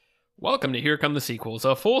Welcome to Here Come the Sequels,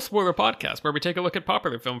 a full spoiler podcast where we take a look at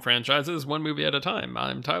popular film franchises one movie at a time.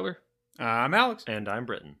 I'm Tyler. I'm Alex. And I'm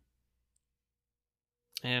Britton.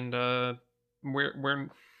 And we're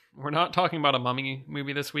not talking about a mummy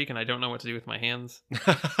movie this week, and I don't know what to do with my hands.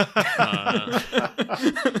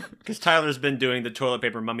 Because Tyler's been doing the toilet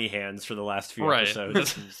paper mummy hands for the last few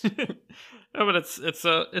episodes. No, but it's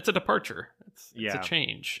a departure. It's Yeah. a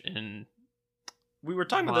change in. We were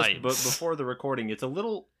talking about this Vibes. before the recording. It's a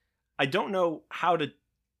little... I don't know how to...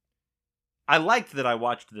 I liked that I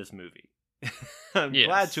watched this movie. I'm Yes.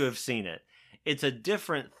 glad to have seen it. It's a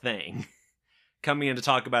different thing coming in to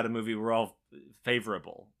talk about a movie we're all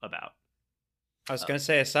favorable about. I was going to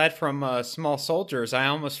say, aside from Small Soldiers, I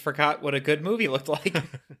almost forgot what a good movie looked like.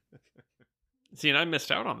 See, and I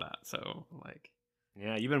missed out on that. So, like,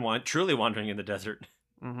 Yeah, you've been truly wandering in the desert.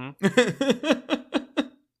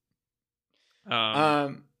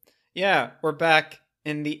 Yeah, we're back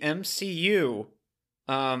in the MCU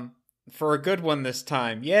for a good one this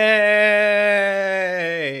time. Yay!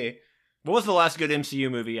 What was the last good MCU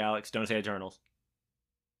movie, Alex? Don't say Eternals.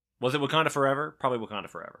 Was it Wakanda Forever? Probably Wakanda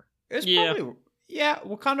Forever. It's Yeah. probably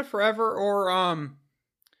Wakanda Forever or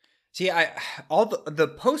see, all the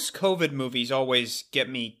post-COVID movies always get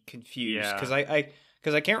me confused Yeah. because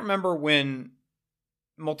I can't remember when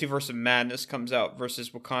Multiverse of Madness comes out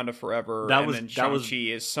versus Wakanda Forever, then Shang-Chi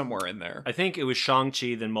is somewhere in there. I think it was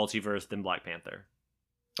Shang-Chi, then Multiverse, then Black Panther.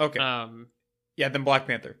 Okay, yeah, then Black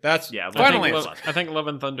Panther. That's Yeah, final Black answer. Panther. I think Love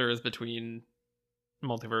and Thunder is between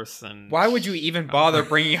Multiverse and. Why would you even bother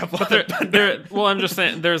bringing up Love and Thunder? Well, I'm just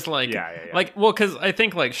saying, there's like, Yeah. because I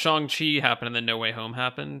think like Shang-Chi happened and then No Way Home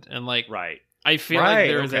happened, and like, Right. I feel Right, like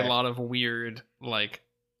there's okay. a lot of weird, like,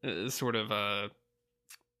 sort of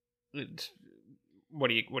what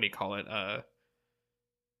do you call it?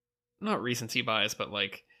 Not recency bias, but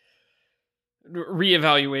like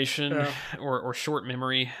reevaluation or short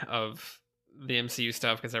memory of the MCU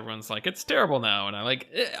stuff because everyone's like, it's terrible now, and I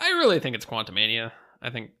really think it's Quantumania. I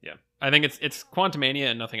think it's Quantumania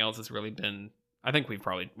and nothing else has really been. I think we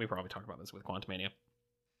probably talked about this with Quantumania.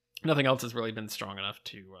 Nothing else has really been strong enough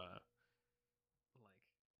to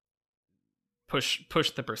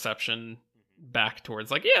push the perception back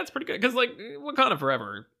towards like, yeah, it's pretty good, because like Wakanda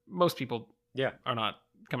Forever, most people are not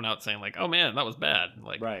coming out saying like, oh man, that was bad.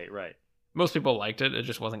 Like, Right. most people liked it. It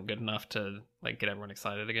just wasn't good enough to like get everyone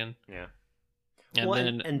excited again. Yeah. And Well,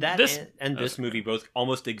 then and that this and this movie both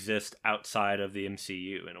almost exist outside of the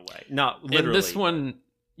MCU in a way. Not literally. and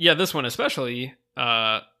this one especially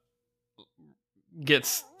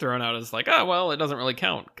gets thrown out as like, oh well, it doesn't really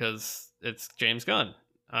count because it's James Gunn,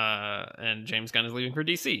 and James Gunn is leaving for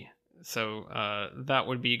DC. So that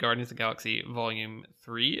would be Guardians of the Galaxy Volume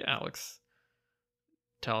 3. Alex,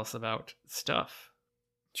 tell us about stuff.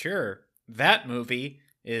 Sure. That movie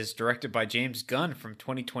is directed by James Gunn from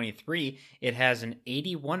 2023. It has an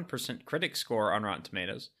 81% critic score on Rotten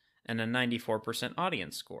Tomatoes and a 94%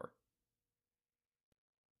 audience score.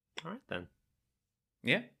 All right then.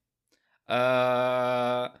 Yeah.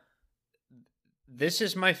 This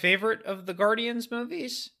is my favorite of the Guardians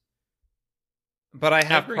movies, but I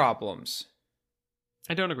have agree. problems.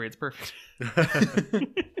 I don't agree. It's perfect.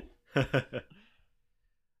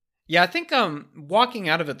 Yeah, I think walking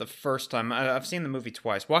out of it the first time, I've seen the movie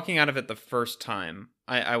twice. Walking out of it the first time,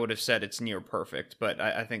 I would have said it's near perfect, but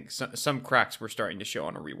I think some cracks were starting to show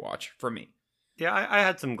on a rewatch for me. Yeah, I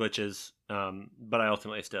had some glitches, but I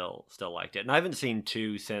ultimately still liked it. And I haven't seen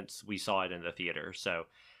 2 since we saw it in the theater, so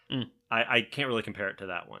I can't really compare it to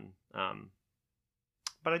that one.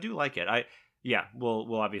 But I do like it.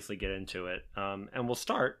 We'll obviously get into it, and we'll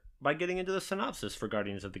start by getting into the synopsis for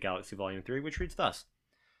Guardians of the Galaxy Volume 3, which reads thus.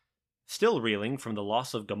 Still reeling from the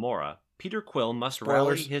loss of Gamora, Peter Quill must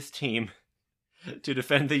rally Spoilers. his team to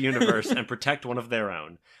defend the universe and protect one of their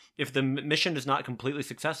own. If the mission is not completely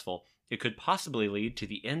successful, it could possibly lead to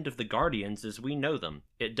the end of the Guardians as we know them.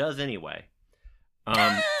 It does anyway.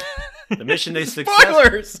 The mission is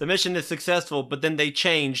Spoilers! The mission is successful, but then they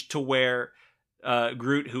change to where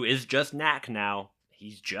Groot, who is just Knack now,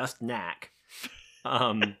 he's just Knack,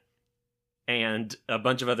 and a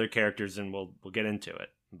bunch of other characters, and we'll get into it.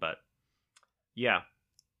 But yeah,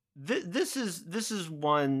 this is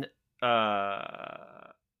one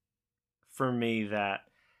for me that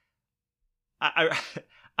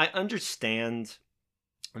I understand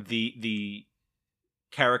the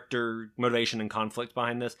character motivation and conflict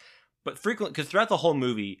behind this, but frequently, because throughout the whole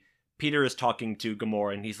movie, Peter is talking to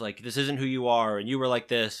Gamora and he's like, this isn't who you are, and you were like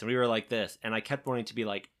this and we were like this, and I kept wanting to be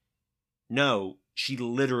like, no, she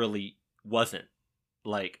literally wasn't.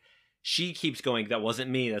 Like, she keeps going, that wasn't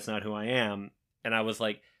me, that's not who I am. And I was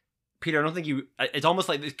like, Peter, I don't think you. It's almost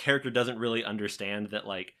like this character doesn't really understand that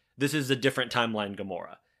like this is a different timeline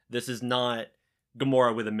Gamora. This is not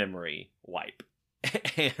Gamora with a memory wipe.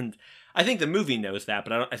 And I think the movie knows that,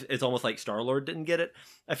 but it's almost like Star-Lord didn't get it.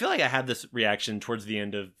 I feel like I had this reaction towards the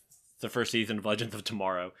end of the first season of Legends of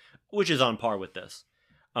Tomorrow, which is on par with this.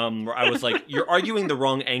 Where I was like, you're arguing the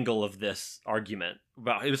wrong angle of this argument.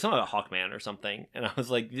 It was something about Hawkman or something. And I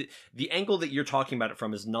was like, the angle that you're talking about it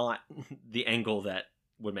from is not the angle that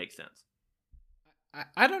would make sense.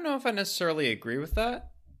 I don't know if I necessarily agree with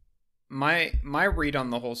that. My read on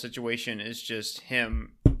the whole situation is just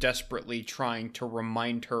him desperately trying to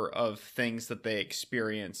remind her of things that they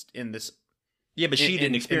experienced in this. Yeah, but she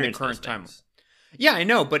didn't experience in the current those time. things. Yeah, I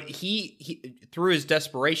know, but he through his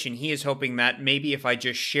desperation, he is hoping that maybe if I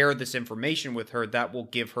just share this information with her, that will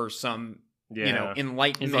give her some,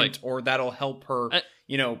 enlightenment, or that'll help her,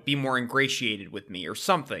 be more ingratiated with me or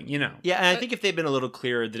something, Yeah, and I think if they'd been a little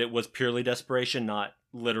clearer that it was purely desperation, not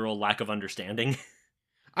literal lack of understanding.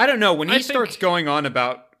 I don't know. When he starts going on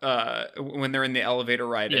about when they're in the elevator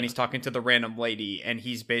ride and he's talking to the random lady and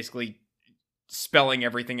he's basically spelling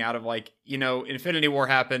everything out of like, Infinity War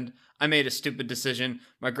happened. I made a stupid decision.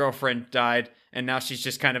 My girlfriend died, and now she's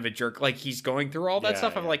just kind of a jerk. Like he's going through all that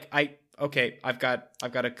stuff. I'm like, I've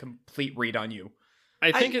got a complete read on you.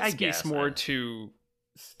 I think it speaks more to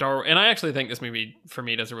Star, and I actually think this movie for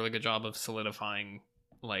me does a really good job of solidifying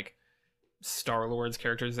like Star-Lord's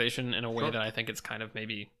characterization in a way that I think it's kind of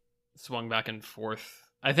maybe swung back and forth.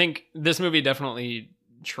 I think this movie definitely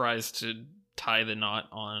tries to tie the knot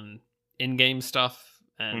on in-game stuff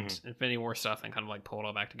and Infinity War stuff and kind of like pull it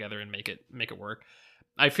all back together and make it work.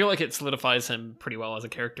 I feel like it solidifies him pretty well as a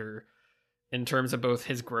character in terms of both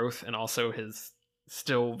his growth and also his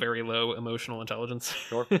still very low emotional intelligence.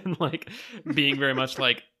 Sure. And like being very much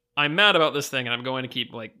like, I'm mad about this thing and I'm going to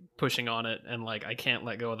keep like pushing on it, and like I can't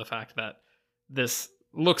let go of the fact that this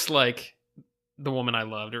looks like the woman I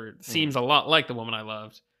loved, or it seems a lot like the woman I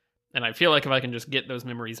loved. And I feel like if I can just get those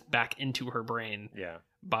memories back into her brain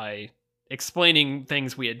by explaining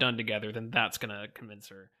things we had done together, then that's going to convince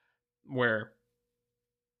her. Where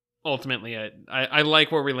ultimately I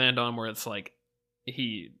like where we land on, where it's like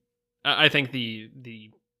I think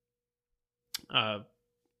the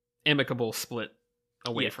amicable split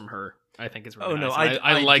away from her, I think is really nice.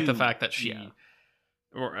 I like the fact that she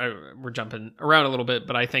we're jumping around a little bit,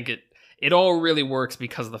 but I think it all really works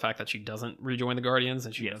because of the fact that she doesn't rejoin the Guardians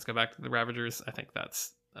and she does go back to the Ravagers. I think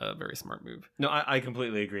that's a very smart move. No, I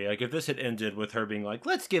completely agree. Like, if this had ended with her being like,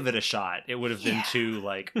 let's give it a shot, it would have been too,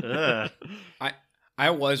 like, ugh. I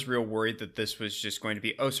was real worried that this was just going to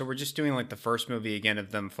be, so we're just doing, like, the first movie again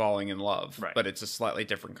of them falling in love. Right. But it's a slightly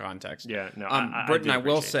different context. Yeah, no, Britton, I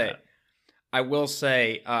will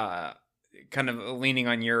say, kind of leaning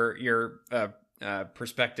on your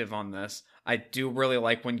perspective on this, I do really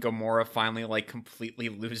like when Gamora finally like completely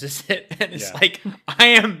loses it and it's like, I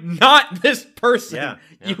am not this person. Yeah.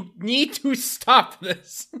 You need to stop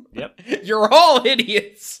this. Yep. You're all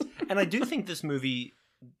idiots. And I do think this movie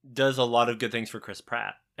does a lot of good things for Chris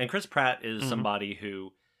Pratt. And Chris Pratt is somebody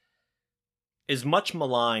who is much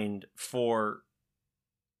maligned for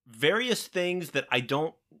various things that I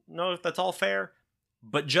don't know if that's all fair,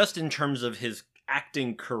 but just in terms of his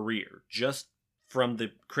acting career, just from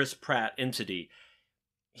the Chris Pratt entity,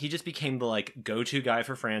 he just became the like go-to guy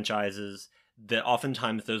for franchises that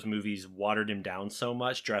oftentimes those movies watered him down so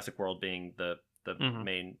much, Jurassic World being the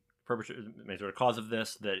main sort of cause of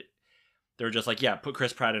this, that they were just like, yeah, put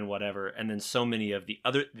Chris Pratt in whatever. And then so many of the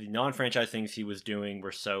non-franchise things he was doing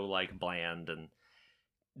were so like bland, and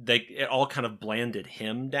it all kind of blanded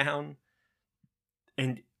him down.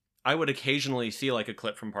 And I would occasionally see like a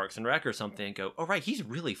clip from Parks and Rec or something and go, oh right, he's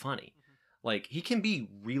really funny. Like, he can be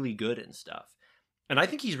really good in stuff. And I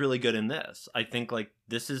think he's really good in this. I think, like,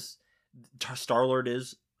 Star-Lord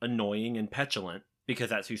is annoying and petulant because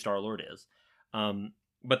that's who Star-Lord is.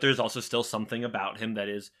 But there's also still something about him that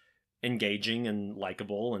is engaging and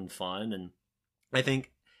likable and fun. And I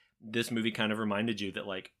think this movie kind of reminded you that,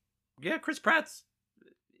 like, yeah, Chris Pratt's...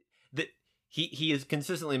 that he is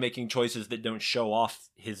consistently making choices that don't show off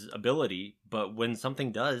his ability, but when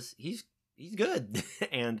something does, he's good.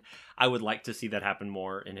 And I would like to see that happen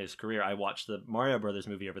more in his career. I watched the Mario Brothers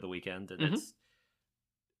movie over the weekend, and it's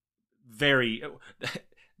very...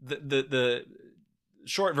 The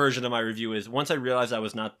short version of my review is, once I realized I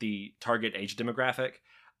was not the target age demographic,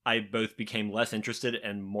 I both became less interested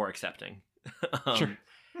and more accepting. Sure.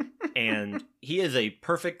 And he is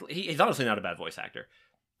he's honestly not a bad voice actor.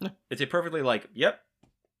 No. It's a perfectly like, yep,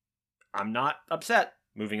 I'm not upset.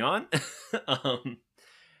 Moving on.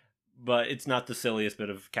 But it's not the silliest bit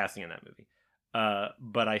of casting in that movie.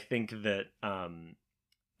 But I think that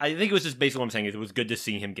I think it was just basically what I'm saying is it was good to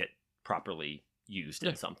see him get properly used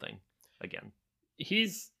in something again.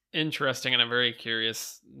 He's interesting, and I'm very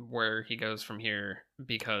curious where he goes from here,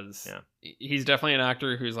 because he's definitely an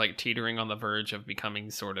actor who's like teetering on the verge of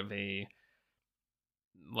becoming sort of a,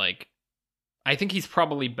 like, I think he's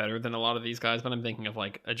probably better than a lot of these guys, but I'm thinking of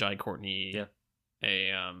like a Jai Courtney,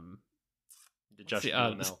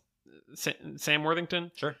 Sam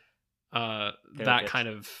Worthington, sure, that Pitch. kind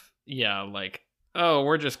of like, oh,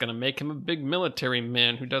 we're just gonna make him a big military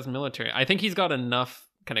man who does military. I think he's got enough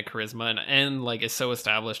kind of charisma and like is so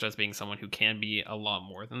established as being someone who can be a lot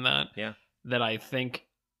more than that. Yeah. That I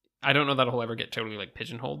don't know that he'll ever get totally like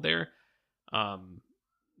pigeonholed there.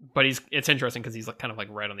 But it's interesting because he's like kind of like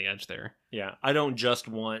right on the edge there. Yeah. I don't just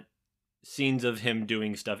want scenes of him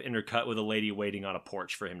doing stuff intercut with a lady waiting on a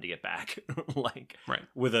porch for him to get back. Like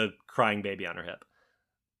with a crying baby on her hip.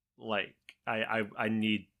 Like I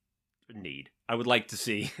would like to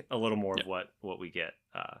see a little more of what we get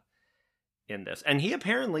in this. And he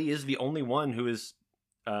apparently is the only one who is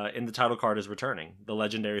in the title card is returning. The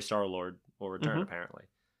legendary Star-Lord will return apparently.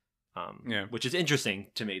 Which is interesting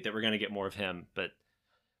to me that we're going to get more of him. But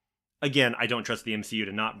again, I don't trust the MCU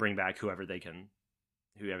to not bring back whoever they can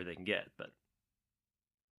get. But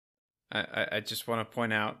I just want to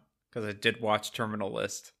point out, because I did watch Terminal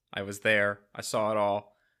List. I was there. I saw it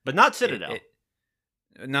all. But not Citadel.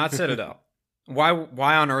 Not Citadel.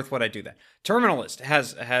 Why on earth would I do that? Terminal List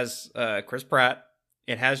has Chris Pratt,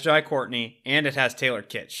 it has Jai Courtney, and it has Taylor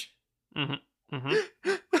Kitsch.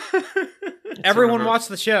 Everyone watched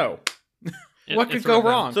the show. What could go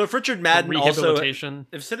wrong? So if Richard Madden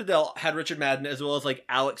if Citadel had Richard Madden as well as like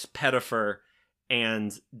Alex Pettyfer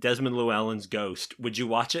and Desmond Llewellyn's Ghost, would you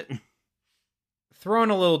watch it? Throw in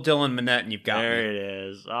a little Dylan Minnette and you've got there it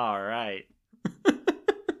is. All right.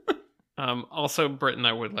 Also, Britton,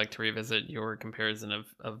 I would like to revisit your comparison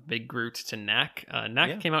of Big Groot to Knack.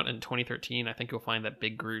 Knack came out in 2013. I think you'll find that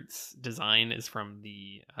Big Groot's design is from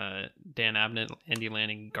the Dan Abnett, Andy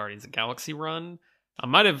Lanning Guardians of the Galaxy run.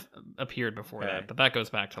 Might have appeared before that, but that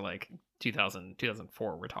goes back to like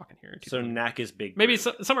 2004. We're talking here. So Knack is Big Groot. Maybe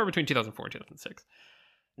somewhere between 2004 and 2006.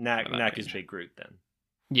 Knack is Big Groot then.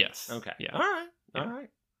 Yes. Okay. Yeah. All right.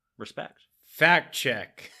 Respect. Fact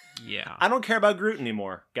check. Yeah. I don't care about Groot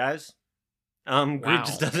anymore, guys. Groot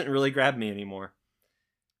just doesn't really grab me anymore.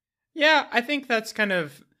 Yeah, I think that's kind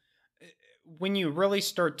of when you really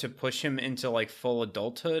start to push him into like full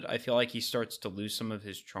adulthood. I feel like he starts to lose some of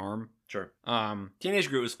his charm. Sure. Teenage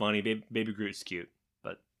Groot was funny. Baby Groot's cute,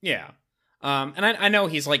 but yeah. And I know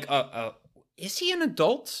he's like, is he an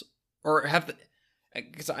adult or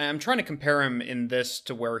because I'm trying to compare him in this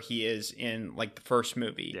to where he is in like the first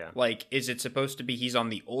movie. Yeah. Like, is it supposed to be he's on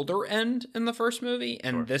the older end in the first movie,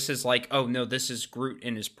 and this is like, oh no, this is Groot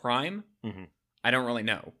in his prime? Mm-hmm. I don't really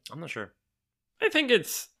know. I'm not sure. I think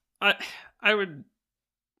it's I would.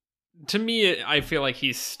 To me, I feel like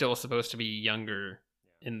he's still supposed to be younger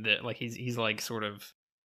in the like he's like sort of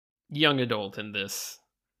young adult in this.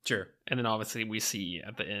 Sure. And then obviously we see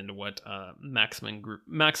at the end what Maximum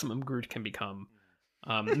Groot can become.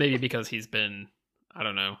 Maybe because he's been, I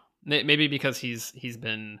don't know. Maybe because he's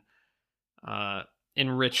been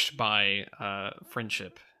enriched by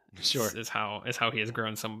friendship. Sure, is how he has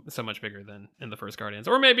grown so much bigger than in the first Guardians.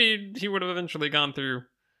 Or maybe he would have eventually gone through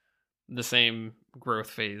the same growth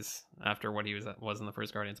phase after what he was in the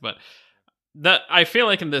first Guardians. But that I feel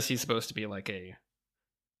like in this he's supposed to be like a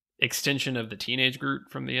extension of the teenage Groot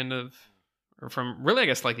from the end of, or from really I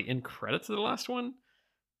guess like the end credits of the last one.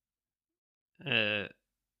 I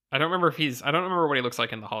don't remember what he looks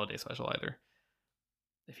like in the holiday special either.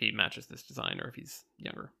 If he matches this design or if he's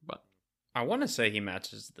younger, but I want to say he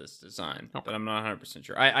matches this design, but I'm not 100%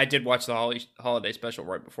 sure. I did watch the holiday special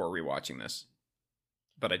right before rewatching this,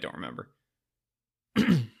 but I don't remember.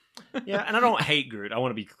 Yeah, and I don't hate Groot. I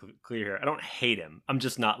want to be clear here. I don't hate him. I'm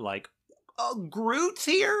just not like, oh, Groot's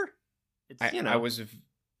here? I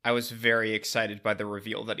was very excited by the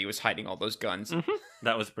reveal that he was hiding all those guns. Mm-hmm.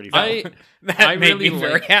 That was pretty fun. That made me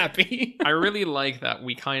very happy. I really like that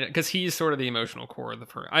we kind of, because he's sort of the emotional core of the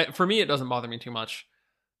first. For me, it doesn't bother me too much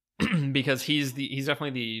because he's definitely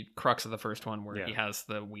the crux of the first one where he has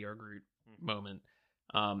the "We Are Groot" moment,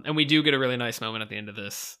 and we do get a really nice moment at the end of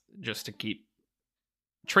this just to keep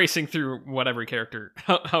tracing through how every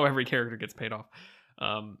character gets paid off.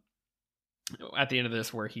 At the end of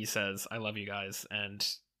this, where he says, "I love you guys," and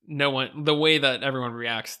the way that everyone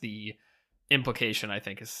reacts, the implication I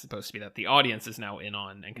think is supposed to be that the audience is now in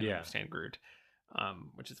on and can understand Groot,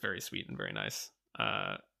 which is very sweet and very nice.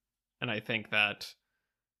 And I think that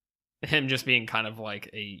him just being kind of like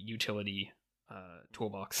a utility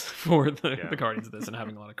toolbox for Yeah. the Guardians of this, and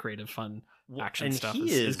having a lot of creative, fun action and stuff he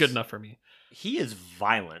is good enough for me. He is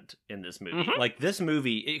violent in this movie. Mhm. Like this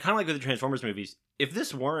movie, kind of like with the Transformers movies. If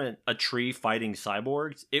this weren't a tree fighting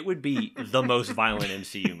cyborgs, it would be the most violent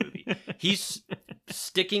MCU movie. He's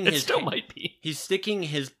sticking It his still might be. He's sticking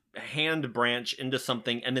his hand branch into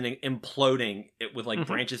something and then imploding it with like Mhm.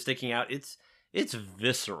 branches sticking out. It's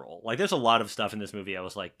visceral. Like there's a lot of stuff in this movie. I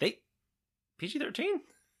was like, they PG-13.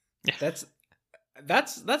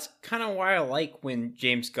 That's kind of why I like when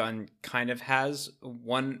James Gunn kind of has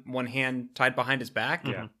one hand tied behind his back,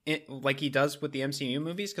 Yeah. like he does with the MCU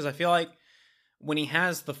movies, because I feel like when he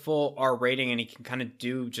has the full R rating and he can kind of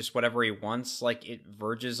do just whatever he wants, like it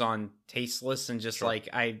verges on tasteless and just Sure. like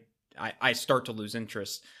I start to lose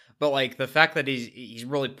interest. But like the fact that he's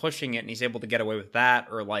really pushing it and he's able to get away with that,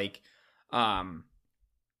 or like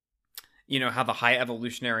you know how the High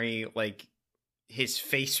Evolutionary, like his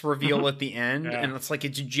face reveal at the end, Yeah. and it's like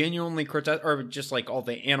it's genuinely grotesque, or just like all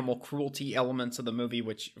the animal cruelty elements of the movie,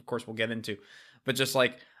 which of course we'll get into. But just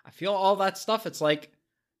like I feel all that stuff, it's like,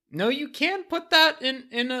 no, you can put that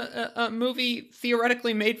in a movie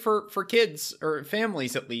theoretically made for kids or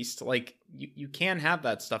families, at least. Like you can have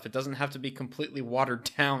that stuff. It doesn't have to be completely watered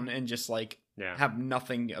down and just like Yeah. have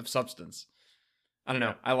nothing of substance. I don't know.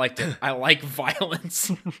 Yeah. I liked it. I like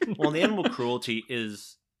violence. Well, the animal cruelty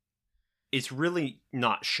it's really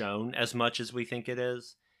not shown as much as we think it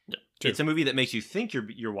is. Yeah, it's a movie that makes you think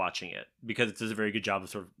you're watching it because it does a very good job of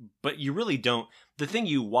sort of, but you really don't. The thing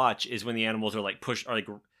you watch is when the animals are like pushed, or like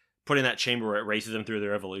put in that chamber where it races them through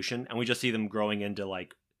their evolution, and we just see them growing into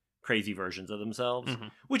like crazy versions of themselves,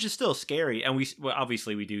 Mhm. which is still scary. And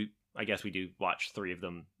obviously we do. I guess we do watch 3 of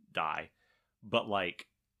them die, but like,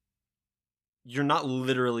 you're not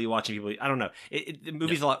literally watching people. I don't know. The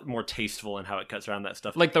movie's a lot more tasteful in how it cuts around that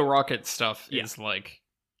stuff. Like the rocket stuff Yeah. is like,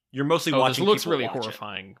 You're mostly oh, this watching. looks people really watch it.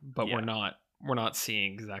 horrifying, but Yeah. we're not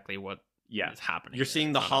seeing exactly what Yeah, is happening. you're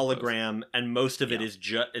seeing the It's not up close. hologram, and most of it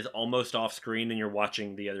Yeah. is almost off screen, and you're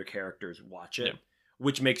watching the other characters watch it, Yeah.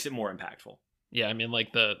 which makes it more impactful. Yeah, I mean,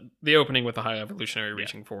 like the opening with the High Evolutionary Yeah.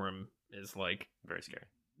 reaching for him is like, Very scary.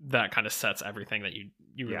 that kind of sets everything that you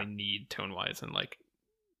really Yeah. need tone wise, and like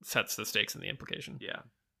sets the stakes and the implication. Yeah,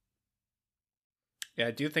 Yeah,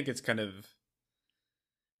 I do think it's kind of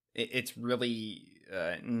it's really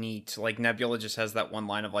neat. Like Nebula just has that one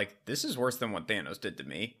line of like, "This is worse than what Thanos did to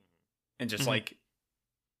me," and just Mhm. like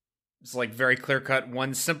it's like very clear cut,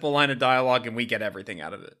 one simple line of dialogue, and we get everything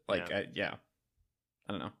out of it. Like, Yeah.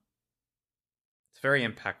 I don't know. It's very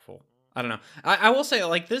impactful. I don't know. I will say,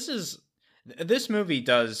 like, this movie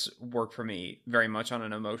does work for me very much on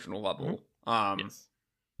an emotional level. Yes.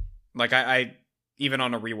 Like I even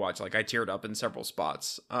on a rewatch, like I teared up in several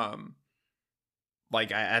spots.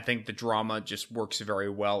 Like I think the drama just works very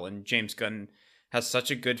well, and James Gunn has such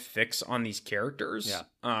a good fix on these characters.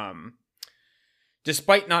 Yeah.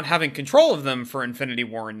 Despite not having control of them for Infinity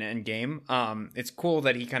War and Endgame, it's cool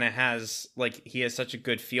that he kind of has he has such a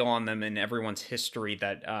good feel on them in everyone's history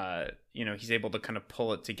that you know, he's able to kind of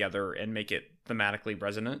pull it together and make it thematically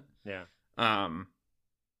resonant. yeah.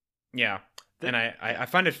 Yeah. And I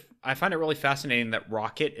find it really fascinating that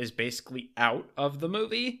Rocket is basically out of the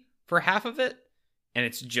movie for half of it, and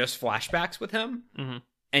it's just flashbacks with him. Mm-hmm.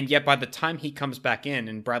 And yet by the time he comes back in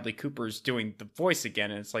and Bradley Cooper's doing the voice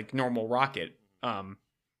again, and it's like normal Rocket,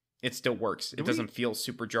 it still works. It doesn't feel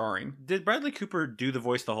super jarring. Did Bradley Cooper do the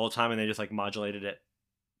voice the whole time, and they just like modulated it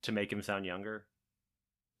to make him sound younger?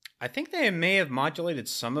 I think they may have modulated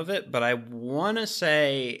some of it, but I want to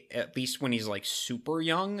say at least when he's like super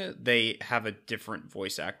young, they have a different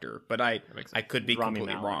voice actor. But I could be Rami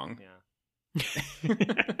completely Malek, wrong. Yeah.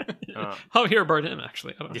 Javier Bardem,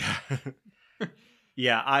 actually. I don't know. Yeah.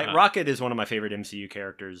 Yeah, Rocket is one of my favorite MCU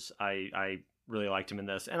characters. I really liked him in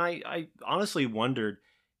this, and I honestly wondered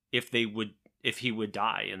if he would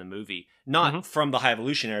die in the movie, not from the High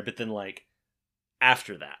Evolutionary, but then like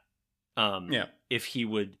after that, if he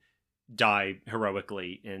would die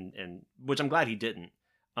heroically, in which I'm glad he didn't.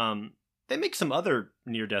 They make some other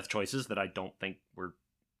near death choices that I don't think were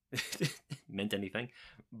meant anything,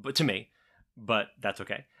 but to me, but that's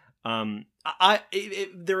okay.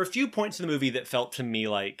 There were a few points in the movie that felt to me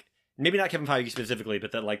like, maybe not Kevin Feige specifically,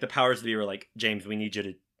 but that like the powers that be were like, James, we need you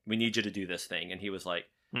to do this thing, and he was like,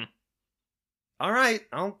 all right,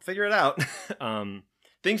 I'll figure it out.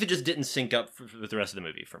 Things that just didn't sync up with the rest of the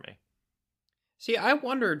movie for me. See, I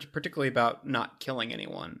wondered particularly about not killing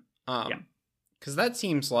anyone. Because that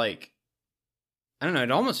seems like, I don't know,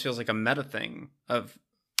 it almost feels like a meta thing of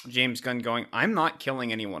James Gunn going, I'm not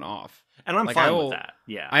killing anyone off. And I'm Like, fine I will- with that.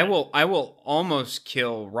 Yeah. I will almost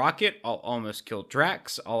kill Rocket. I'll almost kill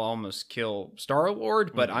Drax. I'll almost kill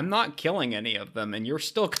Star-Lord, but Mhm. I'm not killing any of them, and you're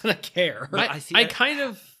still gonna care. But I, I see I that- kind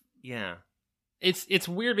of Yeah. it's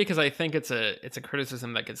weird because I think it's a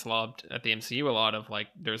criticism that gets lobbed at the MCU a lot of like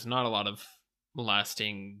there's not a lot of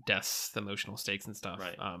lasting deaths, emotional stakes and stuff.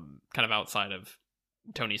 Right. Kind of outside of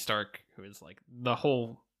Tony Stark, who is like the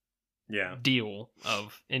whole Yeah. deal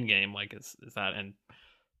of Endgame, like is that, and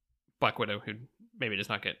Black Widow, who maybe does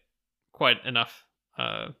not get quite enough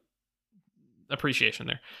appreciation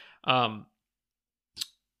there.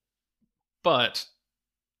 But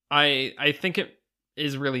I think it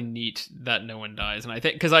is really neat that no one dies, and I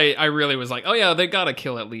think because I really was like, oh yeah, they gotta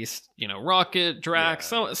kill at least Rocket,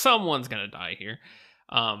 Drax, Yeah. someone's gonna die here.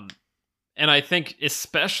 And I think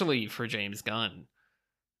especially for James Gunn,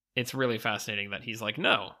 it's really fascinating that he's like,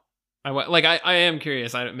 no, I am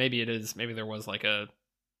curious. Maybe there was like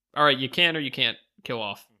all right, you can or you can't kill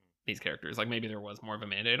off these characters. Like maybe there was more of a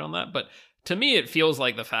mandate on that, but to me, it feels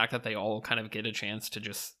like the fact that they all kind of get a chance to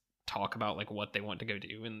just talk about like what they want to go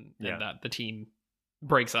do, and that the team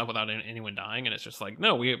breaks up without anyone dying, and it's just like,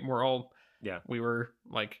 no, we were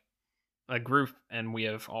like a group, and we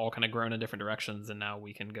have all kind of grown in different directions, and now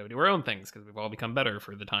we can go do our own things because we've all become better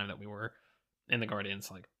for the time that we were in the Guardians.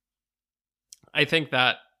 Like, I think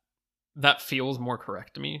that feels more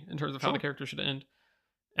correct to me in terms of how the character should end,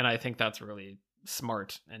 and I think that's really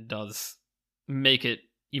smart and does make it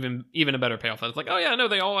even a better payoff. That it's like, oh yeah, no,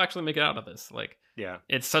 they all actually make it out of this. Like, Yeah.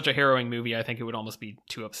 it's such a harrowing movie. I think it would almost be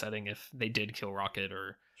too upsetting if they did kill Rocket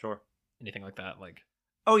or Sure. anything like that. Like,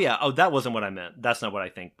 Oh yeah. Oh, that wasn't what I meant. That's not what I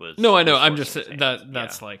think was. no, I know. was I'm forcing just his hand.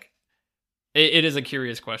 that's like, it is a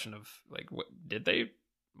curious question of like,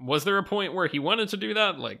 was there a point where he wanted to do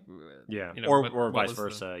that? Like, Yeah. or Or vice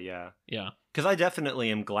versa. Yeah. Yeah. Because I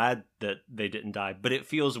definitely am glad that they didn't die, but it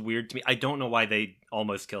feels weird to me. I don't know why they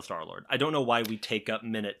almost kill Star-Lord. I don't know why we take up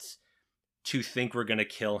minutes to think we're going to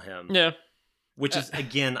kill him. Yeah. Which is,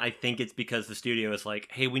 again, I think it's because the studio is like,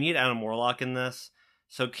 hey, we need Adam Warlock in this,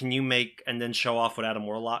 so can you make, and then show off what Adam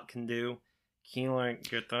Warlock can do? Can you, like,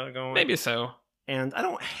 get that going? Maybe so. And I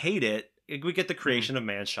don't hate it. We get the creation of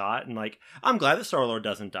Manshot, and, like, I'm glad that Star-Lord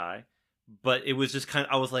doesn't die, but it was just kind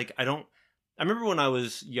of, I was like, I remember when I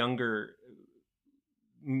was younger,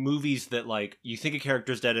 movies that, like, you think a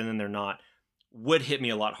character's dead and then they're not, would hit me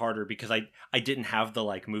a lot harder because I didn't have the,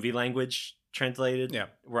 like, movie language translated. Yeah.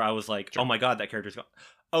 Where I was like, oh my god, that character's gone.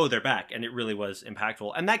 Oh, they're back. And it really was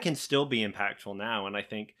impactful. And that can still be impactful now. And I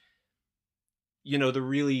think, the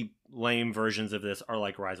really lame versions of this are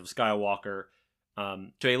like Rise of Skywalker.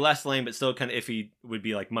 To a less lame, but still kind of iffy would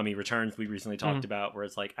be like Mummy Returns, we recently talked about, where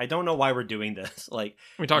it's like, I don't know why we're doing this. Like,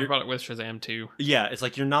 we talked about it with Shazam 2. Yeah, it's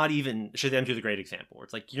like, you're not even, Shazam 2 is a great example, where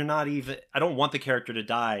it's like, you're not even, I don't want the character to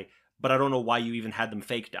die, but I don't know why you even had them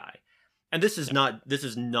fake die. And this is not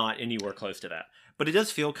anywhere close to that. But it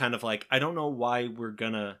does feel kind of like, I don't know why you're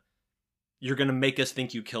gonna make us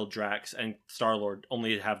think you killed Drax and Star-Lord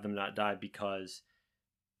only to have them not die, because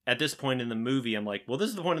at this point in the movie, I'm like, well, this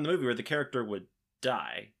is the point in the movie where the character would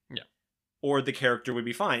die. Yeah. Or the character would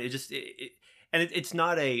be fine. It's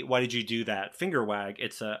not a, why did you do that finger wag?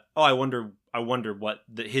 It's a, oh, I wonder what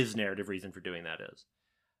his narrative reason for doing that is.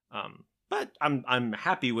 But I'm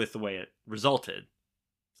happy with the way it resulted.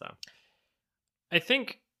 So I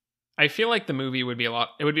feel like the movie would be a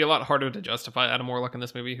lot harder to justify Adam Warlock in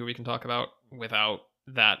this movie, who we can talk about, without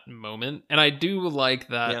that moment. And I do like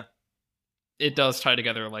that it does tie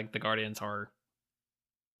together, like the Guardians are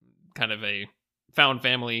kind of a found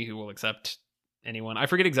family who will accept anyone. I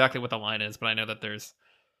forget exactly what the line is, but I know that there's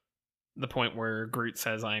the point where Groot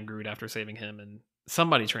says, I am Groot, after saving him, and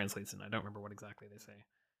somebody translates it. I don't remember what exactly they say.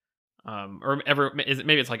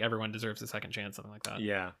 Maybe it's like everyone deserves a second chance, something like that.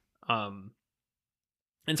 Yeah.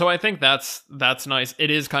 And so I think that's nice.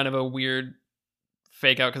 It is kind of a weird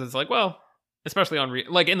fake out, because it's like, well, especially on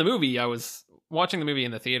like in the movie, I was watching the movie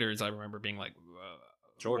in the theaters. I remember being like,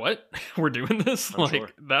 Sure. what? We're doing this? I'm Like, sure.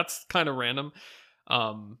 that's kind of random.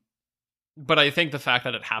 But I think the fact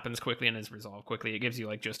that it happens quickly and is resolved quickly, it gives you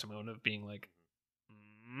like just a moment of being like,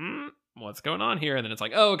 what's going on here? And then it's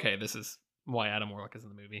like, oh, okay, this is why Adam Warlock is in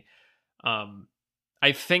the movie.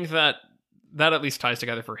 I think that at least ties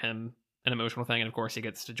together for him an emotional thing, and of course he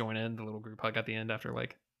gets to join in the little group hug at the end after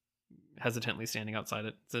like hesitantly standing outside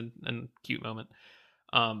it. It's a cute moment.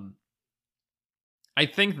 I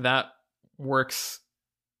think that works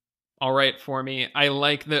all right for me. I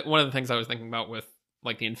like that. One of the things I was thinking about with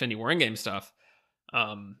like the Infinity War Endgame stuff,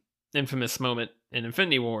 infamous moment in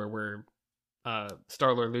Infinity War where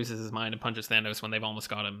Star-Lord loses his mind and punches Thanos when they've almost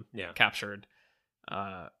got him captured,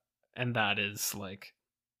 and that is like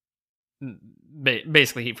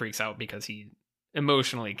basically he freaks out because he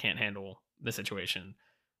emotionally can't handle the situation.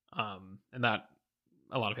 And that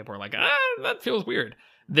a lot of people are like, that feels weird.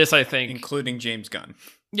 This, I think, including James Gunn.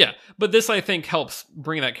 Yeah, but this, I think, helps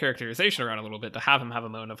bring that characterization around a little bit to have him have a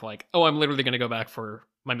moment of like, oh, I'm literally going to go back for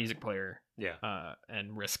my music player,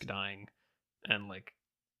 and risk dying, and like,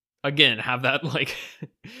 again, have that like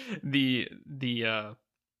the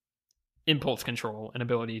impulse control and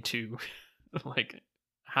ability to like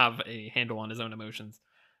have a handle on his own emotions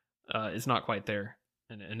is not quite there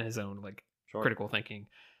in his own like critical thinking,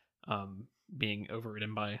 being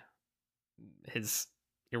overridden by his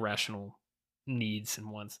irrational needs and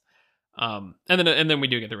wants. And then we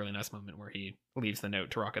do get the really nice moment where he leaves the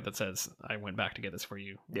note to Rocket that says, "I went back to get this for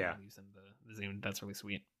you." Yeah, leaves him the Zune. That's really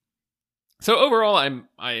sweet. So overall, I'm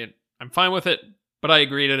fine with it, but I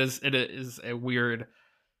agree it is a weird,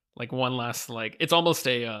 like, one last, like, it's almost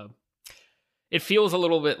a it feels a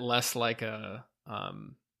little bit less like a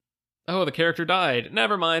oh, the character died,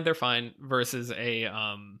 never mind, they're fine, versus a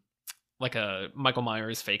like a Michael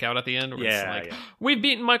Myers fake out at the end where it's like, we've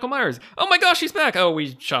beaten Michael Myers. Oh my gosh, he's back. Oh,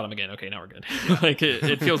 we shot him again. Okay, now we're good. Like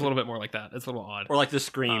it feels a little bit more like that. It's a little odd. Or like the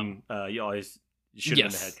Scream, you always shoot him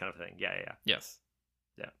in the head kind of thing. Yeah. Yes.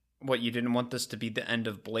 Yeah. What, you didn't want this to be the end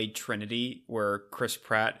of Blade Trinity where Chris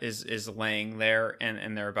Pratt is laying there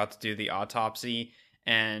and they're about to do the autopsy,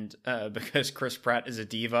 and because Chris Pratt is a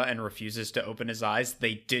diva and refuses to open his eyes,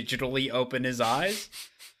 they digitally open his eyes?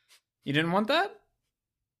 You didn't want that?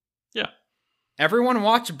 Yeah. Everyone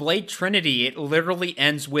watch Blade Trinity. It literally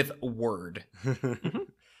ends with word.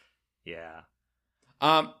 Yeah.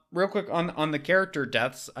 Real quick on the character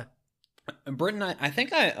deaths, Britton, I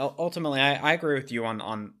think I ultimately agree with you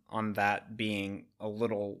on that being a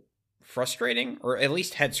little frustrating, or at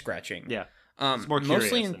least head scratching. Yeah. It's more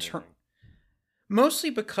curious mostly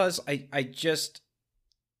because I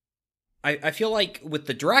feel like with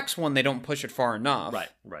the Drax one they don't push it far enough.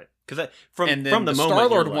 Right. Because from the moment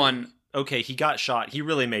Star-Lord like, one, okay, he got shot. He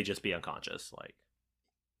really may just be unconscious. Like,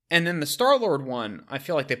 and then the Star-Lord one, I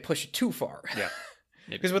feel like they push it too far. Yeah.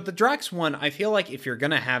 Because with the Drax one, I feel like if you're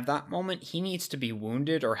going to have that moment, he needs to be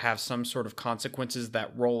wounded or have some sort of consequences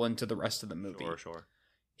that roll into the rest of the movie. Sure.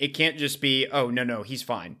 It can't just be, oh, no, he's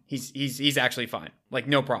fine. He's actually fine. Like,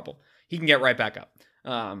 no problem. He can get right back up.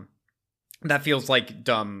 That feels like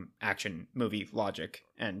dumb action movie logic,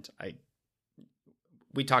 and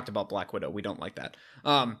we talked about Black Widow. We don't like that.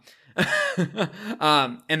 And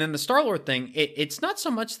then the Star-Lord thing, it's not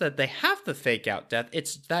so much that they have the fake out death,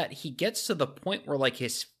 it's that he gets to the point where like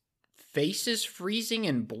his face is freezing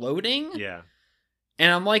and bloating. Yeah.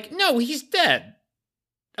 And I'm like, no, he's dead.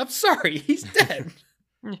 I'm sorry, he's dead.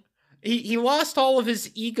 He lost all of his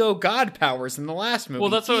ego god powers in the last movie. Well,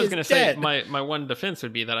 that's what I was going to say. My one defense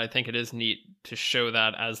would be that I think it is neat to show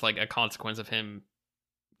that as like a consequence of him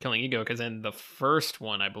killing Ego, because in the first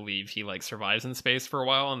one, I believe he like survives in space for a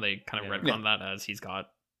while, and they kind of retcon that as he's got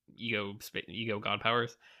ego god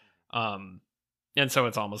powers. And so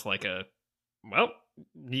it's almost like a, well,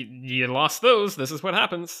 you lost those. This is what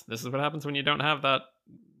happens. This is what happens when you don't have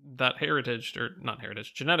that heritage, or not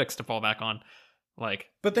heritage, genetics to fall back on. Like,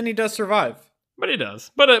 but then he does survive. But he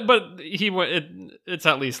does. But it's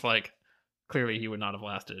at least like clearly he would not have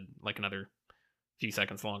lasted like another few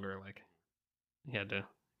seconds longer. Like he had to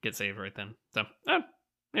get saved right then. So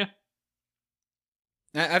yeah.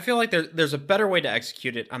 I feel like there's a better way to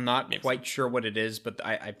execute it. I'm not quite sure what it is, but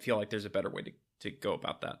I feel like there's a better way to go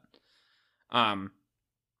about that.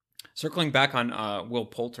 Circling back on Will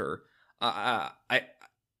Poulter,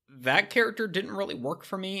 that character didn't really work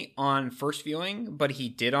for me on first viewing, but he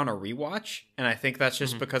did on a rewatch, and I think that's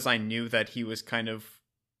just because I knew that he was kind of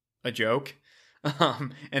a joke,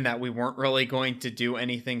 and that we weren't really going to do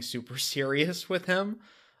anything super serious with him.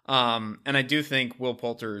 And I do think Will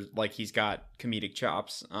Poulter, like, he's got comedic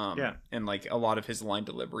chops, and like a lot of his line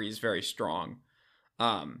delivery is very strong.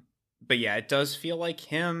 But yeah, it does feel like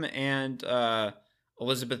him and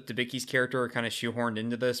Elizabeth Debicki's character are kind of shoehorned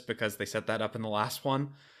into this because they set that up in the last one.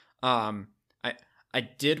 I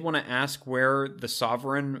did want to ask where the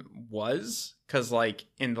Sovereign was, because like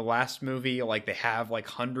in the last movie, like they have like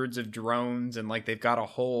hundreds of drones and like they've got a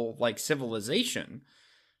whole like civilization,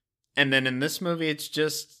 and then in this movie it's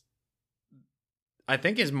just, I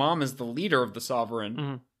think his mom is the leader of the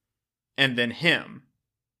Sovereign, and then him.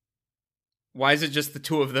 Why is it just the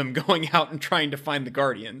two of them going out and trying to find the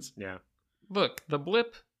Guardians? Yeah. Look, the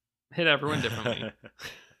blip hit everyone differently.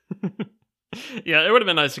 Yeah, it would have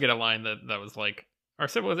been nice to get a line that was like, our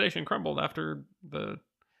civilization crumbled after the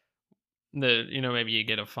maybe you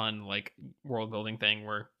get a fun like world building thing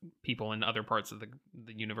where people in other parts of the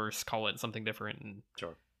universe call it something different, and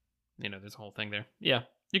there's a whole thing there. Yeah,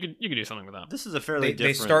 you could do something with that. This is a fairly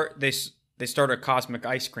They different. they start a cosmic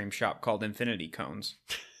ice cream shop called Infinity Cones.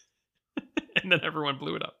 And then everyone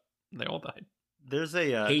blew it up. They all died. There's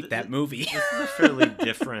a Hate that movie. This is a fairly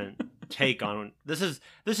different take on this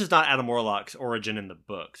is not Adam Warlock's origin in the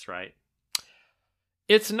books, right?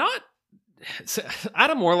 It's not.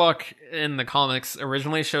 Adam Warlock in the comics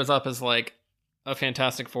originally shows up as like a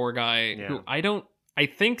Fantastic Four guy Yeah. who I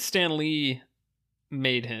think Stan Lee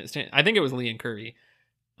made him. I think it was Lee and Kirby.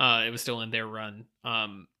 It was still in their run.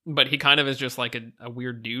 But he kind of is just like a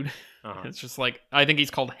weird dude. Uh-huh. It's just like, I think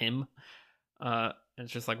he's called him.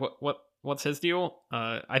 It's just like, what's his deal?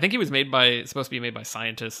 I think he was supposed to be made by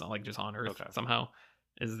scientists, like just on Earth somehow,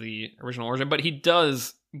 is the original origin. But he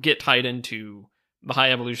does get tied into the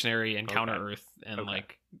High Evolutionary and Counter Earth, and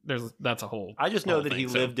like that's a whole. I just know whole that thing, he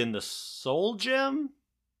lived in the Soul Gem.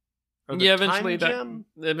 Or the eventually Time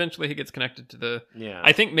Gem? eventually he gets connected to the. Yeah,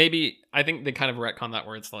 I think they kind of retcon that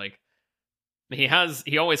where it's like he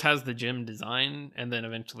always has the gym design, and then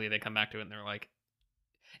eventually they come back to it and they're like,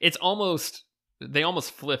 it's almost they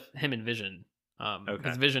almost flip him and Vision,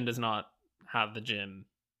 because Vision does not have the gym.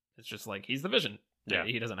 It's just like he's the Vision. Yeah,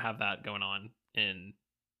 he doesn't have that going on in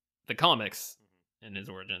the comics in his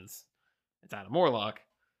origins. It's Adam Warlock,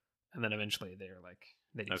 and then eventually they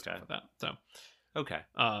do stuff with that. So okay,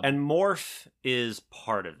 and Morph is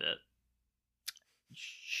part of it.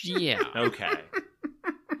 Yeah. Okay.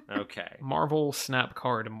 Marvel Snap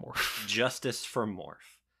Card Morph. Justice for Morph.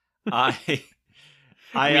 I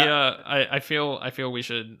feel we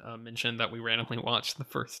should mention that we randomly watched the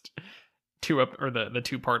first the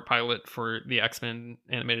 2-part pilot for the X-Men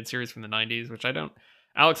animated series from the 90s, which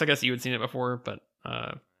Alex, I guess you had seen it before, but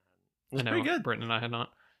it was I know pretty good. Britton and I had not.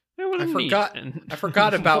 It was I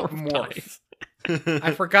forgot about Morph.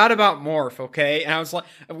 I forgot about Morph, okay? And I was like,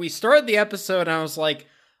 we started the episode and I was like,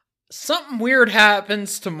 something weird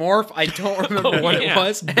happens to Morph. I don't remember what it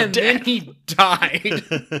was. And then he died.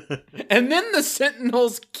 And then the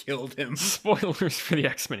Sentinels killed him. Spoilers for the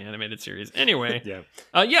X-Men animated series. Anyway. Yeah.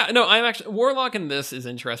 I'm actually... Warlock in this is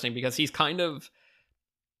interesting because he's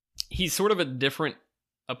sort of a different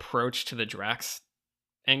approach to the Drax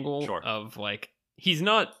angle of like, he's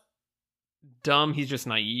not dumb, he's just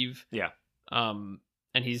naive. Yeah. And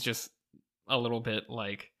he's just a little bit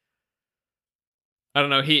like, I don't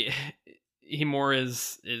know, he more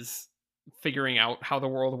is figuring out how the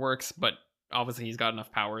world works, but obviously he's got enough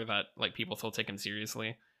power that like people still take him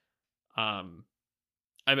seriously. I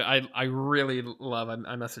really love,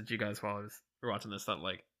 I messaged you guys while I was watching this, that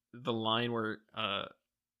like the line where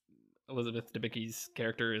Elizabeth Debicki's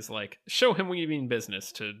character is like, show him we mean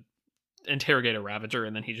business, to interrogate a Ravager,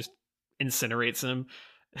 and then he just incinerates him.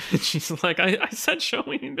 And she's like, I said show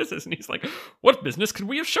me business, and he's like, what business could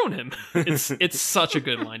we have shown him? It's such a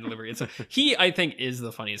good line delivery. He, I think, is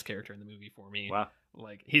the funniest character in the movie for me. Wow.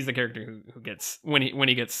 Like, he's the character who gets when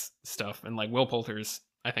he gets stuff, and like Will Poulter's,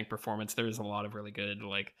 I think, performance, there's a lot of really good,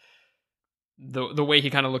 like the way he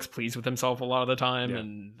kind of looks pleased with himself a lot of the time,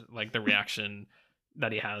 and like the reaction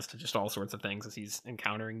that he has to just all sorts of things as he's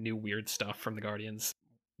encountering new weird stuff from the Guardians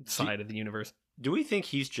side of the universe. Do we think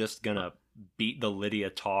he's just gonna beat the Lydia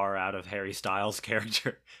Tarr out of Harry Styles'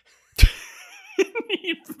 character?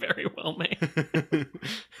 He very well may.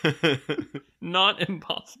 Not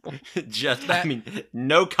impossible.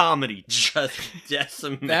 No comedy, just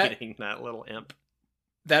decimating that little imp.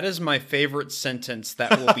 That is my favorite sentence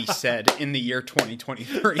that will be said in the year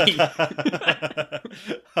 2023.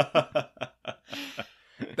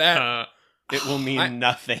 It will mean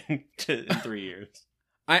nothing in 3 years.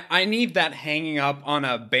 I need that hanging up on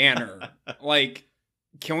a banner. Like,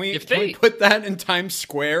 can we they put that in Times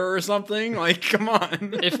Square or something? Like, come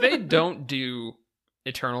on. If they don't do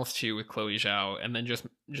Eternals 2 with Chloe Zhao, and then just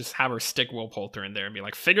have her stick Will Poulter in there and be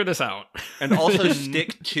like, figure this out. And also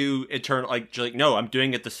stick to Eternal, like, no, I'm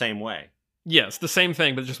doing it the same way. Yes, the same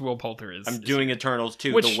thing, but just Will Poulter is. I'm doing Eternals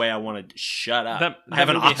 2 the way I want to. Shut up. That I have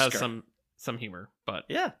an Oscar. Has some humor, but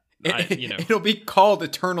yeah. It'll be called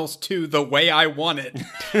Eternals 2 the way I want it.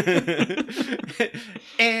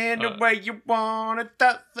 And the way you want it.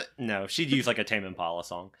 No, she'd use like a Tame Impala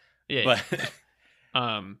song. Yeah. But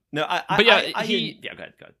no, go ahead.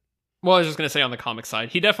 Well, I was just gonna say on the comic side,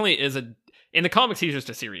 he definitely is in the comics, he's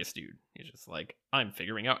just a serious dude. He's just like, I'm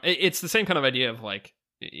figuring out. It's the same kind of idea of like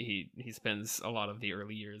he spends a lot of the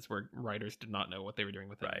early years where writers did not know what they were doing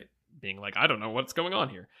with it, being like, I don't know what's going on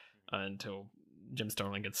here, until Jim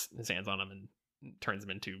Starlin gets his hands on him and turns him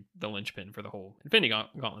into the linchpin for the whole Infinity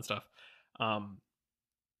Gauntlet stuff.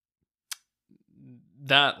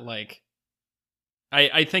 That, like,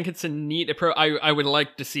 I think it's a neat approach. I would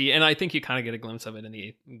like to see, and I think you kind of get a glimpse of it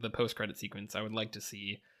in the post credit sequence. I would like to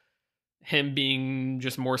see him being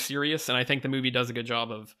just more serious, and I think the movie does a good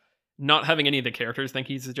job of not having any of the characters think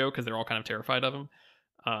he's a joke because they're all kind of terrified of him.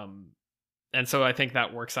 And so I think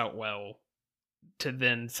that works out well to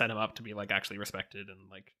then set him up to be like actually respected, and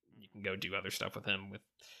like you can go do other stuff with him. With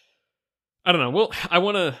I don't know. Well, I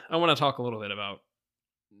want to talk a little bit about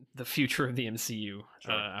the future of the MCU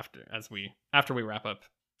after we wrap up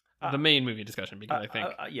the main movie discussion, because I think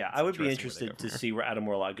I would be interested to see where Adam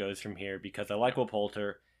Warlock goes from here, because I like Will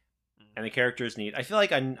Poulter and the character is neat. I feel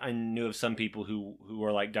like I knew of some people who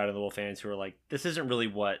are like Died of the Wolf fans who are like, this isn't really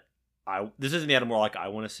this isn't the Adam Warlock I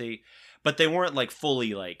want to see, but they weren't like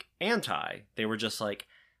fully like anti. They were just like,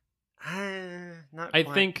 not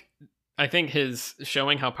quite. I think his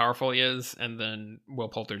showing how powerful he is, and then Will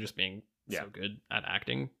Poulter just being so good at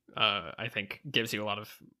acting, I think gives you a lot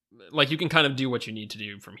of, like, you can kind of do what you need to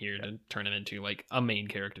do from here to turn him into like a main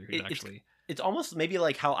character who's actually. It's almost maybe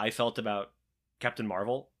like how I felt about Captain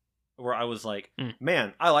Marvel, where I was like,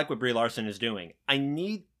 man, I like what Brie Larson is doing. I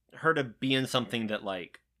need her to be in something that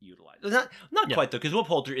like utilizes. Not quite though, because Will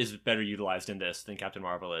Poulter is better utilized in this than Captain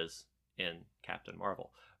Marvel is in Captain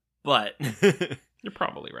Marvel. But you're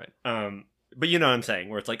probably right. But you know what I'm saying,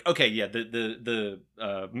 where it's like, okay, yeah, the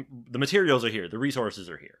materials are here, the resources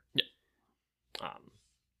are here. Yeah.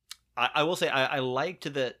 I will say I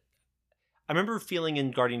liked that. I remember feeling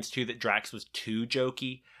in Guardians 2 that Drax was too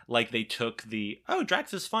jokey. Like they took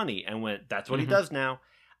Drax is funny and went, that's what he does now.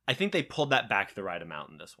 I think they pulled that back the right amount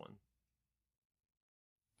in this one.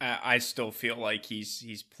 I still feel like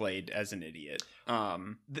he's played as an idiot.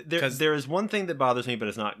 There is one thing that bothers me, but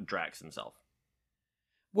it's not Drax himself.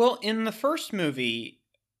 Well, in the first movie,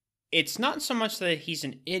 it's not so much that he's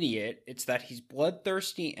an idiot, it's that he's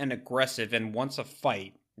bloodthirsty and aggressive and wants a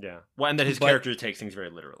fight. Yeah. Well, and that his character takes things very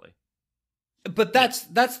literally. But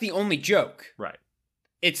that's the only joke. Right.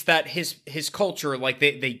 It's that his culture, like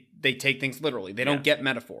they take things literally. They don't get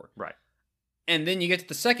metaphor. Right. And then you get to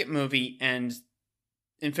the second movie and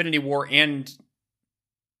Infinity War, and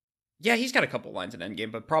he's got a couple lines in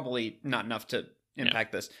Endgame, but probably not enough to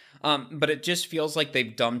impact this. But it just feels like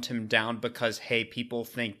they've dumbed him down because, hey, people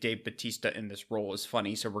think Dave Bautista in this role is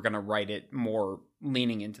funny, so we're going to write it more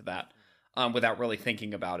leaning into that without really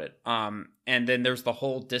thinking about it. And then there's the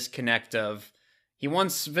whole disconnect of he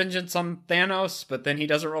wants vengeance on Thanos, but then he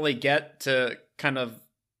doesn't really get to kind of...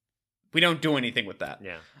 We don't do anything with that.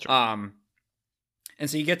 Yeah. Sure. And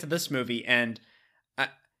so you get to this movie, and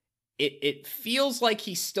it feels like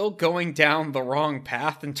he's still going down the wrong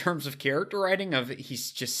path in terms of character writing, of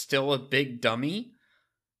he's just still a big dummy.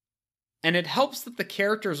 And it helps that the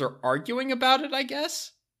characters are arguing about it, I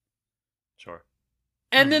guess. Sure.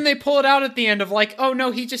 And then they pull it out at the end of like, oh no,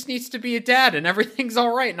 he just needs to be a dad and everything's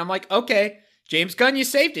all right. And I'm like, okay, James Gunn, you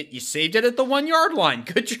saved it. You saved it at the 1 yard line.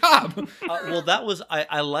 Good job. Well, that was,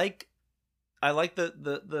 I like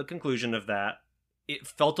the conclusion of that. It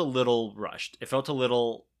felt a little rushed. It felt a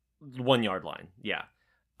little 1 yard line. Yeah.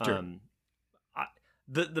 Sure.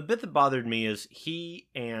 The bit that bothered me is he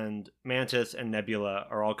and Mantis and Nebula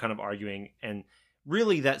are all kind of arguing, and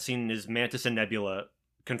really that scene is Mantis and Nebula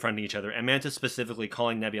confronting each other, and Mantis specifically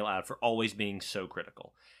calling Nebula out for always being so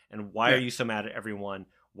critical. And why are you so mad at everyone?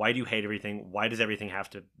 Why do you hate everything? Why does everything have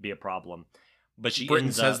to be a problem? But she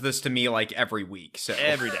Britton says this to me like every week, so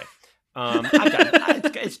every day.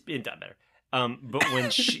 It's been done better.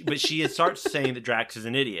 But she starts saying that Drax is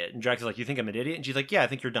an idiot, and Drax is like, "You think I'm an idiot?" And she's like, "Yeah, I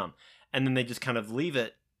think you're dumb." And then they just kind of leave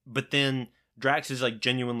it. But then Drax is like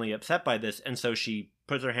genuinely upset by this, and so she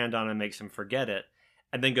puts her hand on him and makes him forget it,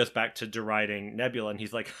 and then goes back to deriding Nebula, and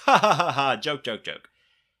he's like, "Ha ha ha ha, joke, joke, joke."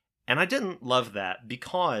 And I didn't love that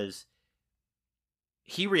because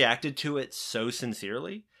he reacted to it so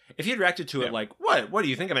sincerely. If he had reacted to it like, "What do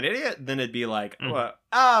you think I'm an idiot?" Then it'd be like,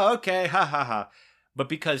 "Oh, okay, ha ha ha." But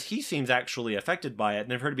because he seems actually affected by it,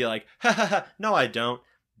 and I've heard it be like, "Ha ha ha, no, I don't."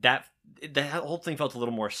 That whole thing felt a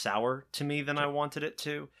little more sour to me than I wanted it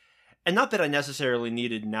to. And not that I necessarily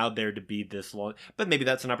needed now there to be this long, but maybe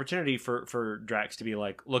that's an opportunity for Drax to be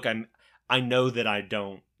like, "Look, I know that I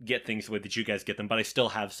don't get things the way that you guys get them, but I still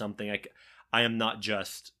have something. I am not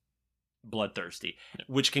just bloodthirsty,"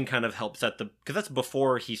 which can kind of help set because that's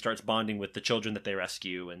before he starts bonding with the children that they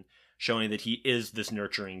rescue and showing that he is this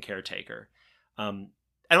nurturing caretaker. And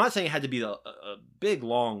I'm not saying it had to be a big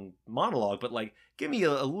long monologue, but like give me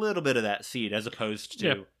a little bit of that seed as opposed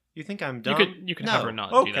to you think I'm dumb. You could have her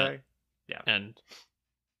not do that. Yeah, and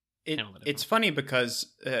it's funny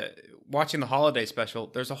because watching the holiday special,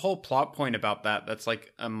 there's a whole plot point about that's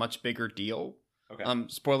like a much bigger deal. Okay.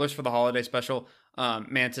 Spoilers for the holiday special.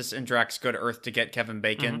 Mantis and Drax go to Earth to get Kevin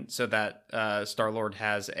Bacon so that Star-Lord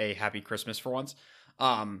has a happy Christmas for once.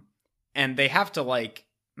 And they have to, like,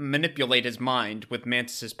 manipulate his mind with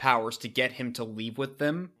Mantis's powers to get him to leave with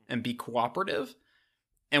them and be cooperative.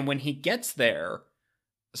 And when he gets there,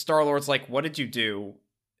 Star-Lord's like, what did you do?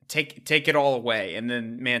 Take it all away. And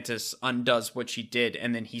then Mantis undoes what she did,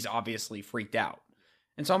 and then he's obviously freaked out.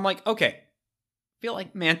 And so I'm like, okay, I feel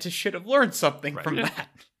like Mantis should have learned something from that.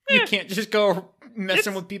 You can't just go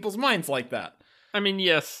messing with people's minds like that. I mean,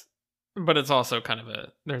 yes, but it's also kind of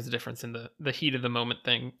there's a difference in the heat of the moment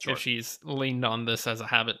thing if she's leaned on this as a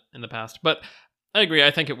habit in the past. But I agree.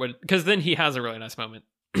 I think it would, because then he has a really nice moment.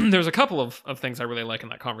 There's a couple of things I really like in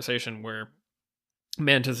that conversation where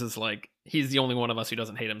Mantis is like, he's the only one of us who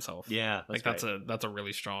doesn't hate himself. Yeah, that's a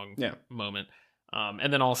really strong moment.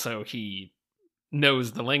 And then also he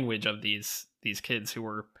knows the language of these kids who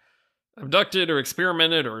were abducted or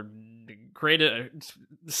experimented or created.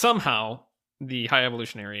 Somehow the High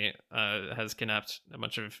Evolutionary has kidnapped a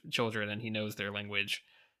bunch of children, and he knows their language.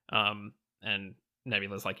 And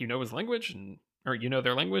Nebula's like, you know his language, or you know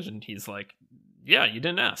their language, and he's like, yeah, you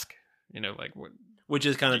didn't ask. You know, like what. Which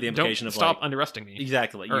is kind of the implication of stop like, underestimating me.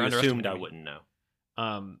 Exactly. You assumed I wouldn't know.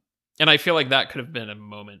 And I feel like that could have been a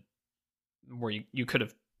moment where you could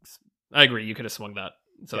have. I agree. You could have swung that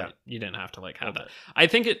so that you didn't have to like have that. I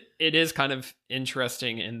think it is kind of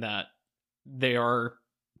interesting in that they are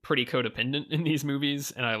pretty codependent in these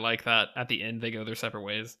movies, and I like that at the end they go their separate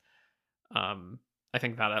ways. I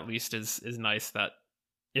think that at least is nice that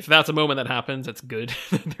if that's a moment that happens, it's good.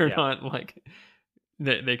 They're not like.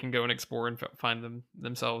 They can go and explore and find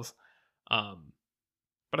themselves.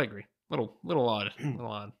 But I agree. Little odd. Little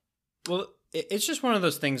odd. Well, it's just one of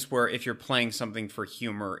those things where if you're playing something for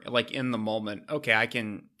humor, like in the moment, okay, I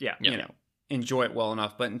can, you know, enjoy it well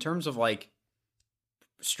enough. But in terms of like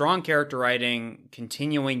strong character writing,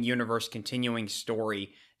 continuing universe, continuing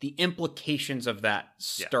story, the implications of that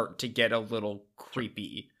start to get a little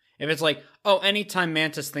creepy. If it's like, oh, anytime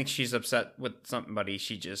Mantis thinks she's upset with somebody,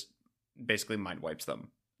 she just basically mind wipes them.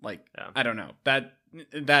 Like, I don't know. That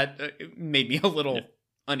made me a little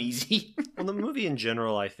uneasy. Well, the movie in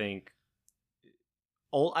general, I think,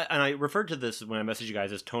 and I referred to this when I messaged you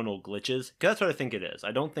guys as tonal glitches, because that's what I think it is.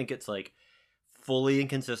 I don't think it's like fully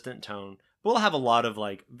inconsistent tone, but we'll have a lot of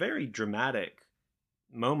like very dramatic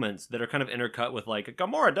moments that are kind of intercut with like,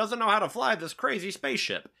 Gamora doesn't know how to fly this crazy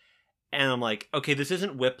spaceship. And I'm like, okay, this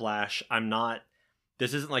isn't Whiplash.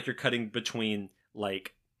 This isn't like you're cutting between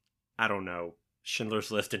like, I don't know, Schindler's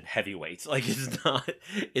List and Heavyweights. Like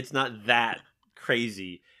it's not that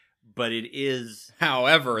crazy, but it is.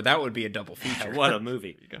 However, that would be a double feature. What a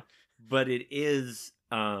movie. There you go. But it is,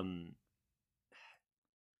 at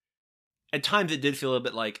times it did feel a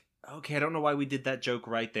bit like, okay, I don't know why we did that joke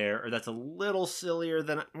right there, or that's a little sillier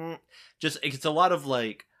than, it's a lot of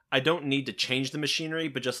like, I don't need to change the machinery,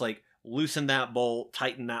 but just like loosen that bolt,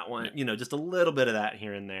 tighten that one, just a little bit of that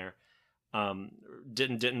here and there.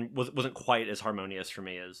 Wasn't quite as harmonious for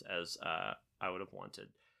me as I would have wanted.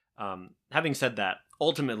 Having said that,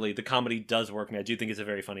 ultimately the comedy does work for me. I do think it's a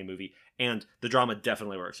very funny movie, and the drama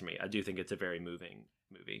definitely works for me. I do think it's a very moving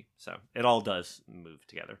movie. So it all does move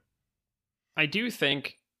together. I do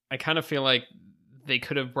think, I kind of feel like they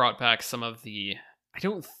could have brought back some of the. I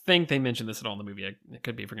don't think they mentioned this at all in the movie. I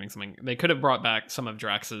could be forgetting something. They could have brought back some of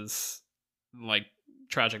Drax's like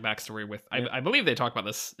tragic backstory with. I believe they talk about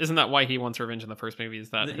this. Isn't that why he wants revenge in the first movie? Is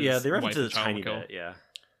that they reference it a tiny bit. Yeah.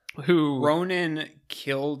 Who Ronan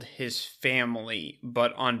killed his family,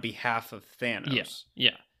 but on behalf of Thanos.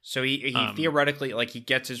 Yeah. So he theoretically, like, he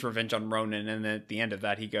gets his revenge on Ronan, and then at the end of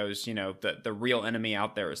that, he goes, the real enemy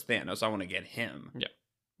out there is Thanos. I want to get him. Yeah.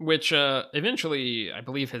 Which eventually, I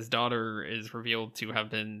believe his daughter is revealed to have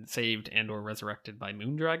been saved and or resurrected by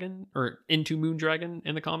Moondragon, or into Moondragon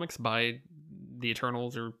in the comics by the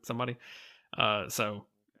Eternals or somebody. So,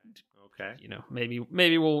 okay,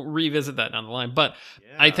 maybe we'll revisit that down the line. But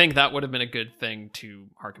I think that would have been a good thing to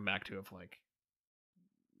harken back to, of like,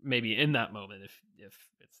 maybe in that moment, if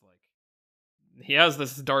it's like he has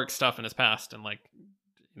this dark stuff in his past, and like,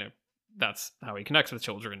 that's how he connects with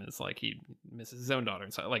children, is like he misses his own daughter.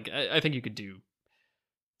 And so like, I think you could do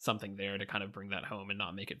something there to kind of bring that home and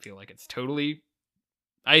not make it feel like it's totally.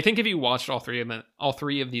 I think if you watched all three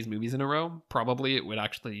of these movies in a row, probably it would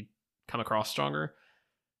actually come across stronger.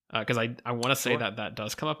 Because I want to say that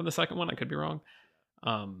does come up in the second one. I could be wrong.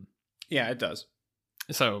 Yeah, it does.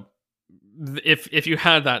 So if you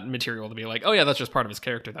had that material to be like, oh yeah, that's just part of his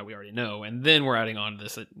character that we already know, and then we're adding on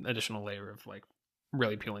this additional layer of like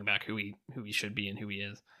really peeling back who he should be and who he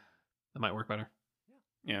is, that might work better.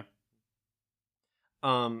 Yeah.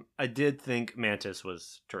 I did think Mantis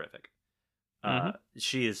was terrific.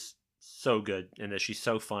 She is so good in this. She's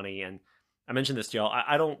so funny, and I mentioned this to y'all.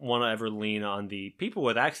 I don't want to ever lean on the people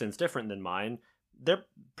with accents different than mine. Their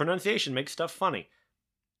pronunciation makes stuff funny.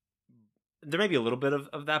 There may be a little bit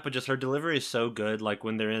of that, but just her delivery is so good. Like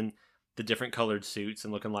when they're in the different colored suits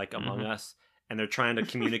and looking like Among Us, and they're trying to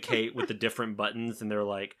communicate with the different buttons, and they're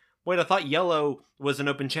like, wait, I thought yellow was an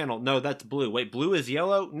open channel. No, that's blue. Wait, blue is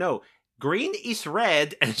yellow? No, green is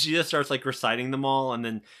red. And she just starts like reciting them all, and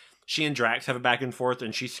then she and Drax have a back and forth,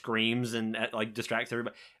 and she screams and like distracts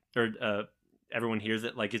everybody, or everyone hears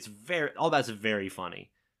it. Like all that's very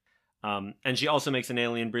funny. And she also makes an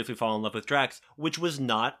alien briefly fall in love with Drax, which was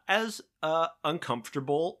not as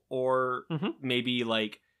uncomfortable or maybe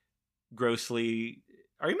like grossly,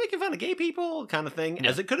 are you making fun of gay people kind of thing,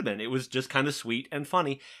 as it could have been. It was just kind of sweet and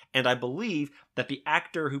funny. And I believe that the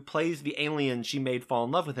actor who plays the alien she made fall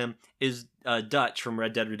in love with him is Dutch from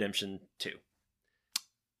Red Dead Redemption 2.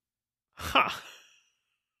 Huh.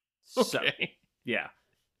 So, Okay. yeah.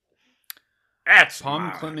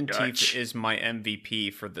 Tom Clementif is my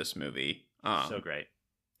MVP for this movie. So great.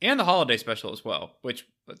 And the holiday special as well, which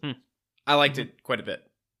I liked it quite a bit.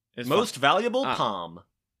 It's Most valuable Palm.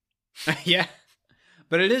 Yeah.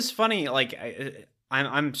 But it is funny, like,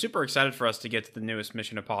 I'm super excited for us to get to the newest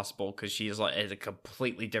Mission Impossible, because she is a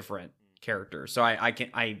completely different character. So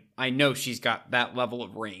I know she's got that level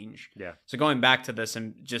of range. Yeah. So going back to this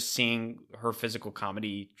and just seeing her physical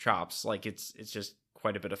comedy chops, like it's just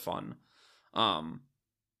quite a bit of fun.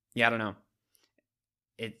 Yeah, I don't know.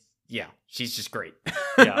 She's just great.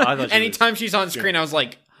 Yeah, I thought anytime she's on screen, I was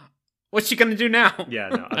like, what's she gonna do now? Yeah,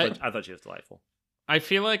 no, I thought she was delightful. I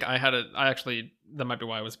feel like that might be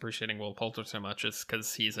why I was appreciating Will Poulter so much, is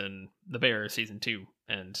because he's in The Bear season 2,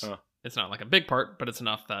 and it's not like a big part, but it's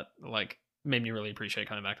enough that like made me really appreciate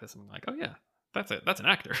coming back to this. I'm like, oh yeah, that's an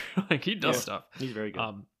actor. Like he does stuff. He's very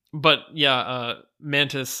good. But yeah,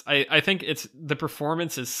 Mantis, I think the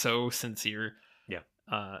performance is so sincere. Yeah.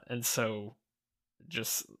 And so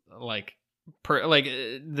just like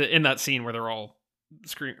in that scene where they're all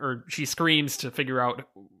she screams to figure out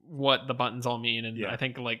what the buttons all mean, and I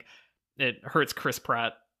think like it hurts Chris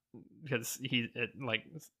Pratt because it like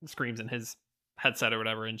screams in his headset or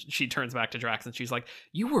whatever, and she turns back to Drax and she's like,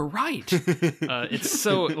 "You were right." It's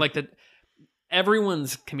so like that.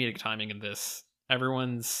 Everyone's comedic timing in this. I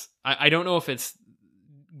don't know if it's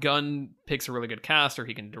Gunn picks a really good cast or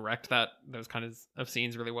he can direct those kinds of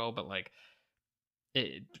scenes really well, but like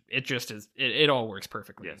it just is it all works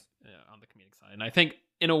perfectly on the comedic side. And I think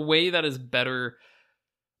in a way that is better,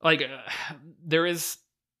 like there is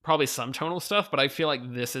probably some tonal stuff, but I feel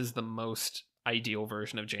like this is the most ideal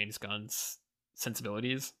version of James Gunn's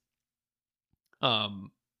sensibilities,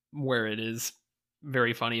 where it is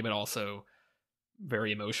very funny but also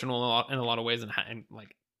very emotional in a lot of ways, and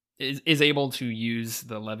like is able to use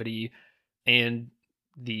the levity and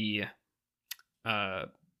the kind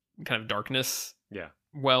of darkness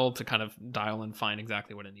well to kind of dial and find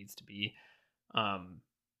exactly what it needs to be.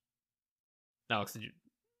 Alex, did you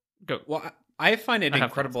go? Well, I find it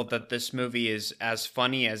incredible that this movie is as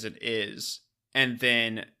funny as it is, and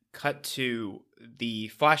then cut to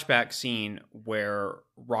the flashback scene where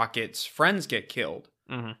Rocket's friends get killed.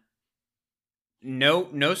 Mm-hmm.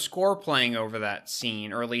 No score playing over that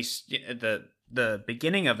scene, or at least the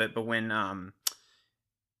beginning of it. But when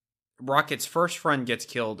Rocket's first friend gets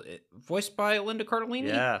killed, voiced by Linda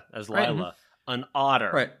Cardellini, as Lila, an otter,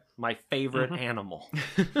 right? My favorite animal.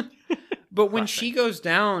 But when she goes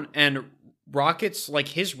down and Rocket's like,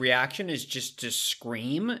 his reaction is just to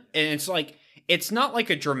scream, and it's like, it's not like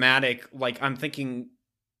a dramatic, like, I'm thinking,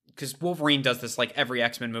 because Wolverine does this like every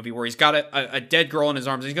X-Men movie where he's got a dead girl in his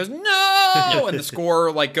arms and he goes, no, and the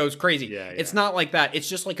score like goes crazy. It's not like that. It's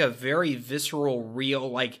just like a very visceral, real,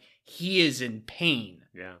 like, he is in pain.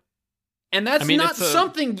 Yeah. And that's not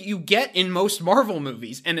something you get in most Marvel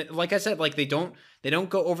movies. And like I said, like they don't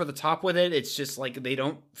go over the top with it. It's just like they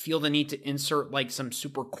don't feel the need to insert like some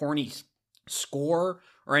super corny score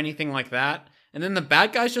or anything like that. And then the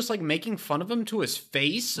bad guy's just like making fun of him to his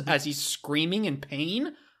face as he's screaming in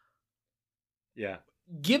pain. Yeah.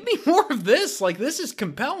 Give me more of this. Like, this is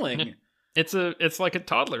compelling. It's like a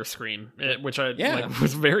toddler scream, which like,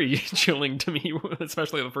 was very chilling to me,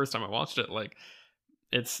 especially the first time I watched it. Like,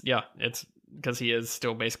 it's because he is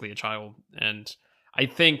still basically a child, and I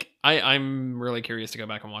think I'm really curious to go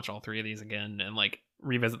back and watch all three of these again and like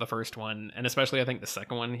revisit the first one, and especially I think the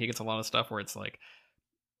second one, he gets a lot of stuff where it's like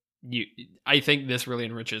I think this really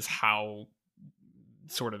enriches how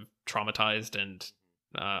sort of traumatized and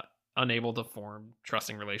unable to form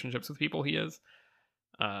trusting relationships with people he is.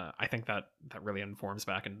 I think that really informs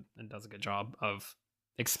back and does a good job of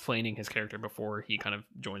explaining his character before he kind of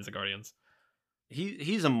joins the Guardians.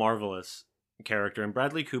 He's a marvelous character, and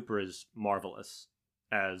Bradley Cooper is marvelous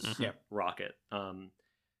as Rocket.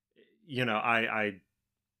 You know, I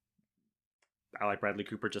like Bradley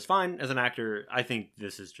Cooper just fine as an actor. I think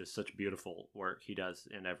this is just such beautiful work he does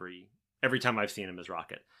in every time I've seen him as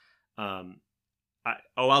Rocket.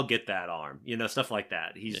 I'll get that arm, you know, stuff like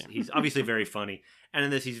that. He's obviously very funny, and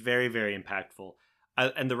in this he's very, very impactful.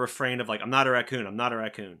 And the refrain of like, I'm not a raccoon,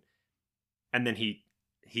 and then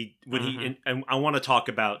and I want to talk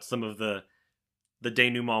about some of the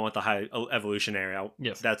denouement with the High Evolutionary.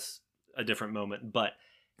 Yes, that's a different moment, but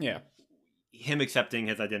yeah, him accepting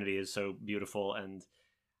his identity is so beautiful, and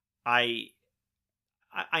I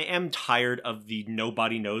am tired of the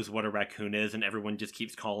nobody knows what a raccoon is, and everyone just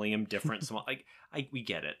keeps calling him different. So we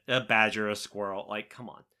get it, a badger, a squirrel. Like, come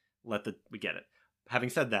on, we get it. Having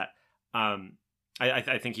said that,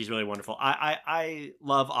 I think he's really wonderful. I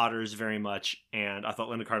love otters very much, and I thought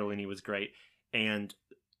Linda Cardellini was great, and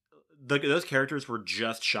those characters were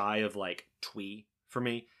just shy of like twee for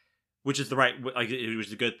me, which is it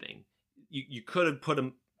was a good thing. You could have put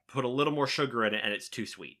a little more sugar in it, and it's too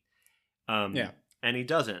sweet. And he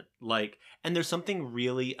doesn't and there's something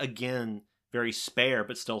really, again, very spare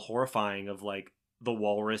but still horrifying of like the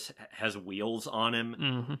walrus has wheels on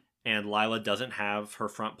him, and Lila doesn't have her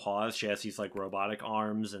front paws. She has these like robotic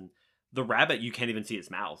arms, and the rabbit, you can't even see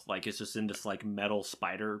its mouth. Like, it's just in this like metal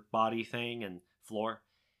spider body thing, and Floor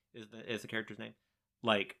is the character's name.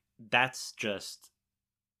 Like, that's just,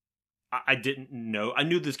 I didn't know. I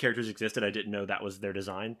knew those characters existed. I didn't know that was their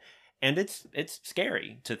design, and it's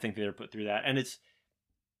scary to think that they're put through that. And it's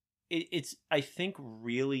I think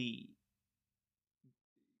really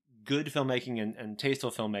good filmmaking and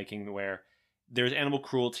tasteful filmmaking where there's animal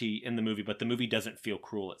cruelty in the movie, but the movie doesn't feel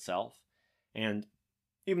cruel itself. And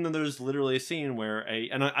even though there's literally a scene where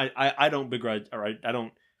I don't begrudge, or I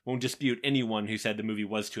won't dispute anyone who said the movie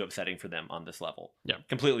was too upsetting for them on this level. Yeah,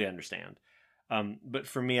 completely understand. But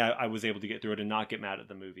for me, I was able to get through it and not get mad at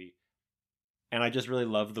the movie. And I just really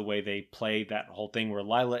love the way they play that whole thing where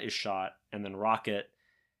Lila is shot, and then Rocket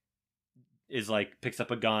is like, picks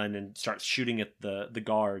up a gun and starts shooting at the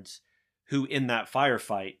guards, who in that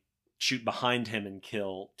firefight shoot behind him and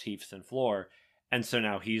kill Teefs and Floor. And so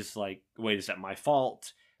now he's like, wait, is that my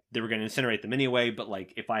fault? They were going to incinerate them anyway, but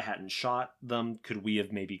like, if I hadn't shot them, could we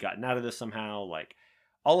have maybe gotten out of this somehow? Like,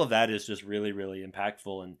 all of that is just really, really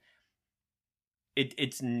impactful. And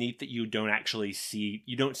it's neat that you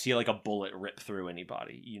don't see like a bullet rip through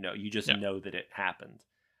anybody. You know, you just know that it happened.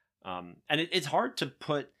 And it's hard to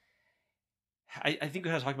put, I think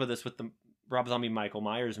we had talked about this with the Rob Zombie, Michael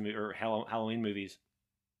Myers or Halloween movies.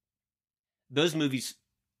 Those movies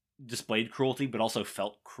displayed cruelty, but also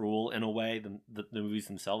felt cruel in a way the movies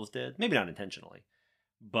themselves did. Maybe not intentionally,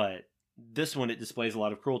 but this one, it displays a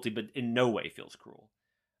lot of cruelty, but in no way feels cruel.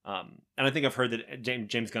 And I think I've heard that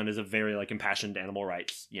James Gunn is a very like impassioned animal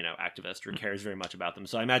rights, activist, or cares very much about them.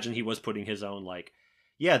 So I imagine he was putting his own like,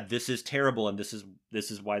 yeah, this is terrible, and this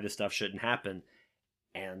is why this stuff shouldn't happen,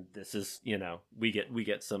 and this is we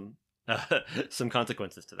get some some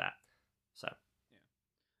consequences to that. So.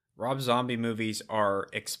 Rob Zombie movies are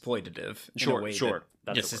exploitative. Sure.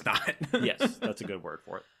 This is not. Yes, that's a good word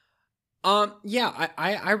for it.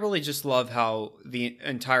 I really just love how the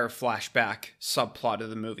entire flashback subplot of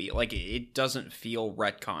the movie, like, it doesn't feel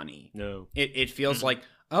retcon-y. No. It feels like,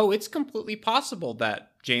 oh, it's completely possible that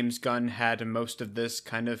James Gunn had most of this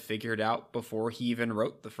kind of figured out before he even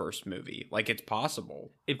wrote the first movie. Like, it's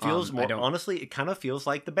possible. It feels honestly, it kind of feels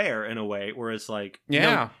like The Bear in a way, where it's like,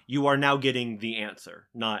 yeah, no, you are now getting the answer,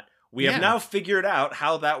 not, we have now figured out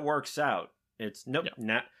how that works out. It's, nope,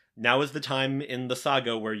 now is the time in the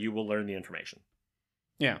saga where you will learn the information.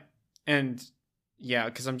 Yeah. And yeah,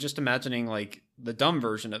 because I'm just imagining like the dumb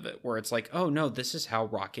version of it, where it's like, oh no, this is how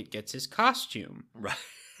Rocket gets his costume.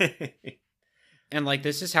 Right. And like,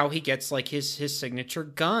 this is how he gets like his signature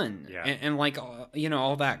gun. Yeah. And like,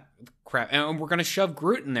 all that crap. And we're going to shove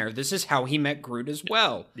Groot in there. This is how he met Groot as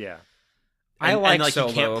well. Yeah. I like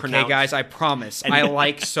Solo, okay, guys, I promise. I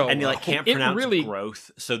like Solo. And he can't pronounce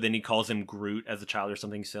growth, so then he calls him Groot as a child or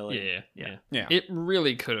something silly. Yeah. It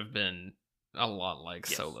really could have been a lot like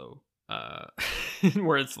Solo,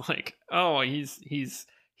 where it's like, oh, he's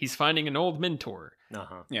finding an old mentor,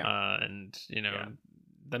 and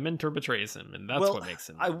the mentor betrays him, and that's what makes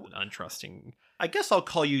him untrusting. I guess I'll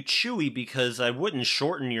call you Chewie because I wouldn't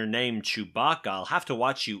shorten your name Chewbacca. I'll have to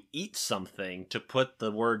watch you eat something to put the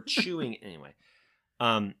word chewing. Anyway,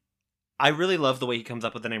 I really love the way he comes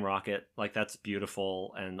up with the name Rocket. Like, that's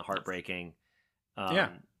beautiful and heartbreaking.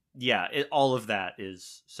 Yeah, all of that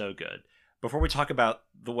is so good. Before we talk about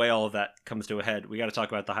the way all of that comes to a head, we got to talk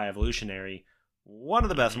about the High Evolutionary, one of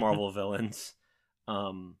the best Marvel villains.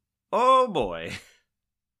 Oh boy.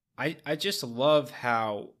 I just love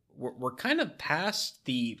how we're kind of past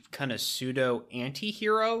the kind of pseudo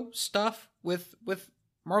anti-hero stuff with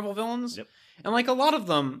Marvel villains. Yep. And like a lot of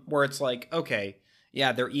them where it's like, okay,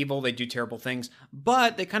 yeah, they're evil, they do terrible things,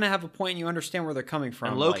 but they kind of have a point and you understand where they're coming from.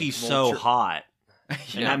 And Loki's like so hot. Yeah.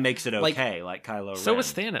 And that makes it okay, like Kylo Ren. So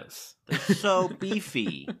is Thanos. They're so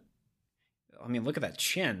beefy. I mean, look at that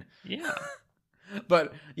chin. Yeah.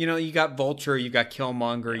 But, you know, you got Vulture, you got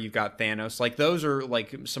Killmonger, you got Thanos. Like, those are,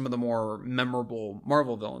 like, some of the more memorable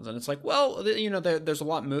Marvel villains. And it's like, well, you know, there's a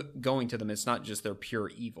lot going to them. It's not just they're pure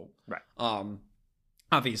evil. Right.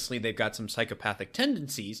 Obviously, they've got some psychopathic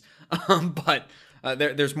tendencies, but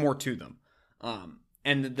there's more to them.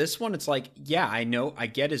 And this one, it's like, yeah, I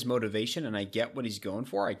get his motivation and I get what he's going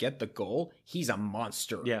for. I get the goal. He's a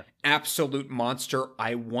monster. Yeah. Absolute monster.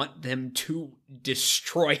 I want them to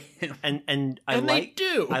destroy him. And they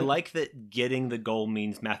do. I like that getting the goal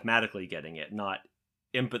means mathematically getting it, not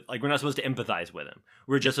like we're not supposed to empathize with him.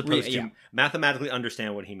 We're just supposed to mathematically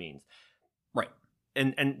understand what he means. Right.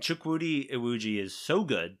 And Chukwudi Iwuji is so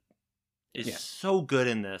good. So good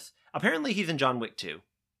in this. Apparently he's in John Wick too.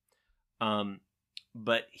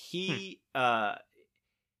 But he's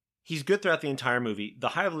good throughout the entire movie. The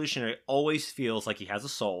High Evolutionary always feels like he has a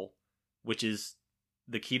soul, which is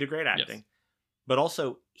the key to great acting. Yes. But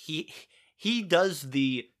also he does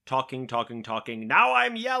the talking, now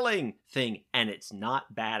I'm yelling thing, and it's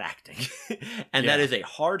not bad acting. And that is a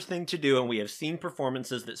hard thing to do, and we have seen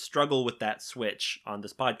performances that struggle with that switch on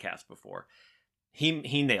this podcast before.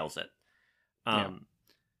 He nails it.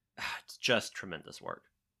 It's just tremendous work.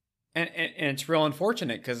 And it's real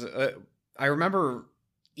unfortunate because I remember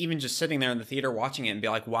even just sitting there in the theater watching it and be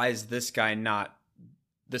like, why is this guy not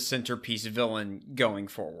the centerpiece villain going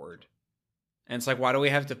forward? And it's like, why do we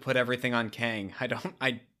have to put everything on Kang?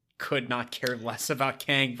 I could not care less about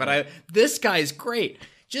Kang, but this guy's great.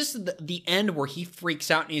 Just the end where he freaks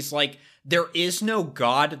out and he's like, there is no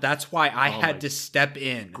God. That's why I had to step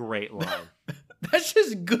in. Great line. That's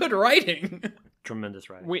just good writing. Tremendous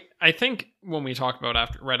writing. I think when we talked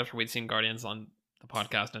about right after we'd seen Guardians on the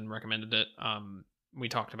podcast and recommended it, we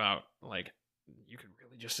talked about like you could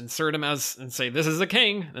really just insert him and say this is a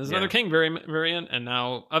king, there's another king variant, and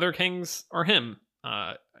now other kings are him.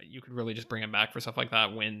 You could really just bring him back for stuff like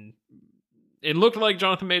that. When it looked like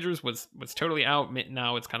Jonathan Majors was totally out,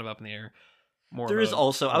 now it's kind of up in the air. There is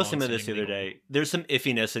also, I was thinking about this the other day. There's some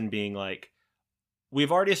iffiness in being like,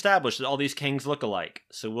 we've already established that all these kings look alike,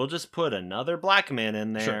 so we'll just put another black man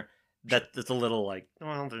in there. Sure. That's a little like,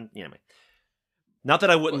 well, anyway. Not that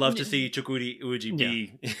I wouldn't love to see Chukwudi Iwuji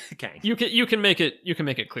be Kang. You can make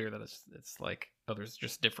it clear that it's like there's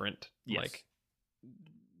just different. Yes. Like,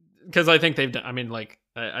 because I think they've done. I mean, like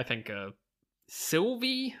I think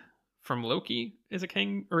Sylvie from Loki is a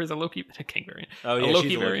king, or is a king variant. Oh yeah, Loki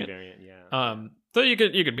she's variant. A Loki variant. Yeah. So you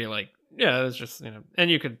could be like, yeah, it's just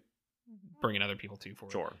and you could bring in other people too for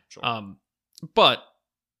sure. But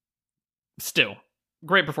still,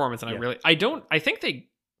 great performance, and I think they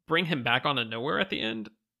bring him back on to nowhere at the end.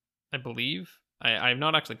 I believe I've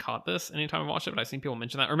not actually caught this anytime I watched it, but I've seen people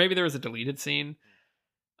mention that, or maybe there was a deleted scene.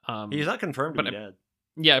 He's not confirmed to be dead.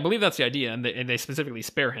 Yeah, I believe that's the idea, and they specifically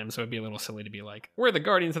spare him, so it'd be a little silly to be like, we're the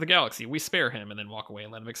Guardians of the Galaxy, we spare him, and then walk away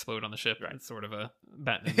and let him explode on the ship. Right. It's sort of a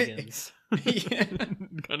Batman Begins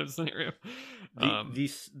kind of scenario.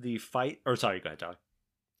 The fight, or sorry, go ahead, Tyler.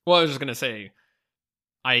 Well, I was just gonna say,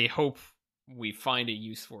 I hope we find a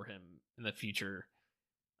use for him in the future.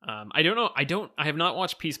 I don't know. I have not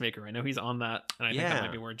watched Peacemaker. I know he's on that, and I think that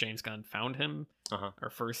might be where James Gunn found him, or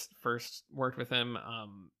first worked with him.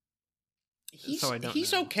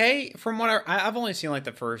 He's okay from what I've only seen like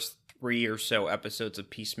the first 3 or so episodes of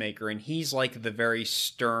Peacemaker, and he's like the very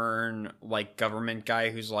stern like government guy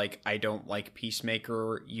who's like, I don't like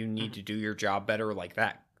Peacemaker, you need to do your job better, like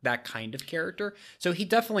that kind of character. So he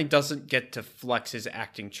definitely doesn't get to flex his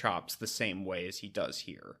acting chops the same way as he does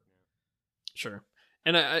here. Sure.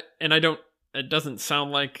 And I don't, it doesn't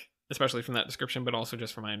sound like, especially from that description, but also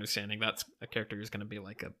just from my understanding, that's a character who's going to be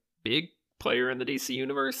like a big player in the DC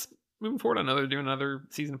universe moving forward. I know they're doing another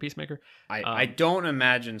season of Peacemaker. I don't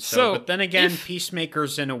imagine so. But then again,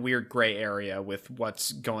 Peacemaker's in a weird gray area with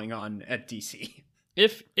what's going on at DC.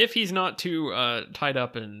 If he's not too tied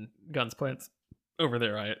up in Gunn's plans over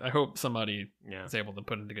there, I hope somebody is able to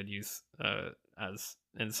put into good use as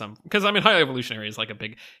in some, because I mean, High Evolutionary is like a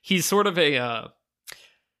big, he's sort of a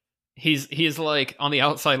he's like on the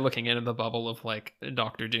outside looking in the bubble of like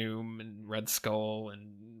Doctor Doom and Red Skull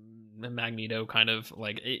and Magneto, kind of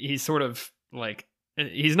like he's sort of like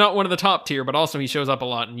he's not one of the top tier, but also he shows up a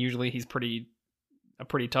lot, and usually he's a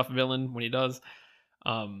pretty tough villain when he does.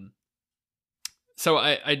 So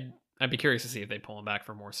I'd be curious to see if they pull him back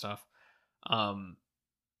for more stuff.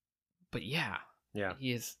 But yeah,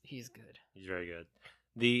 he's good. He's very good.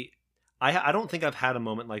 I don't think I've had a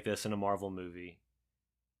moment like this in a Marvel movie.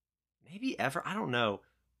 Maybe ever, I don't know,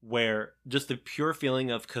 where just the pure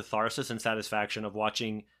feeling of catharsis and satisfaction of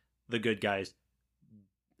watching the good guys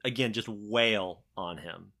again just wail on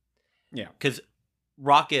him. Yeah. Because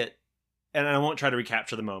Rocket, and I won't try to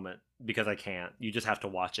recapture the moment because I can't. You just have to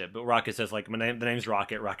watch it. But Rocket says, like, the name's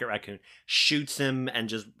Rocket Raccoon, shoots him and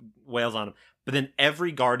just wails on him. But then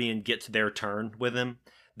every Guardian gets their turn with him.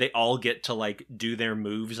 They all get to, like, do their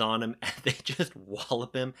moves on him, and they just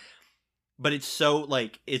wallop him. But it's so,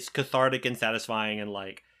 like, it's cathartic and satisfying and,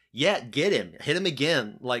 like, yeah, get him. Hit him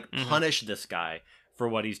again. Like, punish this guy for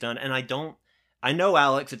what he's done. And I know,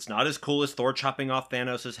 Alex, it's not as cool as Thor chopping off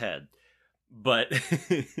Thanos' head. But,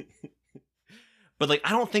 but, like, I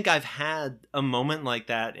don't think I've had a moment like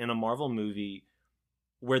that in a Marvel movie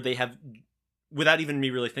where they have, without even me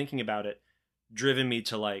really thinking about it, driven me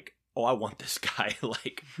to, like, oh, I want this guy,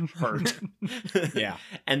 like, hurt. Yeah.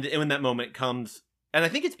 And when that moment comes, and I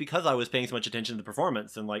think it's because I was paying so much attention to the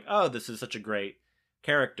performance and, like, oh, this is such a great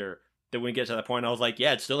character, that when we get to that point, I was like,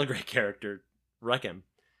 yeah, it's still a great character. Wreck him.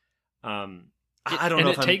 I don't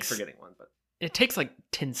know if I'm forgetting one, but it takes like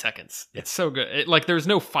 10 seconds. Yeah. It's so good. Like, there's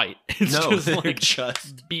no fight. It's just like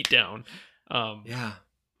just beat down. Yeah.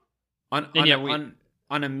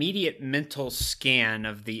 On immediate mental scan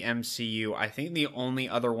of the MCU, I think the only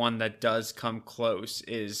other one that does come close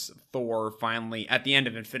is Thor finally at the end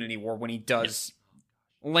of Infinity War when he does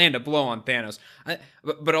land a blow on Thanos.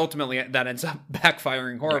 But ultimately that ends up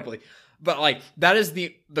backfiring horribly. Right. But like that is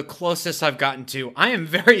the closest I've gotten to. I am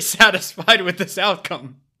very satisfied with this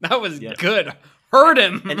outcome. That was good. Hurt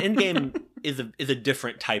him. And Endgame is a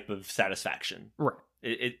different type of satisfaction. Right.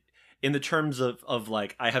 It in the terms of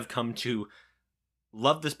like I have come to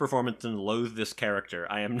love this performance and loathe this character.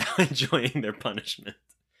 I am now enjoying their punishment.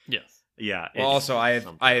 Yes. Yeah. Well, also I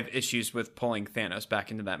have issues with pulling Thanos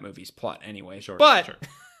back into that movie's plot anyway. Sure. But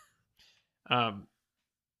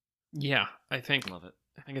yeah, I think love it.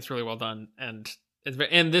 I think it's really well done, and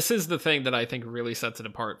this is the thing that I think really sets it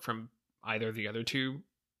apart from either of the other two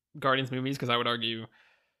Guardians movies, because I would argue,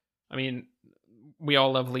 I mean, we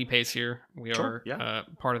all love Lee Pace here. We are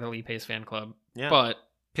part of the Lee Pace fan club. Yeah. But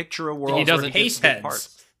picture a world he doesn't Pace heads.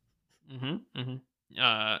 Parts.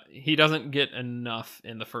 He doesn't get enough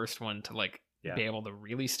in the first one to like be able to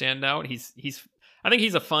really stand out. He's I think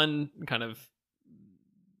he's a fun kind of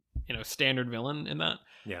standard villain in that.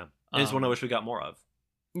 Yeah. It's one I wish we got more of.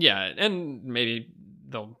 Yeah, and maybe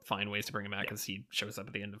they'll find ways to bring him back because he shows up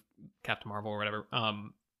at the end of Captain Marvel or whatever.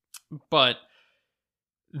 But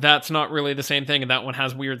that's not really the same thing, and that one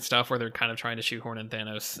has weird stuff where they're kind of trying to shoehorn in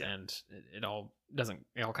Thanos, and it all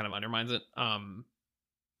kind of undermines it.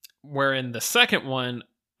 Where in the second one,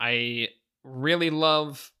 I really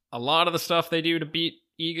love a lot of the stuff they do to beat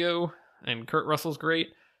Ego, and Kurt Russell's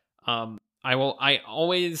great. I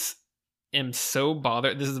always am so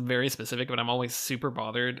bothered. This is very specific, but I'm always super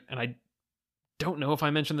bothered, and I don't know if I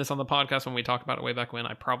mentioned this on the podcast when we talked about it way back when.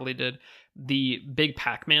 I probably did. The big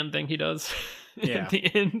Pac-Man thing he does at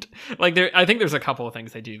the end. Like I think there's a couple of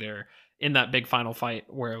things they do there in that big final fight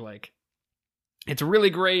where like it's really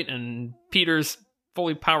great and Peter's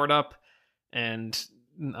fully powered up and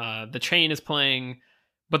the chain is playing,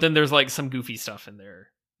 but then there's like some goofy stuff in there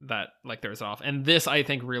that like throws off. And this I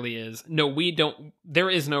think really is there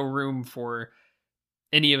is no room for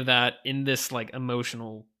any of that in this like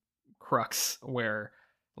emotional crux where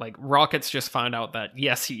like Rocket's just found out that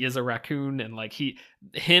yes, he is a raccoon, and like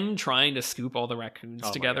him trying to scoop all the raccoons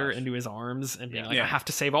together into his arms and being like, I have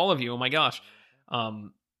to save all of you. Oh my gosh.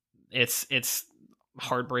 It's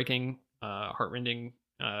heartbreaking, heartrending,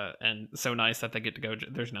 and so nice that they get to go.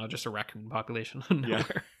 There's now just a raccoon population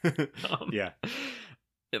nowhere.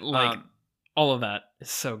 All of that is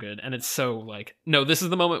so good, and it's so like, no, this is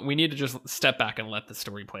the moment we need to just step back and let the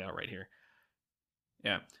story play out right here.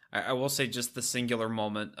 Yeah, I will say just the singular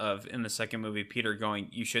moment of in the second movie, Peter going,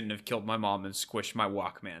 "You shouldn't have killed my mom and squished my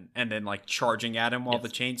Walkman," and then like charging at him while the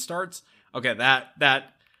chain starts. Okay,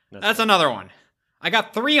 that's another one. I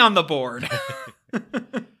got 3 on the board.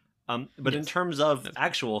 But in terms of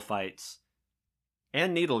actual fights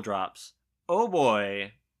and needle drops, oh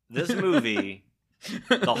boy, this movie,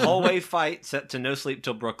 the hallway fight set to No Sleep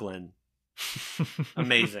Till Brooklyn,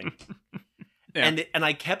 amazing. Yeah. And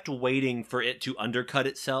I kept waiting for it to undercut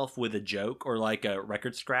itself with a joke or like a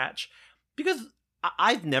record scratch, because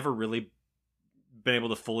I've never really been able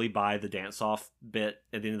to fully buy the dance off bit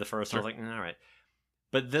at the end of the first. Sure. I was like, all right,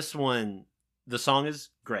 but this one, the song is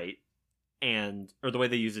great, or the way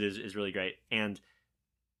they use it is really great, and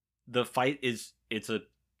the fight it's a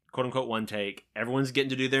quote unquote one take. Everyone's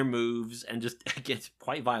getting to do their moves and just it gets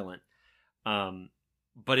quite violent.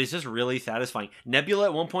 But it's just really satisfying. Nebula,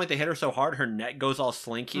 at one point, they hit her so hard her neck goes all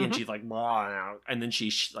slinky, and she's like, "Blah," and then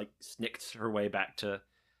she like snicks her way back to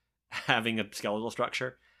having a skeletal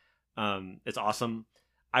structure. It's awesome.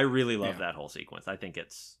 I really love that whole sequence. I think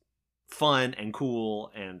it's fun and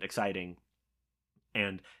cool and exciting,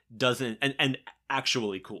 and and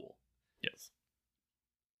actually cool. Yes.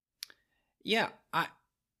 Yeah,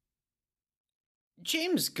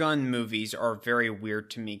 James Gunn movies are very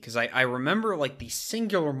weird to me because I remember like these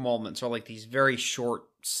singular moments or like these very short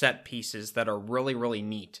set pieces that are really, really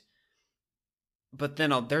neat. But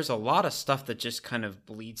then there's a lot of stuff that just kind of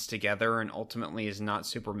bleeds together and ultimately is not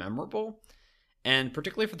super memorable. And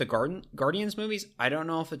particularly for the Guardians movies, I don't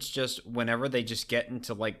know if it's just whenever they just get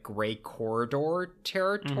into like gray corridor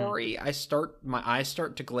territory, my eyes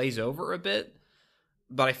start to glaze over a bit.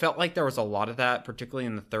 But I felt like there was a lot of that, particularly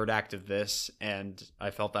in the third act of this, and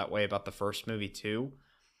I felt that way about the first movie too.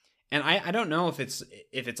 And I don't know if it's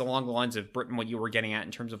along the lines of Britain, what you were getting at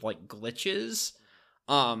in terms of like glitches,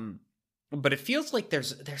 but it feels like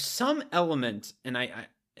there's some element, and I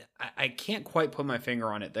can't quite put my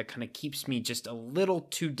finger on it, that kind of keeps me just a little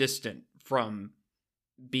too distant from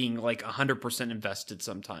being like 100% invested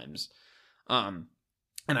sometimes.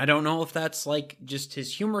 And I don't know if that's like just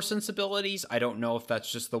his humor sensibilities. I don't know if that's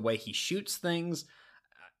just the way he shoots things.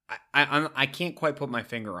 I can't quite put my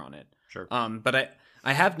finger on it. Sure. But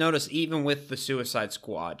I have noticed even with the Suicide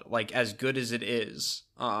Squad, like as good as it is,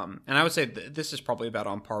 and I would say this is probably about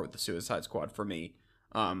on par with the Suicide Squad for me,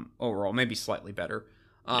 overall, maybe slightly better.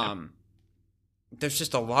 There's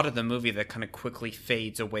just a lot of the movie that kind of quickly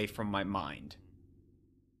fades away from my mind.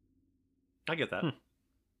 I get that.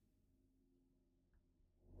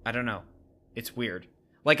 I don't know. It's weird.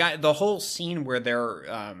 Like the whole scene where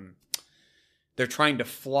they're trying to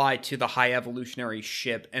fly to the high evolutionary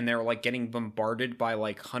ship and they're like getting bombarded by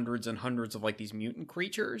like hundreds and hundreds of like these mutant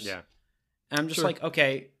creatures. Yeah. And I'm just like,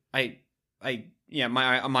 okay, my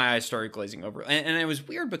eyes started glazing over. And it was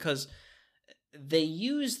weird because they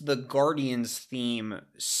used the Guardians theme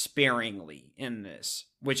sparingly in this,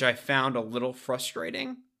 which I found a little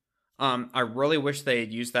frustrating. I really wish they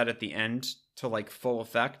had used that at the end to like full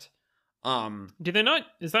effect. Do they not?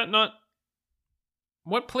 Is that not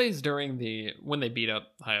what plays during when they beat up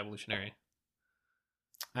High Evolutionary?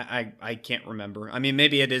 I can't remember. I mean,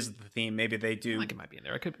 maybe it is the theme. Maybe they do. I think it might be in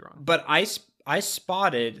there. I could be wrong. But I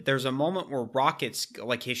spotted there's a moment where Rocket's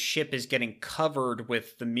like his ship is getting covered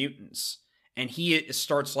with the mutants, and he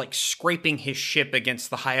starts like scraping his ship against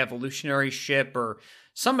the High Evolutionary ship or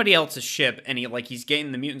somebody else's ship, and he's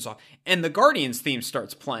getting the mutants off, and the Guardians theme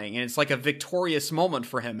starts playing, and it's like a victorious moment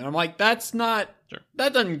for him, and I'm like, that's not,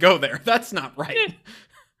 that doesn't go there, that's not right.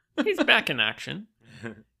 He's back in action.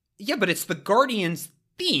 Yeah, but it's the Guardians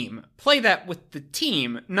theme. Play that with the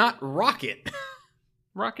team, not Rocket.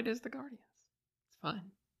 Rocket is the Guardians. It's fine.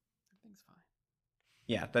 Everything's fine.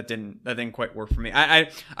 Yeah, that didn't quite work for me.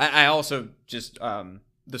 I also just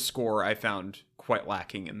the score I found quite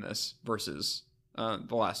lacking in this versus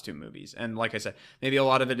the last two movies. And like I said, maybe a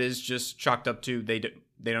lot of it is just chalked up to they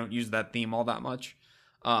don't use that theme all that much.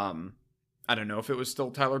 I don't know if it was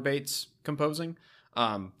still Tyler Bates composing,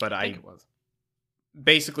 but I think it was.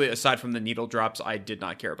 Basically, aside from the needle drops, I did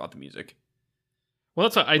not care about the music. Well,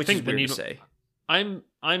 that's what I which think. Is the weird needle. To say.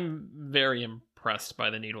 I'm very impressed by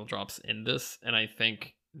the needle drops in this, and I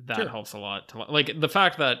think that helps a lot. To like the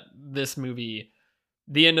fact that this movie,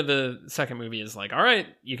 the end of the second movie is like, all right,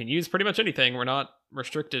 you can use pretty much anything. We're not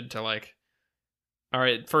restricted to like, all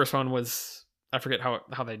right, first one was, I forget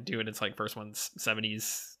how they do it. It's like first one's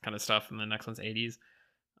 70s kind of stuff, and the next one's 80s.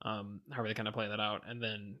 However they kind of play that out, and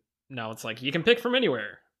then now it's like you can pick from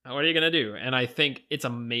anywhere. What are you gonna do? And I think it's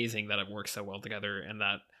amazing that it works so well together, and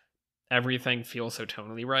that everything feels so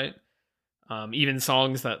tonally right. Even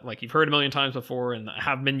songs that like you've heard a million times before and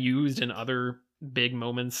have been used in other big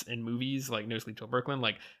moments in movies, like No Sleep Till Brooklyn,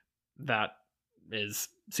 like that is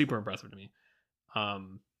super impressive to me.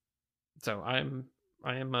 So I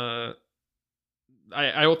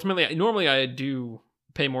ultimately, normally I do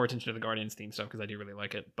pay more attention to the Guardians theme stuff because I do really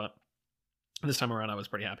like it, but this time around I was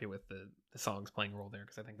pretty happy with the songs playing a role there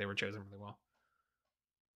because I think they were chosen really well.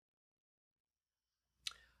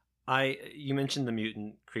 You mentioned the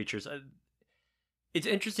mutant creatures. It's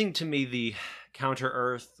interesting to me, the Counter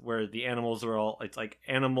Earth, where the animals are all, it's like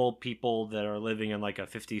animal people that are living in like a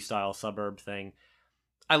 50s style suburb thing.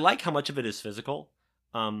 I like how much of it is physical.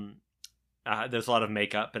 There's a lot of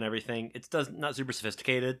makeup and everything. It's not super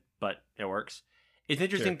sophisticated, but it works. It's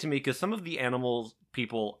interesting to me because some of the animals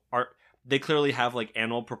people they clearly have like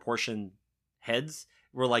animal proportion heads,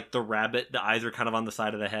 where like the rabbit, the eyes are kind of on the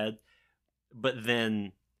side of the head, but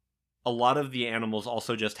then a lot of the animals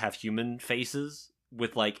also just have human faces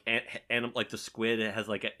with like like the squid, it has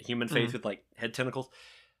like a human face with like head tentacles.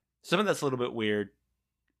 Some of that's a little bit weird,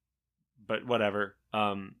 but whatever.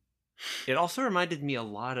 It also reminded me a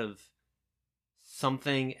lot of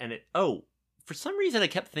something, and for some reason I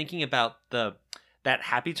kept thinking about that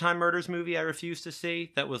Happy Time Murders movie I refused to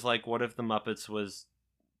see. That was like, what if the Muppets was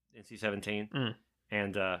NC-17?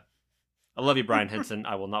 And I love you, Brian Henson.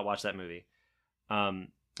 I will not watch that movie.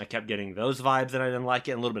 I kept getting those vibes and I didn't like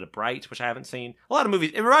it. And a little bit of Bright, which I haven't seen. A lot of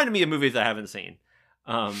movies. It reminded me of movies I haven't seen.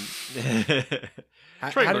 How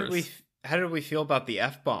did we feel about the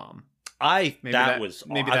F-bomb? I thought it was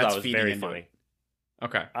very funny.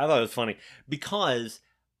 Okay. I thought it was funny because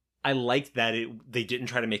I liked that they didn't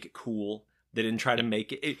try to make it cool. They didn't try to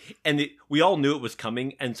make it, we all knew it was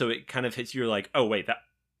coming, and so it kind of hits you. You're like, oh wait,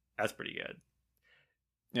 that's pretty good.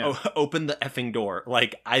 Yeah. Oh, open the effing door!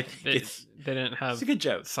 Like they didn't have it's a good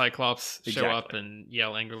joke. Cyclops show up and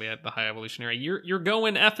yell angrily at the High Evolutionary. You're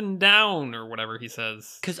going effing down, or whatever he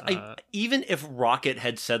says. Because even if Rocket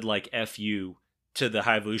had said like "F you" to the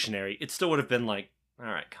High Evolutionary, it still would have been like, all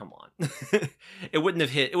right, come on. It wouldn't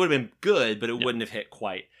have hit. It would have been good, but it wouldn't have hit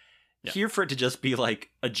quite. Yeah. Here for it to just be like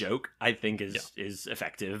a joke, I think is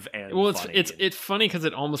effective and funny. It's funny because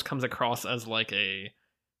it almost comes across as like a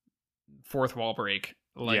fourth wall break.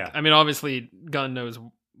 Like, I mean, obviously, Gunn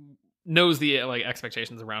knows the like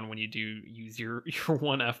expectations around when you do use your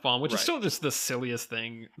one F-bomb, which is still just the silliest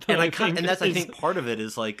thing. And I think part of it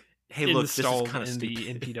is like, hey, look, this is kind of stupid.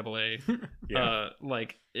 In the NPAA.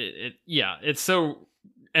 Like it's so,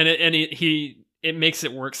 and it makes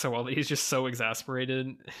it work so well that he's just so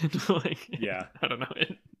exasperated. Like, I don't know.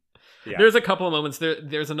 There's a couple of moments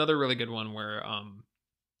there's another really good one where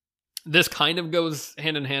this kind of goes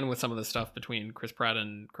hand in hand with some of the stuff between Chris Pratt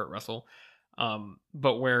and Kurt Russell,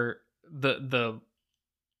 but where the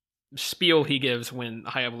spiel he gives when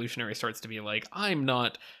High Evolutionary starts to be like, I'm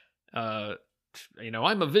not I'm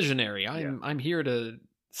a visionary, I'm here to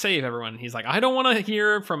save everyone. He's like, I don't want to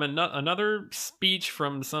hear from another speech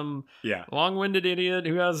from some long-winded idiot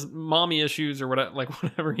who has mommy issues or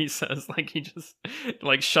whatever he says. Like, he just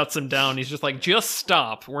like shuts him down. He's just like, just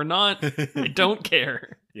stop. We're not. I don't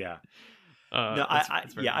care. Yeah.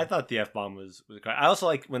 I thought the F-bomb was great. I also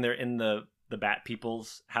like when they're in the Bat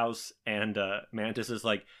People's house and Mantis is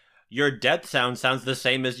like, your death sounds the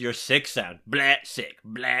same as your sick sound. Blah, sick.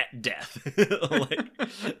 Blah, death. Like,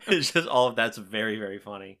 it's just all of that's very, very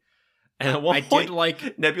funny. And at one point,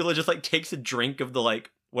 Nebula just like takes a drink of the like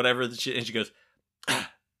whatever and she goes,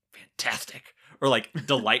 fantastic, or like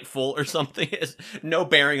delightful or something. It's no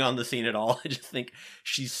bearing on the scene at all. I just think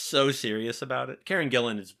she's so serious about it. Karen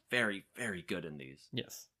Gillan is very, very good in these.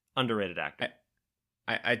 Yes, underrated actor.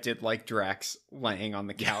 I did like Drax laying on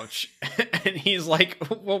the couch, and he's like,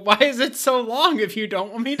 "Well, why is it so long if you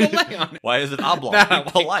don't want me to lay on it? Why is it oblong?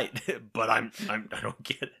 Be polite." But I don't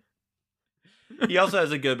get it. He also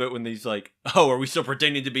has a good bit when he's like, "Oh, are we still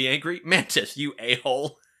pretending to be angry, Mantis? You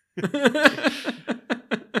a-hole."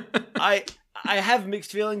 I have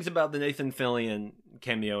mixed feelings about the Nathan Fillion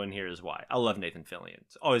cameo in here. Is why I love Nathan Fillion.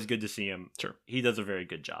 It's always good to see him. Sure, he does a very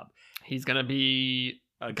good job. He's gonna be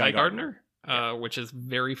Guy Gardner. Which is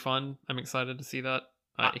very fun. I'm excited to see that.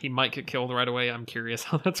 He might get killed right away. I'm curious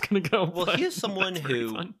how that's going to go. Well, he is someone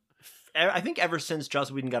who, I think ever since Joss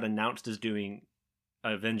Whedon got announced as doing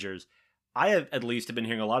Avengers, I have at least been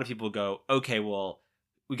hearing a lot of people go, okay, well,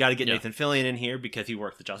 we got to get Nathan Fillion in here because he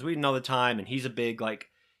works with Joss Whedon all the time, and he's a big, like,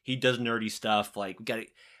 he does nerdy stuff. Like, we got to...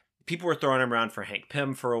 People were throwing him around for Hank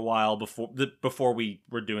Pym for a while before we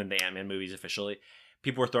were doing the Ant-Man movies officially.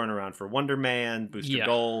 People were throwing around for Wonder Man, Booster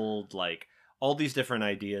Gold, like all these different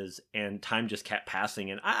ideas, and time just kept passing.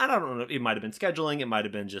 And I don't know, it might have been scheduling, it might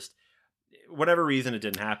have been just whatever reason it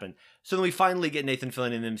didn't happen. So then we finally get Nathan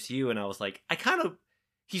Fillion in the MCU, and I was like,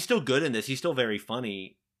 he's still good in this. He's still very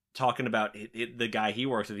funny talking about the guy he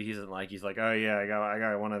works with. He's like, oh yeah, I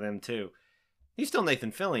got one of them too. He's still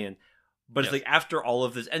Nathan Fillion. But it's like after all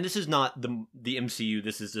of this, and this is not the MCU,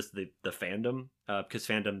 this is just the fandom, because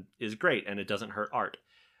fandom is great and it doesn't hurt art.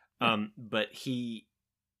 But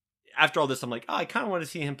after all this, I'm like, oh, I kind of want to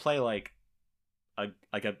see him play like an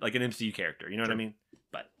MCU character. You know what I mean?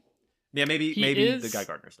 But yeah, maybe the Guy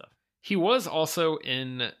Gardner stuff. He was also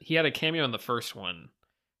he had a cameo in the first one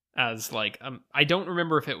as like I don't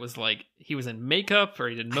remember if it was like he was in makeup or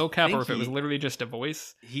he did mocap or if it was literally just a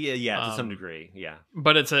voice. To some degree, yeah.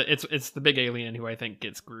 But it's the big alien who I think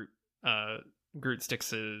gets Groot. Groot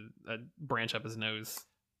sticks a branch up his nose.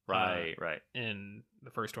 Right. In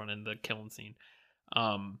the first one in the kiln scene.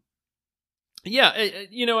 Yeah,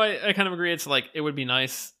 I kind of agree. It's like it would be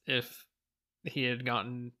nice if he had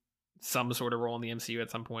gotten some sort of role in the MCU at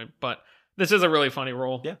some point, but this is a really funny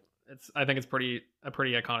role. Yeah. I think it's a pretty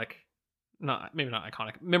iconic, maybe not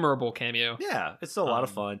iconic, memorable cameo. Yeah, it's still a lot of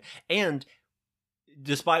fun. And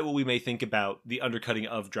despite what we may think about the undercutting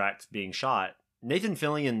of Drax being shot, Nathan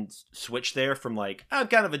Fillion's switch there from like, I'm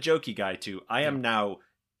kind of a jokey guy to I am now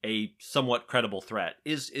a somewhat credible threat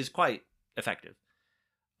is quite effective.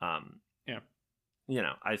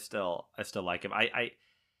 Yeah. I still like him. I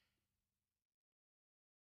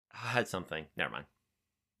had something. Never mind.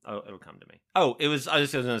 Oh, it'll come to me. Oh, I was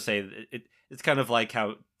just going to say it's kind of like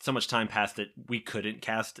how so much time passed that we couldn't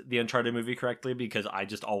cast the Uncharted movie correctly because I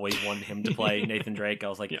just always wanted him to play Nathan Drake. I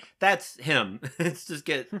was like, that's him. Let's just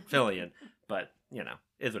get Fillion. But,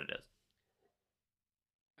 is what it is.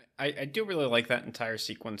 I do really like that entire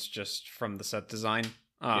sequence just from the set design.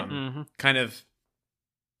 Mm-hmm. Kind of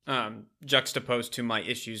juxtaposed to my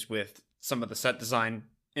issues with some of the set design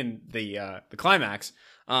in the climax.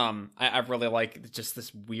 I really like just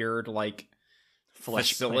this weird like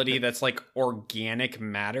facility that's like organic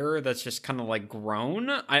matter that's just kind of like grown.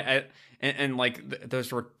 And like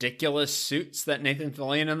those ridiculous suits that Nathan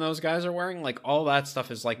Fillion and those guys are wearing, like all that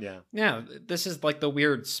stuff is like, yeah, this is like the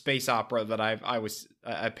weird space opera that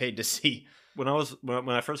I paid to see. When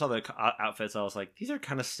I first saw the outfits, I was like, these are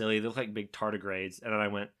kind of silly. They look like big tardigrades. And then I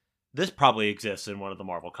went, this probably exists in one of the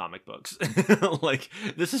Marvel comic books. Like,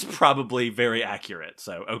 this is probably very accurate.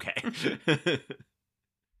 So, okay.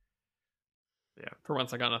 Yeah. For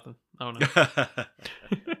once, I got nothing. Oh, no.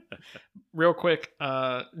 Real quick,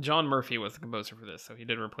 John Murphy was the composer for this, so he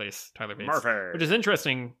did replace Tyler Bates. Murphy. Which is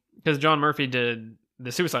interesting, because John Murphy did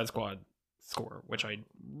the Suicide Squad score, which I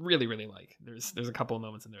really, really like. There's a couple of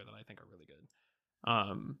moments in there that I think are really good.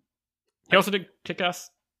 He also did Kick-Ass.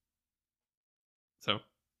 So,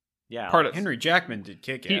 yeah, part of Henry Jackman did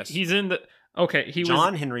Kick-Ass. He's in the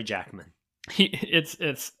Henry Jackman.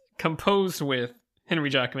 It's composed with Henry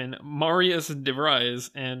Jackman, Marius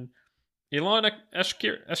DeVries, and Ilan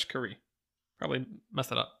Eshkeri. Probably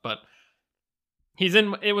messed it up, but he's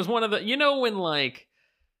in. It was one of the when like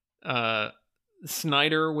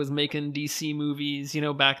Snyder was making DC movies,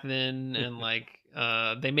 back then, and like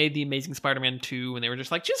they made the Amazing Spider-Man 2, and they were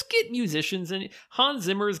just like, just get musicians, and Hans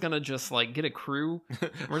Zimmer is gonna just like get a crew.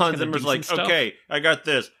 Hans Zimmer's like, okay, I got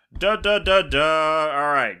this. Da da da da.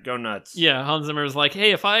 All right, go nuts. Yeah, Hans Zimmer's like,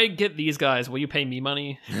 hey, if I get these guys, will you pay me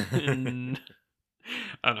money? And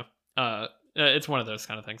I don't know. It's one of those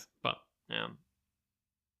kind of things, but yeah.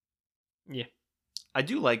 I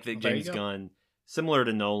do like that James Gunn, similar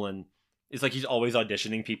to Nolan, is like he's always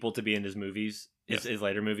auditioning people to be in his movies, his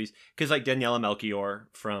later movies. Because like Daniela Melchior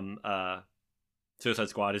from Suicide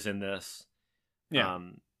Squad is in this. Yeah.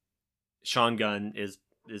 Sean Gunn is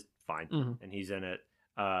fine, mm-hmm. and he's in it.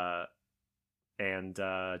 And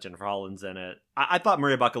Jennifer Holland's in it. I thought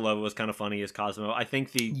Maria Bakalova was kind of funny as Cosmo. I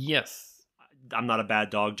think I'm not a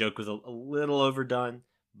bad dog joke was a little overdone,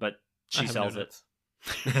 but she sells it.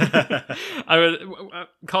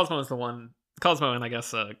 Cosmo is the one. Cosmo and I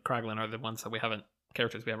guess Kraglin are the ones that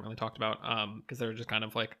characters we haven't really talked about because they're just kind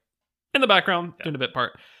of like in the background doing a bit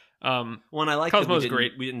part. When I like Cosmo's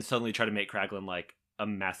great. We didn't suddenly try to make Kraglin like a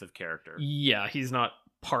massive character. Yeah, he's not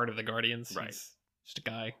part of the Guardians. Right. He's just a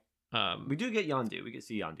guy. We do get Yondu. We get to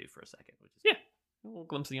see Yondu for a second. Which is a little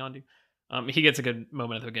glimpse of Yondu. He gets a good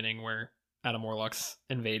moment at the beginning where Adam Warlock's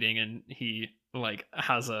invading and he like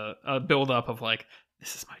has a build up of like,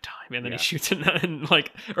 this is my time, and then he shoots it and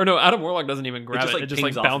like, or no, Adam Warlock doesn't even grab it. It just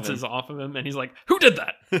like bounces off of him, and he's like, who did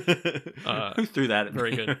that? Who threw that?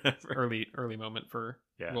 Very good early moment for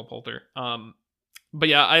Will Poulter. But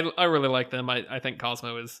yeah, I really like them. I think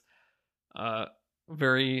Cosmo is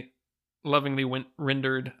very lovingly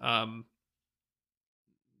rendered.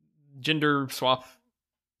 Gender swap,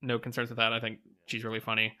 no concerns with that. I think she's really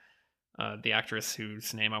funny. The actress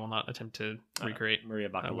whose name I will not attempt to recreate, Maria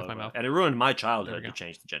Bakalova, with my mouth. And it ruined my childhood to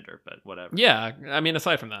change the gender, but whatever. Yeah, I mean,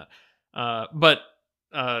 aside from that, but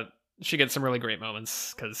she gets some really great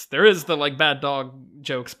moments because there is the like bad dog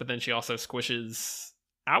jokes, but then she also squishes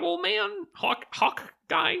Owlman, Hawk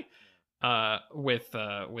guy, with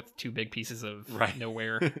two big pieces of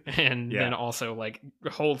nowhere, and then also like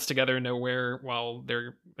holds together nowhere while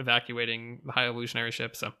they're evacuating the High Evolutionary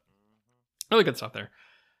ship. So really good stuff there.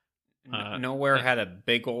 Nowhere had a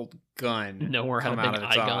big old gun. Nowhere had a come out big of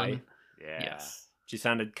its eye eye. gun. Yeah. Yes. She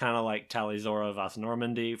sounded kind of like Tali'Zorah Vas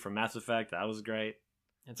Normandy from Mass Effect. That was great.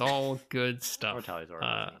 It's all good stuff. Or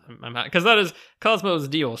Tali'Zorah. I'm because that is Cosmo's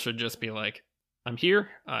deal should just be like, I'm here.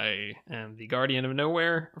 I am the guardian of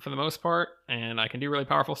nowhere for the most part, and I can do really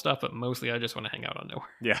powerful stuff, but mostly I just want to hang out on nowhere.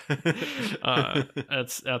 Yeah.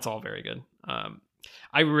 That's all very good.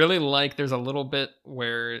 I really like. There's a little bit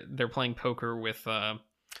where they're playing poker with.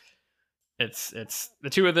 It's the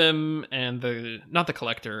two of them and not the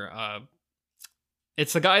collector.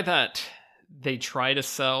 It's the guy that they try to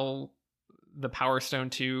sell the Power Stone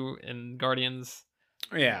to in Guardians.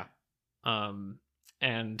 Yeah.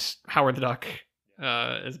 And Howard the Duck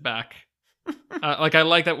is back. Like I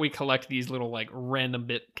like that we collect these little like random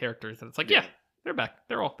bit characters, and it's like, yeah, they're back.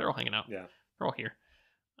 They're all hanging out. Yeah. They're all here.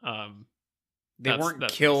 They weren't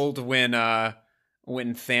killed when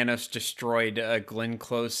Thanos destroyed Glenn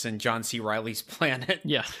Close and John C. Reilly's planet.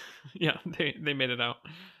 Yeah. Yeah, they made it out.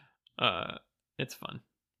 It's fun.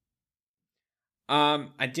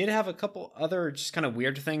 I did have a couple other just kind of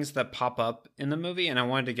weird things that pop up in the movie, and I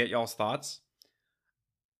wanted to get y'all's thoughts.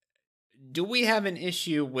 Do we have an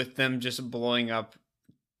issue with them just blowing up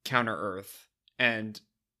Counter-Earth, and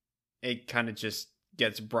it kind of just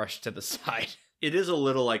gets brushed to the side? It is a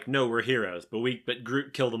little like, no, we're heroes, but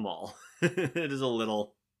Groot killed them all. It is a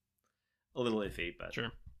little iffy, but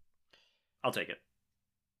sure, I'll take it.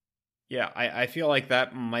 Yeah, I feel like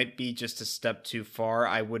that might be just a step too far.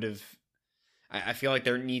 I feel like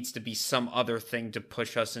there needs to be some other thing to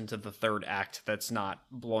push us into the third act that's not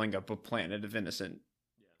blowing up a planet of innocent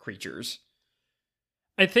creatures.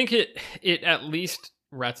 I think it at least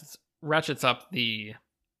ratchets up the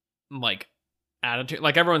like attitude.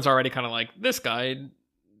 Like everyone's already kind of like, this guy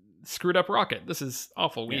screwed up Rocket. This is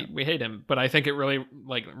awful. We hate him. But I think it really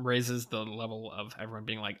like raises the level of everyone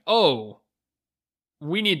being like, oh,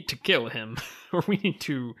 we need to kill him, or we need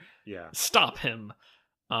to stop him.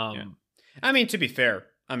 I mean, to be fair,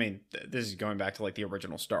 this is going back to like the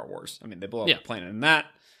original Star Wars. I mean, they blow up the planet in that.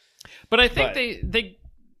 But I think they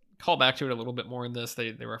call back to it a little bit more in this.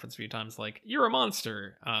 They reference a few times like, you're a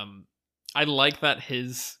monster. I like that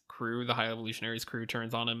his crew, the High Evolutionaries crew,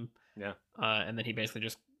 turns on him. Yeah. And then he basically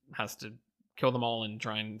just has to kill them all and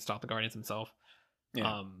try and stop the Guardians himself.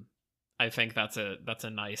 Yeah. I think that's a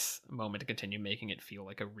nice moment to continue making it feel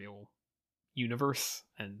like a real universe,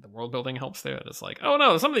 and the world building helps there. It's like, oh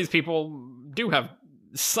no, some of these people do have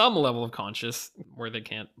some level of conscience where they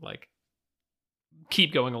can't like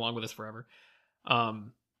keep going along with this forever.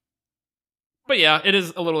 But yeah, it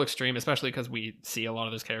is a little extreme, especially because we see a lot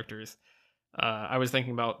of those characters. I was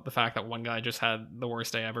thinking about the fact that one guy just had the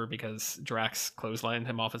worst day ever because Drax clotheslined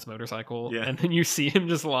him off his motorcycle, and then you see him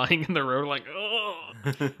just lying in the road like, oh,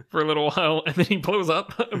 for a little while, and then he blows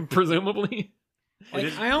up, presumably.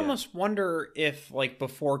 Like, I almost wonder if, like,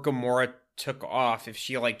 before Gamora took off, if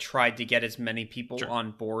she, like, tried to get as many people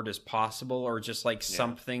on board as possible, or just, like,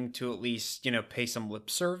 something to at least, pay some lip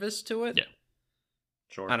service to it. Yeah.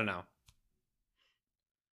 Sure. I don't know.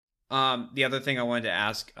 The other thing I wanted to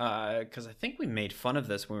ask, because I think we made fun of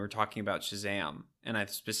this when we were talking about Shazam, and I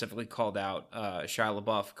specifically called out Shia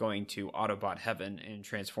LaBeouf going to Autobot Heaven in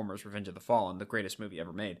Transformers Revenge of the Fallen, the greatest movie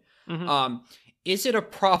ever made. Mm-hmm. Is it a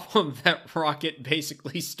problem that Rocket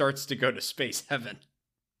basically starts to go to space heaven?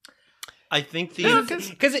 I think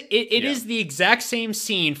because it is the exact same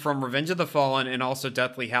scene from Revenge of the Fallen and also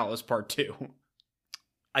Deathly Hallows Part 2.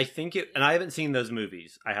 I think and I haven't seen those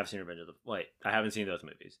movies. I have seen I haven't seen those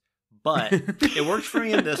movies. But it worked for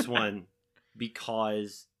me in this one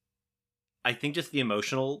because I think just the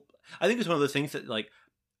emotional, I think it's one of those things that like,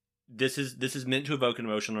 this is meant to evoke an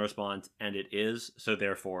emotional response, and it is, so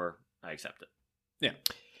therefore I accept it. Yeah.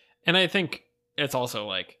 And I think it's also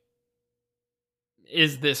like,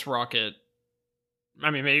 is this Rocket, I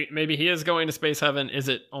mean, maybe he is going to space heaven. Is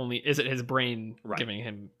it his brain giving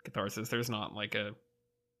him catharsis? There's not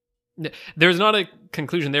a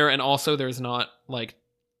conclusion there. And also there's not like,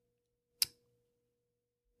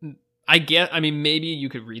 maybe you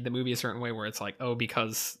could read the movie a certain way where it's like, oh,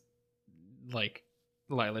 because like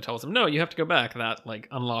Lila tells him, no, you have to go back. That like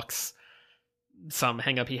unlocks some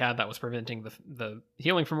hang up he had that was preventing the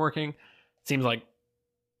healing from working. Seems like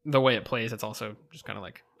the way it plays, it's also just kind of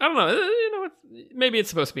like, I don't know, maybe it's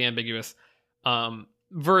supposed to be ambiguous.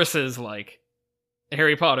 Versus like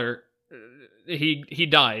Harry Potter, he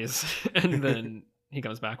dies and then he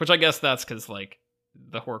comes back, which I guess that's because like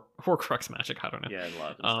the Horcrux magic. I don't know. Yeah, a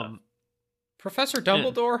lot of stuff. Professor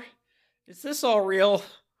Dumbledore, is this all real,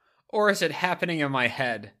 or is it happening in my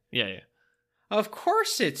head? Yeah. Of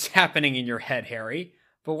course it's happening in your head, Harry.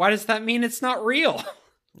 But why does that mean it's not real?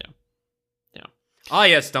 Yeah. Ah,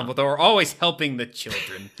 yes, Dumbledore, always helping the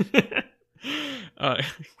children.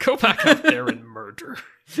 Go back up there and murder.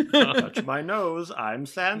 Touch my nose, I'm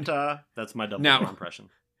Santa. That's my Dumbledore impression.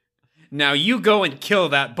 Now you go and kill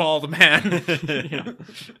that bald man.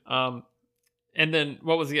 Yeah. And then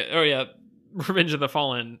what was the? Oh yeah, Revenge of the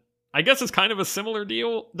Fallen. I guess it's kind of a similar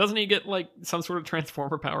deal. Doesn't he get like some sort of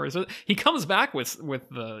transformer powers? He comes back with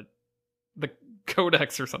the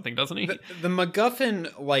Codex or something, doesn't he? The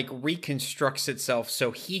MacGuffin like reconstructs itself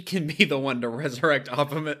so he can be the one to resurrect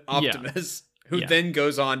Optimus, who then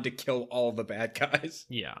goes on to kill all the bad guys.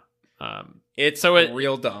 Yeah. It's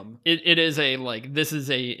real dumb. It is a like this is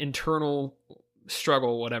a internal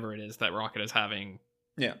struggle, whatever it is that Rocket is having.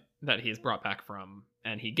 Yeah. That he is brought back from,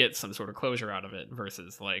 and he gets some sort of closure out of it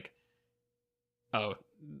versus like, oh,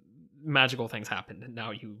 magical things happened and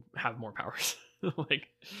now you have more powers. Like,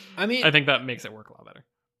 I mean, I think that makes it work a lot better.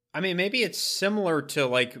 I mean, maybe it's similar to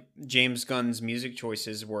like James Gunn's music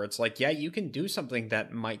choices where it's like, yeah, you can do something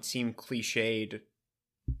that might seem cliched,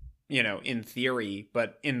 you know, in theory,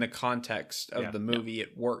 but in the context of the movie,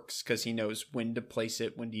 it works because he knows when to place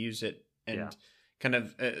it, when to use it, and kind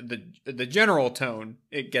of the general tone,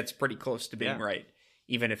 it gets pretty close to being right,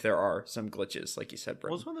 even if there are some glitches, like you said,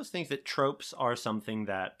 Brendan. Well, it's one of those things that tropes are something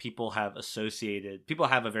that people have associated. People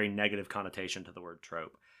have a very negative connotation to the word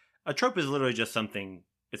trope. A trope is literally just something.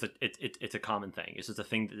 It's a common thing. It's just a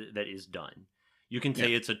thing that is done. You can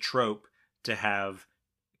say it's a trope to have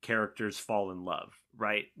characters fall in love,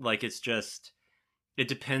 right? Like it's just, it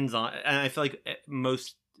depends on, and I feel like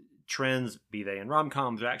most trends, be they in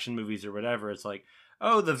rom-coms or action movies or whatever, it's like,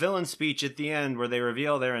 oh, the villain speech at the end where they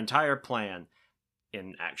reveal their entire plan.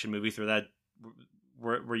 In action movies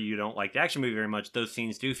where you don't like the action movie very much, those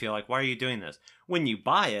scenes do feel like, why are you doing this? When you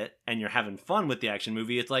buy it and you're having fun with the action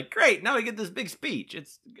movie, it's like, great, now we get this big speech.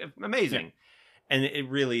 It's amazing. Yeah. And it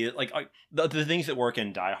really, like, the things that work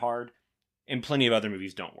in Die Hard in plenty of other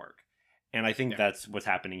movies don't work. And I think that's what's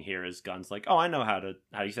happening here is Gunn's like, oh, I know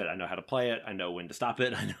how you said, I know how to play it. I know when to stop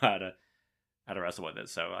it. I know how to wrestle with it.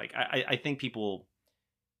 So, like, I think people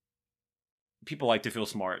like to feel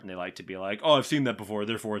smart and they like to be like, oh, I've seen that before,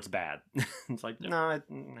 therefore it's bad. It's like, no,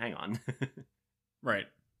 hang on. Right.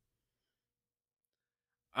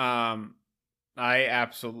 I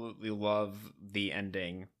absolutely love the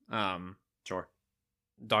ending. Sure.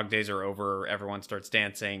 Dog days are over, everyone starts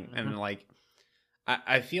dancing, and like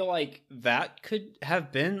I feel like that could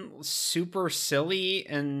have been super silly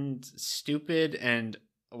and stupid and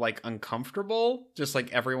like uncomfortable, just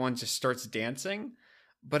like everyone just starts dancing.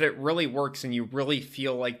 But it really works, and you really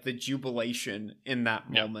feel like the jubilation in that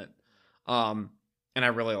moment. And I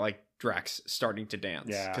really like Drax starting to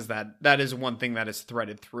dance because that is one thing that is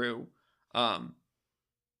threaded through.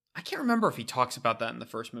 I can't remember if he talks about that in the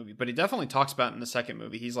first movie, but he definitely talks about it in the second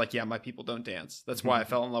movie. He's like, yeah, my people don't dance. That's why I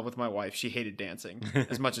fell in love with my wife. She hated dancing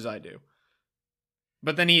as much as I do.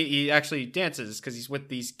 But then he actually dances because he's with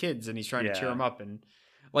these kids and he's trying to cheer them up. And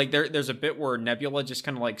like there's a bit where Nebula just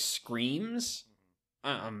kind of like screams.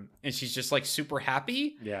 And she's just like super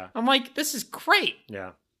happy. Yeah. I'm like, this is great.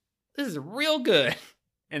 Yeah. This is real good.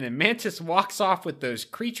 And then Mantis walks off with those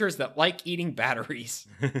creatures that like eating batteries.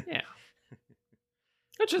 Yeah.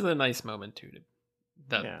 Which is a nice moment too.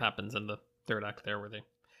 That happens in the third act there where they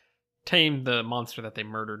tame the monster that they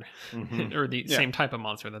murdered. Or the same type of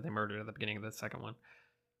monster that they murdered at the beginning of the second one.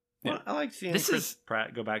 Well, I like seeing Chris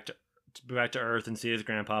Pratt go back to Earth and see his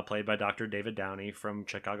grandpa played by Dr. David Downey from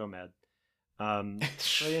Chicago Med.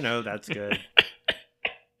 So, you know, that's good.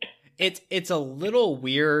 It's a little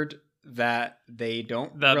weird that they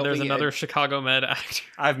don't really... There's another Chicago Med actor.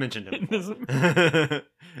 I've mentioned him.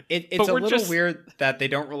 It's a little weird that they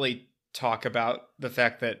don't really talk about the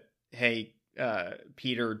fact that, hey,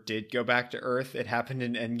 Peter did go back to Earth. It happened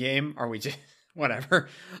in Endgame. Are we just... Whatever.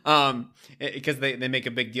 Because they make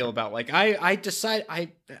a big deal about, like, I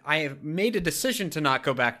made a decision to not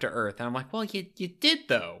go back to Earth. And I'm like, well, you did,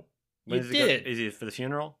 though. You did. Is he for the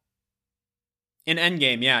funeral? In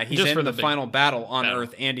Endgame, yeah. He's just in the final battle on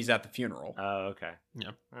Earth, and he's at the funeral. Oh, okay.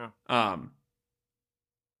 Yeah. Oh.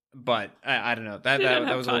 But I don't know. That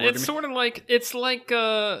was a little weird. It's sort of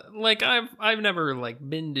like I've never like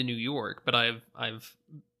been to New York, but I've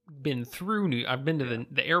been through I've been to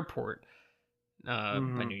the airport by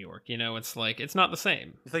New York. You know, it's like it's not the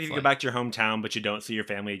same. It's like if you go back to your hometown, but you don't see your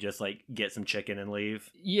family, just like get some chicken and leave.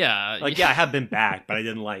 Yeah. Like I have been back, but I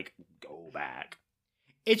didn't like go back.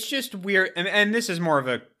 It's just weird, and this is more of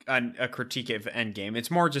a critique of Endgame.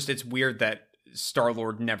 It's more just it's weird that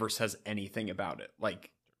Star-Lord never says anything about it.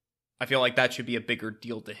 Like, I feel like that should be a bigger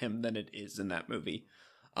deal to him than it is in that movie.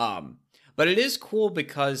 But But it is cool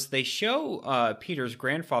because they show Peter's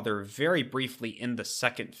grandfather very briefly in the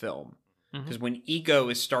second film. Because when Ego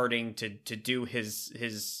is starting to do his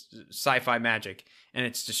sci-fi magic and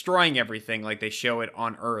it's destroying everything, like they show it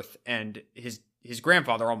on Earth, and his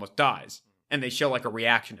grandfather almost dies, and they show like a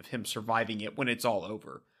reaction of him surviving it when it's all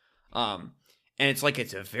over. And it's like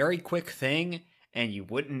it's a very quick thing, and you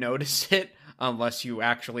wouldn't notice it unless you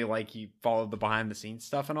actually like you follow the behind the scenes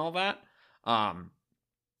stuff and all that.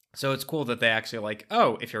 So it's cool that they actually like,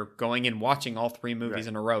 oh, if you're going and watching all 3 movies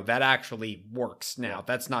in a row, that actually works now. Yeah.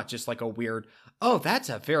 That's not just like a weird, oh, that's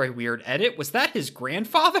a very weird edit. Was that his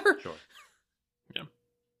grandfather? Sure. Yeah.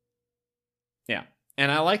 Yeah.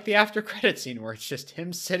 And I like the after credit scene where it's just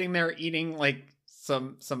him sitting there eating like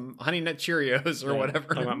some Honey Nut Cheerios or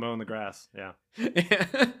whatever. Talking about mowing the grass. Yeah.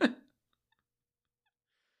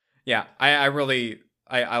 Yeah. I really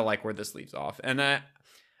like where this leaves off. And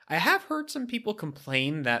I have heard some people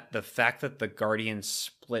complain that the fact that the Guardians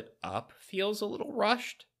split up feels a little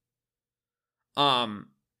rushed.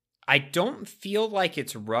 I don't feel like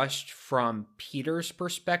it's rushed from Peter's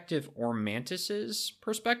perspective or Mantis's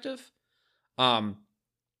perspective. And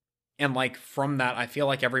like from that, I feel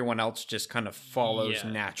like everyone else just kind of follows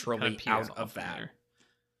naturally out of that. There.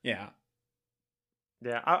 Yeah.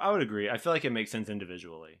 Yeah, I would agree. I feel like it makes sense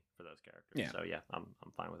individually for those characters. Yeah. So yeah, I'm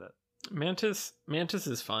fine with it. Mantis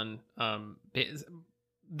is fun.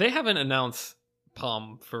 They haven't announced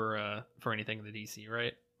Palm for anything in the DC,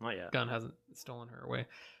 right? Not yet. Gunn hasn't stolen her away.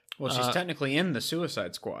 Well, she's technically in the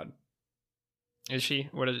Suicide Squad. Is she?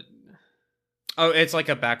 What is it? Oh, it's like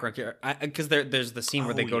a background character. Because there's the scene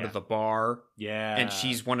where they go to the bar. Yeah. And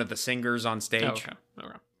she's one of the singers on stage. Oh,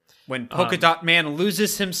 okay. When Polka Dot Man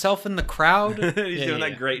loses himself in the crowd. He's doing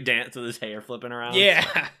that great dance with his hair flipping around.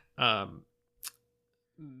 Yeah.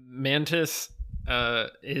 Mantis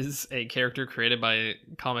is a character created by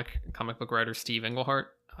comic book writer Steve Englehart,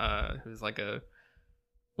 who's like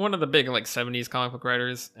one of the big like 70s comic book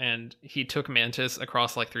writers, and he took Mantis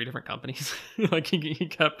across like 3 different companies. Like he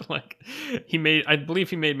kept like I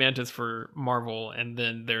believe he made Mantis for Marvel, and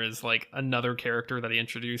then there is like another character that he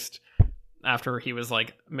introduced after he was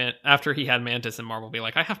like after he had Mantis in Marvel be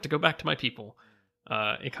like, I have to go back to my people.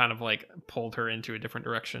 It kind of like pulled her into a different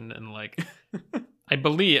direction, and like I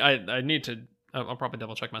believe I'll probably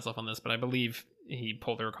double check myself on this, but I believe he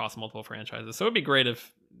pulled her across multiple franchises. So it'd be great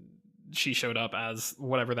if she showed up as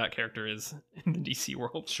whatever that character is in the DC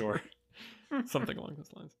world. Sure. Something along those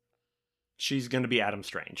lines. She's going to be Adam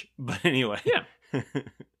Strange. But anyway. Yeah.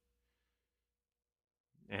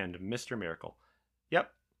 And Mr. Miracle. Yep.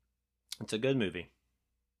 It's a good movie.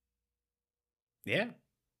 Yeah.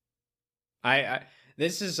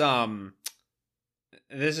 This is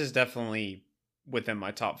definitely within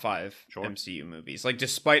my top 5 MCU movies. Like,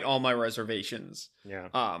 despite all my reservations. Yeah.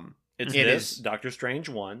 It is Doctor Strange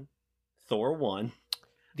 1, Thor 1,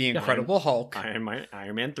 The Incredible Hulk, Iron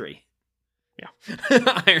Man 3. Yeah.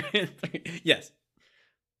 Iron Man 3. Yes.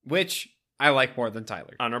 Which I like more than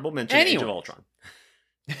Tyler. Honorable mention, Age of Ultron.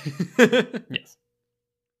 Yes.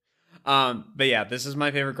 But yeah, this is my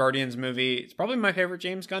favorite Guardians movie. It's probably my favorite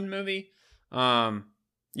James Gunn movie. Yeah,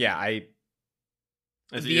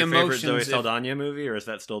 Is it your favorite Zoe Saldana movie, or is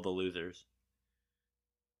that still The Losers?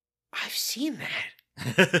 I've seen that.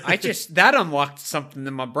 That unlocked something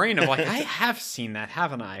in my brain of like, I have seen that,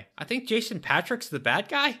 haven't I? I think Jason Patrick's the bad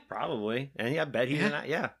guy. Probably. And I bet he's in that,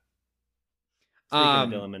 yeah. Speaking of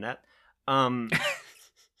Dylan Minnette.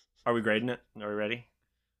 Are we grading it? Are we ready?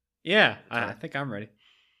 Yeah, I think I'm ready.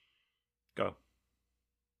 Go.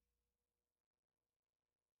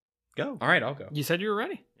 All right, I'll go. You said you were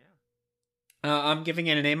ready. Yeah. I'm giving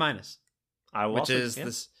it an A-. Which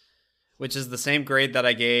is the same grade that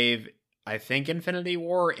I gave, I think, Infinity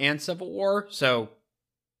War and Civil War. So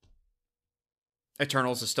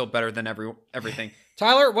Eternals is still better than everything.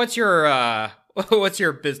 Tyler, what's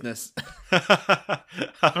your business?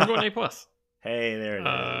 I'm going A+. Hey, there it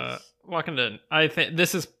is. Walking in. I think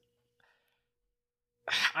this is.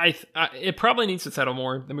 It probably needs to settle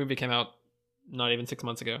more. The movie came out not even 6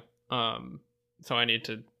 months ago. So I need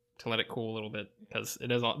to let it cool a little bit, because it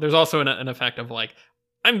is. There's also an effect of like,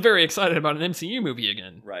 I'm very excited about an MCU movie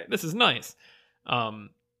again. Right. This is nice. So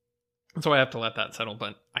I have to let that settle.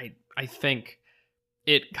 But I think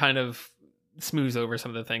it kind of smooths over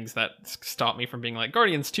some of the things that stop me from being like,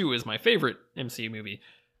 Guardians 2 is my favorite MCU movie.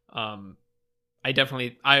 I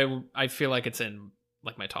feel like it's in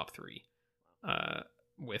like my top 3,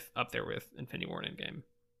 up there with Infinity War and Endgame.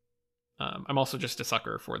 I'm also just a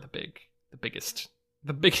sucker for the biggest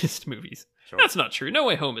movies. Sure. That's not true. No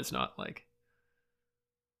Way Home is not like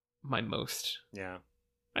my most. Yeah,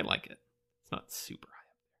 I like it. It's not super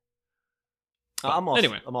I'm also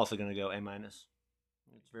anyway. I'm also gonna go A-. It's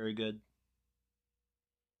very good.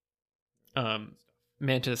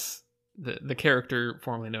 Mantis, the character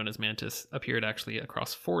formerly known as Mantis, appeared actually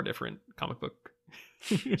across 4 different comic book.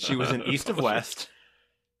 She was in East of West.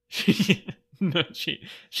 No, she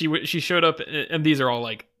showed up, and these are all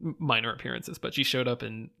like minor appearances, but she showed up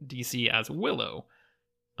in DC as Willow,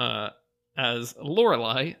 as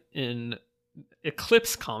Lorelei in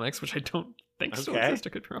Eclipse Comics, which I don't think still exists. I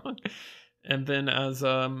could be wrong. And then as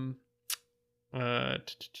oh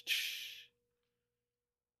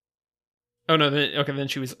no, then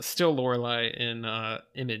she was still Lorelei in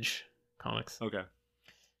Image Comics. Okay.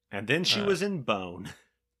 And then she was in Bone.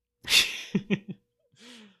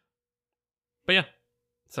 But yeah,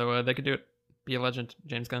 so they could do it. Be a legend,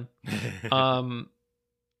 James Gunn.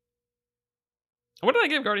 What did I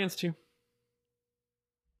give Guardians to?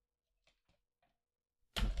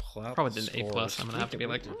 Probably did an A+. I'm gonna have to be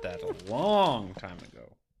like, did that a long time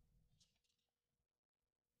ago.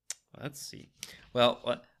 Let's see.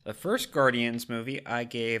 Well, the first Guardians movie, I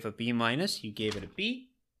gave a B-. You gave it a B.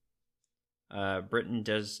 Britain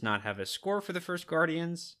does not have a score for the first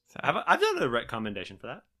Guardians. I've done a recommendation for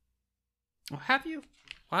that. Oh, have you?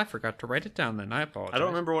 Well, I forgot to write it down then. I apologize. I don't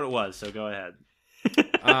remember what it was, so go ahead.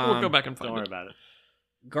 We'll go back and find it. Don't worry about it.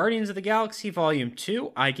 Guardians of the Galaxy Volume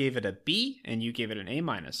 2, I gave it a B, and you gave it an A-.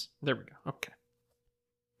 There we go. Okay.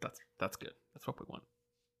 That's good. That's what we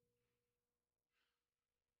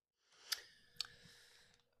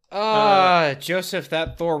want. Joseph,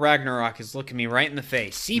 that Thor Ragnarok is looking me right in the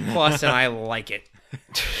face. C+, and I like it.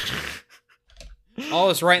 All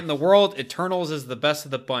is right in the world. Eternals is the best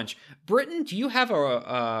of the bunch. Britton, do you have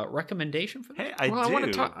a recommendation for that? Hey, I do.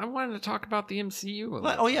 I wanted to talk about the MCU a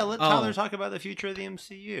little. Let Tyler talk about the future of the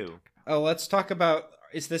MCU. Oh, let's talk about.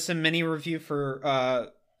 Is this a mini review for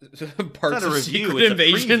parts it's not a of review, Secret it's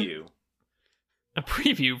Invasion? a preview. A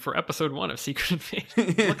preview for episode 1 of Secret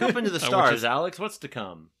Invasion. Look up into the stars, Alex. What's to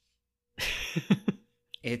come?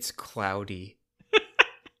 It's cloudy.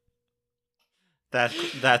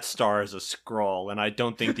 That star is a scroll, and I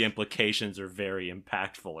don't think the implications are very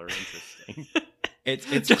impactful or interesting.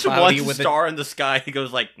 It's just cloudy one with star in the sky. He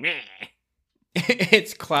goes like, meh.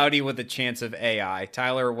 It's cloudy with a chance of AI.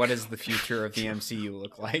 Tyler, what does the future of the MCU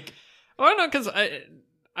look like? Oh, I don't know, because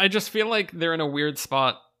I just feel like they're in a weird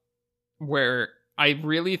spot where I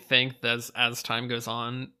really think that as time goes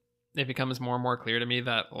on, it becomes more and more clear to me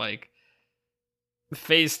that like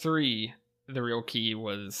Phase 3, the real key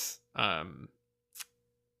was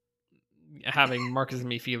having Marcus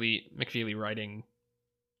McFeely writing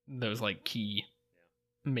those like key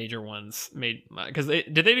major ones made, because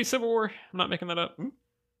did they do Civil War? I'm not making that up.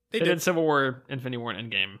 They did Civil War, Infinity War, and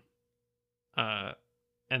Endgame.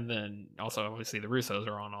 And then also obviously the Russos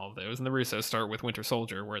are on all of those, and the Russos start with Winter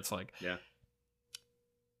Soldier, where it's like, yeah,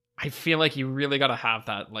 I feel like you really got to have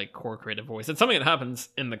that like core creative voice. It's something that happens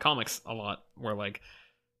in the comics a lot, where like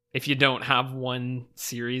if you don't have one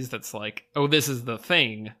series that's like, oh, this is the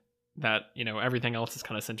thing that, you know, everything else is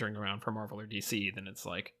kind of centering around for Marvel or DC, then it's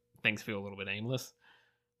like things feel a little bit aimless.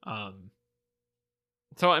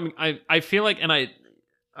 So I mean, I feel like, and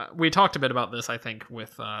we talked a bit about this, I think,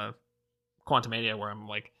 with Quantumania, where I'm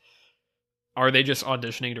like, are they just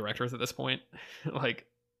auditioning directors at this point? Like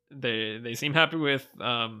they seem happy with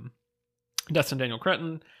Destin Daniel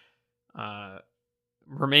Cretton.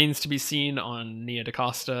 Remains to be seen on Nia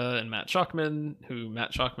DaCosta and Matt Schuckman,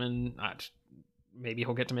 maybe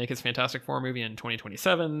he'll get to make his Fantastic Four movie in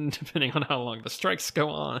 2027, depending on how long the strikes go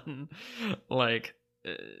on. Like,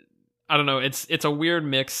 I don't know. It's a weird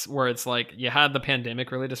mix where it's like you had the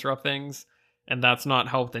pandemic really disrupt things, and that's not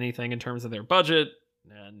helped anything in terms of their budget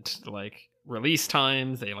and like release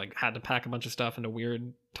times. They like had to pack a bunch of stuff into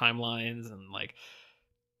weird timelines, and like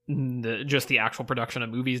just the actual production of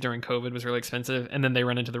movies during COVID was really expensive. And then they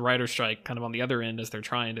run into the writer's strike kind of on the other end as they're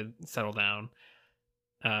trying to settle down.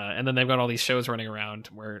 And then they've got all these shows running around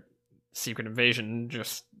where Secret Invasion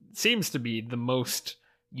just seems to be the most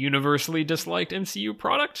universally disliked MCU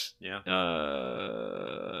product. Yeah.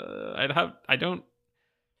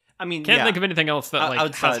 Can't think of anything else that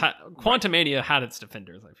like Quantumania had its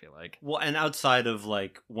defenders, I feel like. Well, and outside of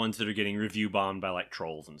like ones that are getting review bombed by like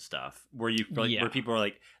trolls and stuff, where where people are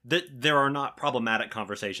like, there are not problematic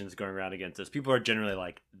conversations going around against this. People are generally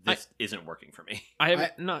like, this isn't working for me.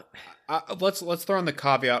 Let's throw in the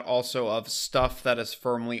caveat also of stuff that is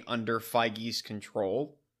firmly under Feige's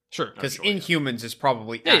control. Sure, because Inhumans is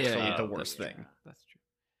probably the worst thing. True. That's true.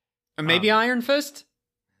 And maybe Iron Fist.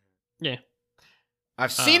 Yeah.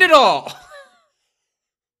 I've seen it all.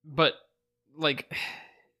 But like,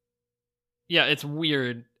 yeah, it's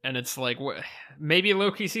weird, and it's like maybe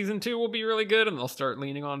Loki season 2 will be really good, and they'll start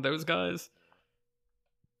leaning on those guys.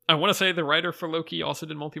 I want to say the writer for Loki also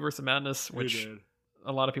did Multiverse of Madness, which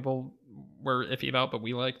a lot of people were iffy about, but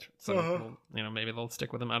we liked. So maybe they'll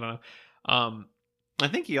stick with him. I don't know. I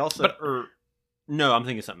think he also, no, I'm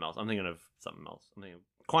thinking something else. I'm thinking of something else. I'm thinking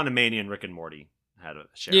Quantumania and Rick and Morty had a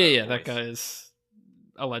share. Yeah, that guy is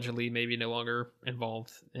allegedly maybe no longer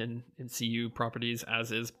involved in CU properties,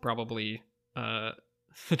 as is probably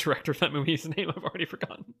the director of that movie, whose name I've already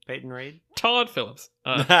forgotten. Peyton Reed? Todd Phillips.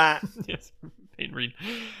 Yes, Peyton Reed.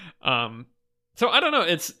 So I don't know.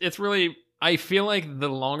 It's really, I feel like the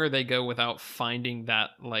longer they go without finding that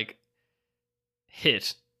like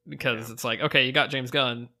hit, because it's like, okay, you got James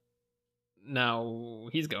Gunn, now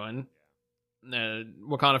he's going.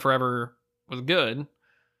 Wakanda Forever was good.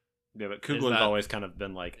 Yeah, but Coogler's always kind of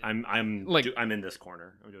been like, I'm in this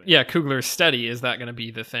corner. I'm doing Coogler's steady. Is that going to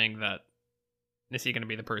be the thing that, is he going to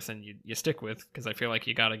be the person you stick with? Because I feel like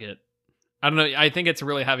you got to get, I don't know. I think it's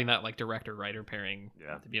really having that like director-writer pairing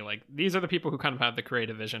to be like, these are the people who kind of have the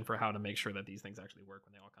creative vision for how to make sure that these things actually work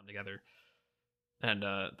when they all come together. And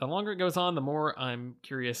the longer it goes on, the more I'm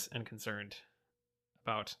curious and concerned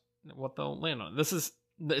about what they'll land on.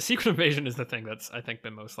 The Secret Invasion is the thing that's, I think,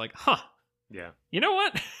 been most like, yeah, you know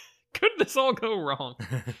what? Could this all go wrong?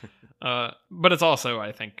 But it's also,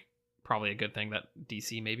 I think, probably a good thing that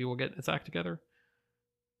DC maybe will get its act together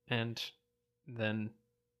and then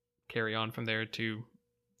carry on from there to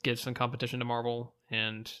give some competition to Marvel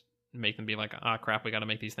and make them be like, crap, we got to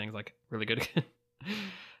make these things like really good again.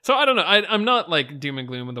 So I don't know. I'm not like doom and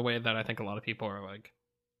gloom in the way that I think a lot of people are like.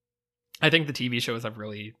 I think the TV shows have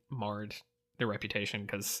really marred their reputation,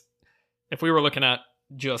 because if we were looking at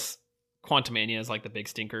just Quantumania as like the big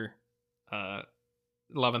stinker,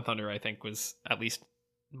 Love and Thunder, I think, was at least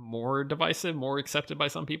more divisive, more accepted by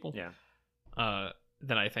some people. Yeah.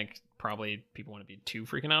 Than I think probably people want to be too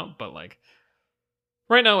freaking out. But like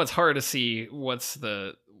right now, it's hard to see what's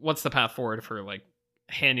the path forward for like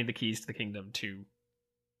handing the keys to the kingdom to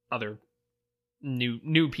other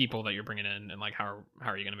new people that you're bringing in, and like how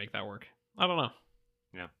are you going to make that work? I don't know.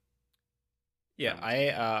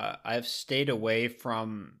 Yeah, I've stayed away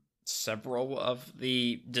from several of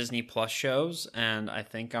the Disney Plus shows, and I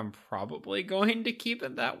think I'm probably going to keep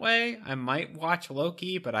it that way. I might watch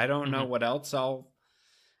Loki, but I don't know what else I'll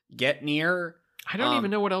get near. I don't even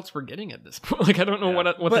know what else we're getting at this point. Like, I don't know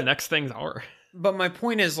what the next things are. But my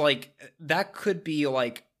point is, like, that could be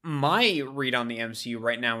like, my read on the MCU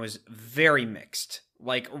right now is very mixed,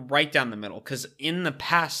 like right down the middle. Because in the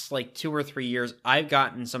past, like 2 or 3 years, I've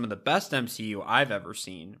gotten some of the best MCU I've ever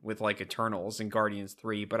seen with like Eternals and Guardians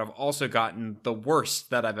 3, but I've also gotten the worst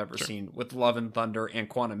that I've ever seen with Love and Thunder and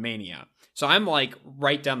Quantumania. So I'm like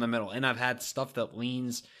right down the middle, and I've had stuff that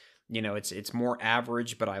leans, it's more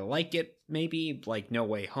average, but I like it. Maybe like No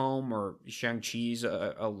Way Home or Shang-Chi's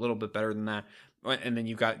a little bit better than that. And then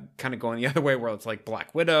you've got kind of going the other way where it's like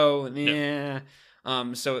Black Widow, or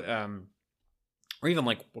even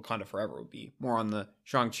like Wakanda Forever would be more on the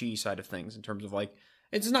Shang-Chi side of things in terms of like,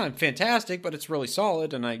 it's not fantastic, but it's really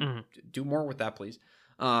solid, and I do more with that, please.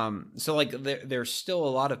 So like there's still a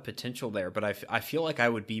lot of potential there, but I feel like I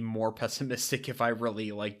would be more pessimistic if I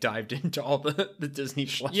really like dived into all the Disney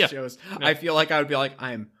Plus shows. Yeah. I feel like I would be like,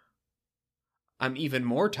 I'm even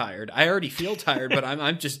more tired. I already feel tired, but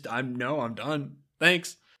I'm done.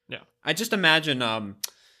 Thanks. Yeah. I just imagine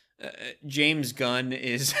James Gunn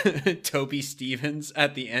is Toby Stevens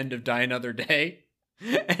at the end of Die Another Day,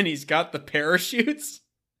 and he's got the parachutes,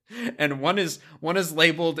 and one is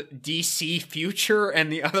labeled DC Future,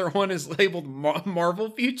 and the other one is labeled Marvel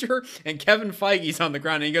Future, and Kevin Feige's on the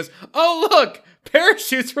ground, and he goes, "Oh look,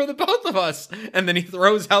 parachutes for the both of us," and then he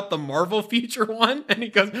throws out the Marvel Future one, and he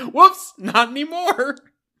goes, "Whoops, not anymore."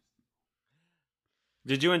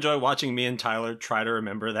 Did you enjoy watching me and Tyler try to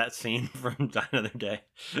remember that scene from Die Another Day?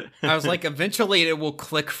 I was like, eventually it will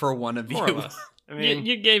click for one of you. More or less. I mean,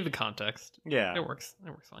 you gave the context. Yeah. It works. It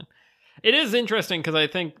works fine. It is interesting because I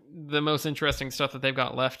think the most interesting stuff that they've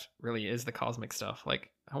got left really is the cosmic stuff. Like,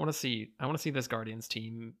 I want to see this Guardians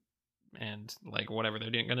team and like whatever they're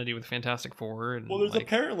going to do with Fantastic Four. And, well, there's like,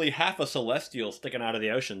 apparently half a Celestial sticking out of the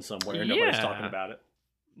ocean somewhere. Nobody's talking about it.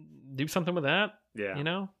 Do something with that.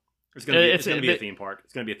 Yeah. It's gonna be a theme park.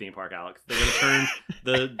 It's gonna be a theme park, Alex. They're gonna turn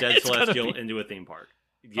the dead Celestial into a theme park.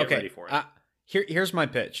 Get ready for it. Here's my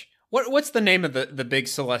pitch. What's the name of the big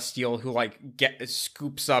Celestial who like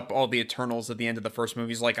scoops up all the Eternals at the end of the first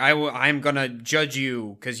movie? He's like, I'm gonna judge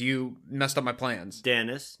you because you messed up my plans.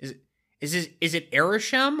 Dennis. Is it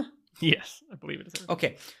Arishem? Yes, I believe it is.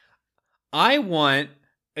 Okay, I want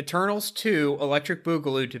Eternals 2 Electric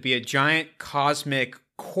Boogaloo to be a giant cosmic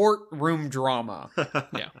courtroom drama.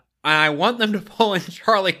 Yeah. And I want them to pull in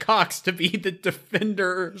Charlie Cox to be the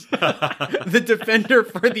defender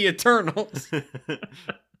for the Eternals.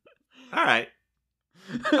 All right.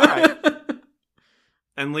 All right.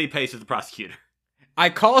 And Lee Pace is the prosecutor. I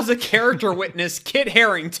call as a character witness Kit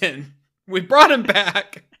Harington. We brought him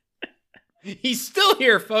back. He's still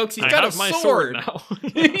here, folks. He's got a my sword. now.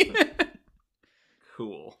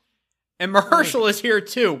 Cool. And Mahershala is here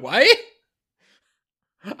too. Why?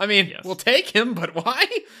 I mean, Yes. we'll take him, but why?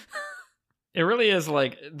 It really is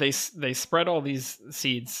like they spread all these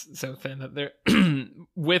seeds so thin that they're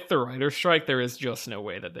with the writer's strike, there is just no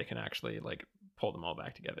way that they can actually like pull them all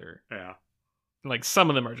back together. Yeah. Like some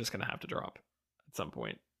of them are just gonna have to drop at some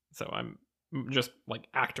point. So I'm just like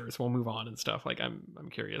actors will move on and stuff. Like I'm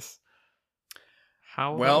curious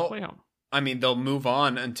how they'll play out. I mean, they'll move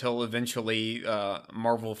on until eventually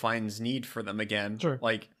Marvel finds need for them again. Sure.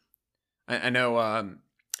 Like, I know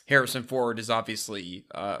Harrison Ford is obviously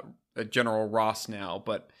a General Ross now,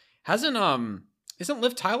 but isn't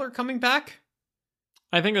Liv Tyler coming back?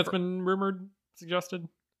 I think that's been rumored, suggested.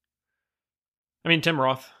 I mean, Tim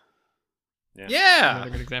Roth, Yeah.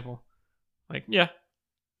 another good example. Like, yeah,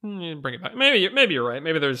 bring it back. Maybe you're right.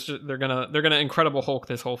 Maybe they're gonna Incredible Hulk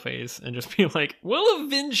this whole phase and just be like, we'll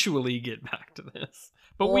eventually get back to this,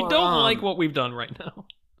 but we Or, don't like what we've done right now.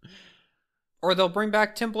 Or they'll bring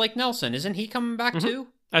back Tim Blake Nelson. Isn't he coming back too?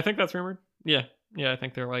 I think that's rumored. Yeah. I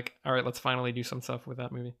think they're like, all right, let's finally do some stuff with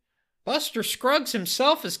that movie. Buster Scruggs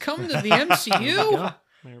himself has come to the There we MCU. go.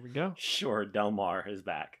 There we go. Sure, Delmar is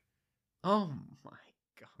back. Oh my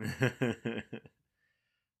god.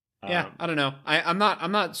 Yeah, Um, I don't know. I'm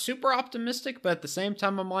not super optimistic, but at the same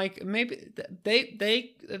time, I'm like, maybe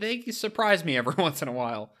they surprise me every once in a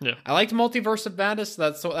while. Yeah. I liked Multiverse of Madness.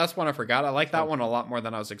 That's one I forgot. I like that one a lot more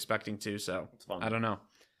than I was expecting to. So It's fun. I don't know.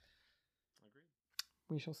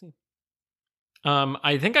 We shall see.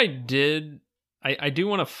 I think I did. I do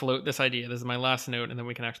want to float this idea. This is my last note, and then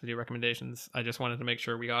we can actually do recommendations. I just wanted to make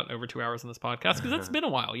sure we got over 2 hours on this podcast because it's been a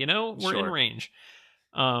while. You know, we're in Sure. range.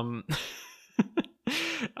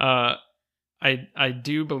 I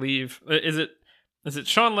do believe is it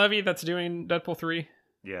Sean Levy that's doing Deadpool 3?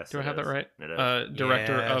 Yes. Do I it have that is. right? It is.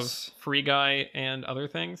 Director Yes. of Free Guy and other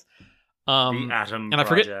things. The Atom and I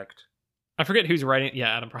forget- Project. I forget who's writing. Yeah,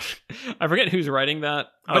 Adam Project. I forget who's writing that.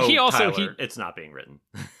 But he also Tyler. It's not being written.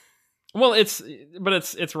 well, it's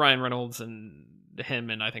Ryan Reynolds and him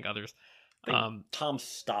and I think others. Tom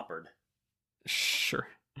Stoppard. Sure.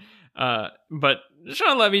 But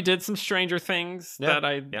Sean Levy did some Stranger Things that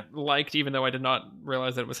I liked, even though I did not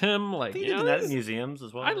realize that it was him. Like, He did that in museums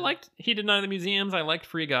as well. He did Night at the Museums. I liked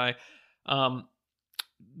Free Guy.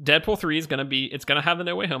 Deadpool 3 is it's gonna have the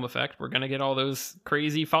No Way Home effect. We're gonna get all those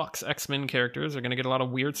crazy Fox X-Men characters. We're gonna get a lot of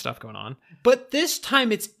weird stuff going on. But this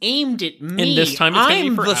time it's aimed at me. And this time it's gonna be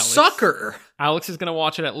I'm for the Alex. sucker. Alex is gonna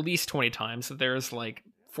watch it at least 20 times. So there's like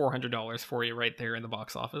 $400 for you right there in the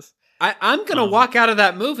box office. I'm gonna walk out of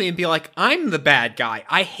that movie and be like, I'm the bad guy.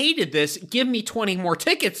 I hated this. Give me 20 more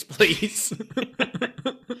tickets, please.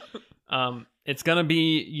 It's gonna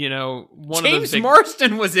be, one of James those big...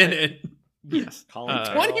 Marsden was in it. Yes. Colin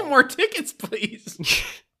 20 more tickets, please.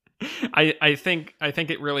 I think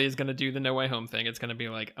it really is going to do the No Way Home thing. It's going to be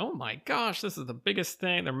like, oh my gosh, this is the biggest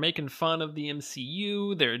thing. They're making fun of the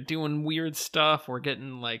MCU. They're doing weird stuff. We're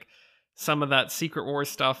getting like some of that Secret Wars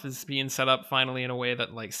stuff is being set up finally in a way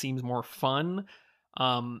that like seems more fun.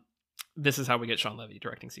 This is how we get Sean Levy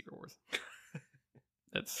directing Secret Wars.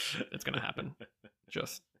 It's going to happen.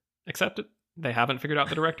 Just accept it. They haven't figured out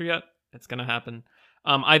the director yet. It's going to happen.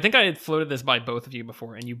 I think I had floated this by both of you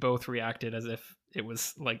before, and you both reacted as if it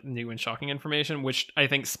was like new and shocking information, which I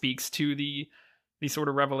think speaks to the sort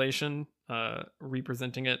of revelation,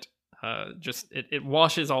 representing it. It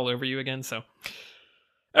washes all over you again. So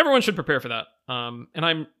everyone should prepare for that.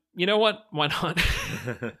 And you know what? Why not?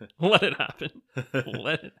 Let it happen.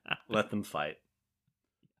 Let it happen. Let them fight.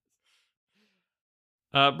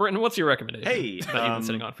 Britton, what's your recommendation? Hey, that you've been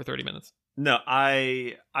sitting on for 30 minutes. No,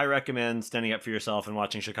 I recommend standing up for yourself and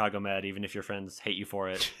watching Chicago Med, even if your friends hate you for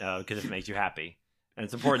it, because it makes you happy. And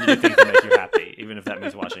it's important to do things that make you happy, even if that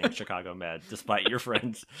means watching Chicago Med, despite your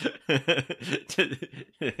friends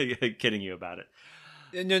kidding you about it.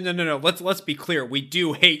 No. Let's be clear. We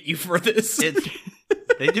do hate you for this.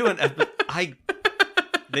 They do an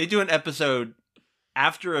episode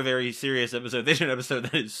after a very serious episode. They do an episode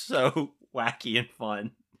that is so wacky and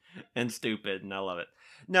fun and stupid, and I love it.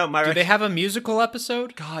 No, do they have a musical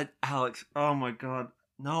episode? God, Alex! Oh my God,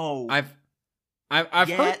 no! I've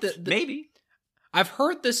heard that maybe. I've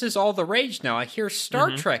heard this is all the rage now. I hear Star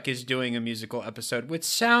Mhm. Trek is doing a musical episode, which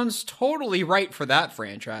sounds totally right for that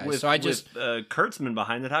franchise. With, so I just with Kurtzman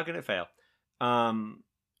behind it, how can it fail? and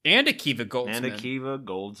Akiva Goldsman. And Akiva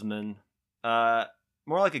Goldsman.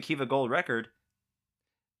 More like Akiva Gold record.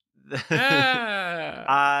 No,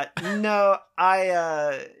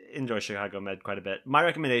 I enjoy Chicago Med quite a bit. My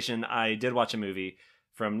recommendation, I did watch a movie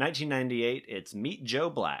from 1998. It's Meet Joe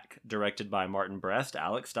Black, directed by Martin Brest.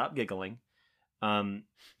 Alex, stop giggling.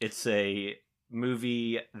 It's a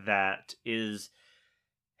movie that is,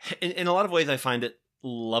 in a lot of ways, I find it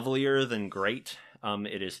lovelier than great.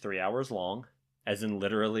 It is 3 hours long, as in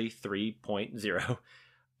literally 3.0.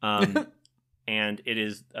 And it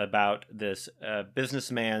is about this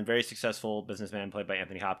businessman, very successful businessman played by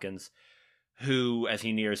Anthony Hopkins, who, as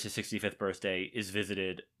he nears his 65th birthday, is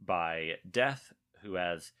visited by death, who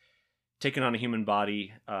has taken on a human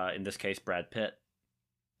body, in this case, Brad Pitt,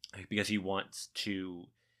 because he wants to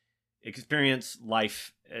experience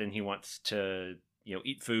life and he wants to,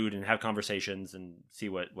 eat food and have conversations and see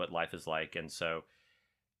what life is like. And so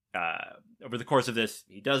over the course of this,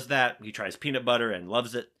 he does that. He tries peanut butter and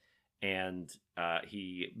loves it. And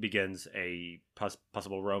he begins a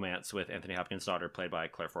possible romance with Anthony Hopkins' daughter, played by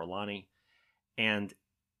Claire Forlani. And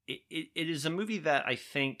it is a movie that I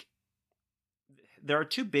think there are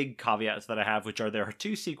two big caveats that I have, which are there are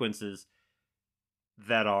two sequences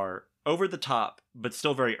that are over the top, but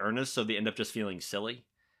still very earnest, so they end up just feeling silly.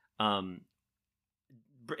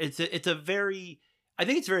 It's a very, I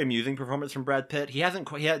think it's a very amusing performance from Brad Pitt. He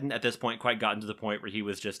hadn't at this point quite gotten to the point where he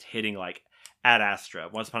was just hitting like Ad Astra,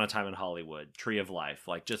 Once Upon a Time in Hollywood, Tree of Life,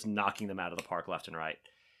 like just knocking them out of the park left and right.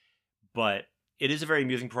 But it is a very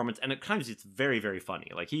amusing performance, and at times it's very, very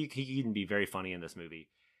funny. Like he can be very funny in this movie.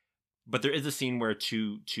 But there is a scene where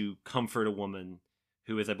to comfort a woman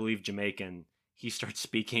who is, I believe, Jamaican, he starts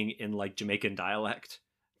speaking in like Jamaican dialect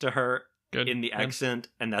to her in the accent,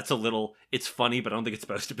 and that's it's funny, but I don't think it's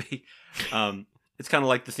supposed to be. It's kind of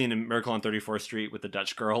like the scene in Miracle on 34th Street with the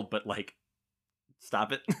Dutch girl, but like,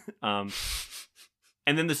 stop it.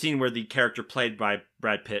 And then the scene where the character played by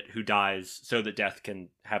Brad Pitt, who dies so that Death can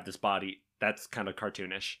have this body, that's kind of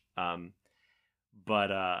cartoonish.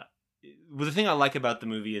 But the thing I like about the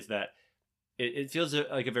movie is that it feels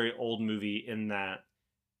like a very old movie in that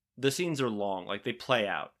the scenes are long, like they play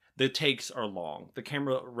out. The takes are long. The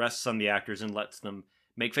camera rests on the actors and lets them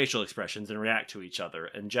make facial expressions and react to each other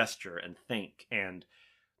and gesture and think. And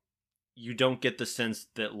you don't get the sense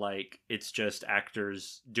that like it's just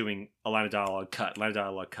actors doing a line of dialogue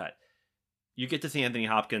cut. You get to see Anthony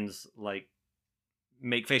Hopkins like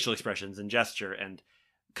make facial expressions and gesture, and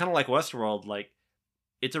kind of like Westworld, like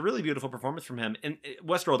it's a really beautiful performance from him. And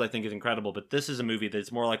Westworld, I think, is incredible, but this is a movie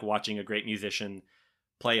that's more like watching a great musician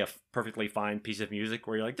play a perfectly fine piece of music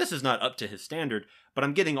where you're like, this is not up to his standard, but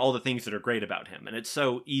I'm getting all the things that are great about him. And it's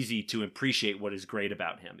so easy to appreciate what is great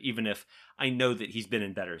about him, even if I know that he's been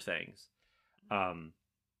in better things.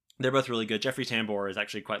 They're both really good. Jeffrey Tambor is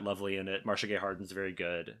actually quite lovely in it. Marcia Gay Harden's very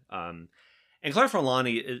good. And Claire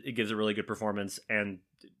Forlani, it gives a really good performance. And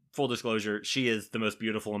full disclosure, she is the most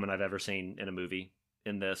beautiful woman I've ever seen in a movie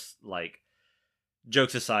in this. Like,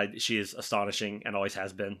 jokes aside, she is astonishing and always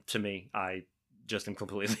has been to me. I just am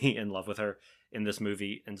completely in love with her in this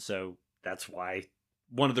movie. And so that's why,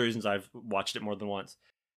 one of the reasons I've watched it more than once.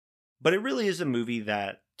 But it really is a movie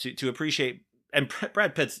that to appreciate, and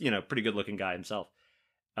Brad Pitt's, pretty good looking guy himself.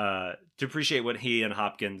 To appreciate what he and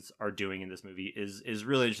Hopkins are doing in this movie is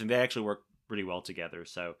really interesting. They actually work pretty well together.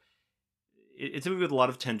 So it's a movie with a lot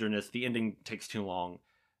of tenderness. The ending takes too long.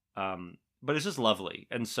 But it's just lovely.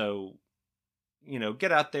 And so,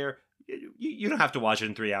 get out there. You don't have to watch it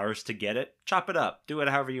in 3 hours to get it. Chop it up. Do it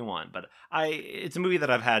however you want. But it's a movie that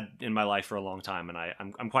I've had in my life for a long time, and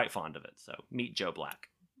I'm quite fond of it. So Meet Joe Black.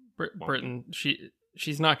 Britton,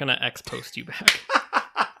 she's not going to X-post you back.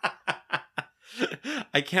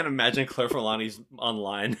 I can't imagine Claire Forlani's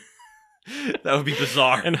online. That would be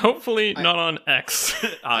bizarre. And hopefully not on X.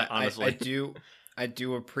 Honestly. I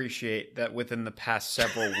do appreciate that within the past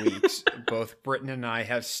several weeks, both Britton and I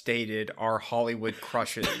have stated our Hollywood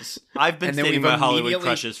crushes. I've been stating my Hollywood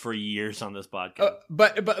crushes for years on this podcast.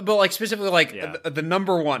 But like specifically like the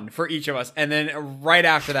number one for each of us. And then right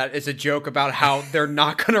after that is a joke about how they're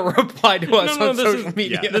not going to reply to us on social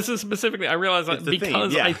media. Yeah. This is specifically, I realize that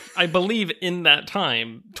because I believe in that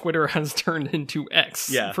time, Twitter has turned into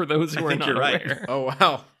X for those who are not aware. Right. Oh,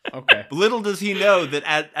 wow. Okay. Little does he know that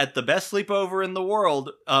at the best sleepover in the world,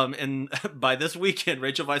 and by this weekend,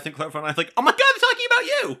 Rachel Weisz and Claire Forlani like, oh my God, they're talking about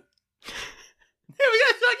you. We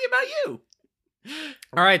guys talking about you.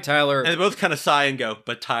 All right, Tyler. And they both kind of sigh and go,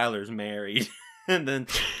 but Tyler's married. and then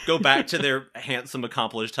go back to their handsome,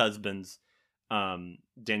 accomplished husbands,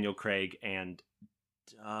 Daniel Craig and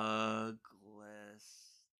Douglas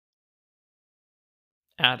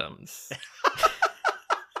Adams.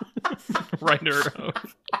 Writer of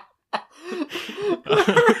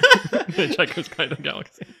Hitchhiker's Guide to the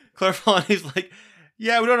Galaxy. Claire Filani's like,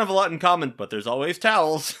 yeah, we don't have a lot in common, but there's always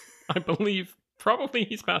towels. I believe probably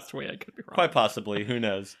he's passed away. I could be wrong. Quite possibly. Who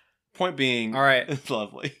knows? Point being, All right. it's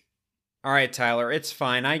lovely. All right, Tyler, it's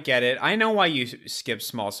fine. I get it. I know why you skip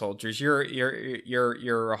Small Soldiers.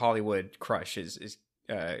 Your Hollywood crush is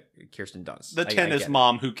Kirsten Dunst. The tennis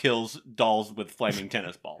mom who kills dolls with flaming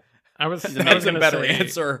tennis balls. I was That I was was a gonna better say,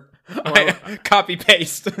 answer. Well, Copy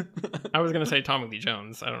paste. I was gonna say Tommy Lee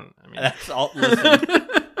Jones. I mean, That's all. Listen,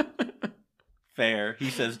 fair. He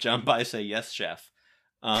says, "Jump." I say, "Yes, chef."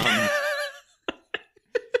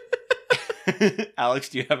 Alex,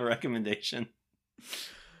 do you have a recommendation?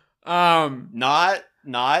 Not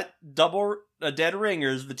double Dead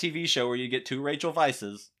Ringers, the TV show where you get 2 Rachel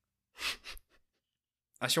Weisz's.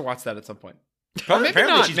 I should watch that at some point. Apparently,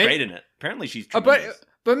 not. she's Maybe- great in it. Apparently, she's tremendous.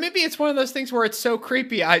 But maybe it's one of those things where it's so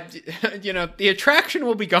creepy. The attraction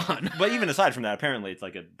will be gone. But even aside from that, apparently it's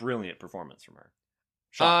like a brilliant performance from her.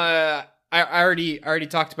 Shocking. I already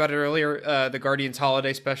talked about it earlier. The Guardians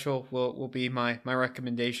Holiday Special will be my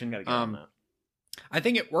recommendation. Gotta get on that. I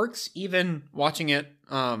think it works even watching it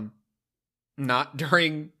not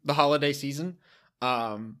during the holiday season.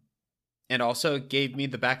 And also it gave me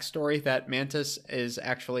the backstory that Mantis is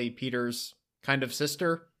actually Peter's kind of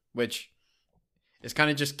sister, which is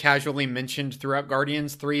kind of just casually mentioned throughout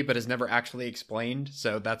Guardians 3, but is never actually explained.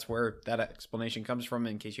 So that's where that explanation comes from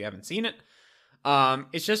in case you haven't seen it.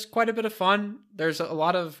 It's just quite a bit of fun. There's a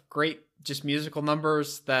lot of great just musical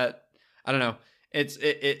numbers that, I don't know,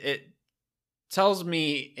 it tells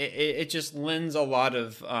me, it just lends a lot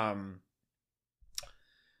of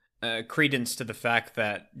credence to the fact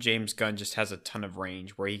that James Gunn just has a ton of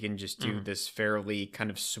range where he can just do this fairly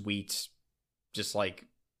kind of sweet, just like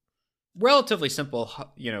relatively simple,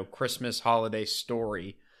 Christmas holiday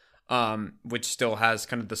story, which still has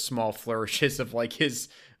kind of the small flourishes of like his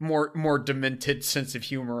more demented sense of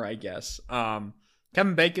humor, I guess.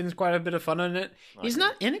 Kevin Bacon's quite a bit of fun in it. He's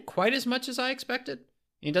not in it quite as much as I expected.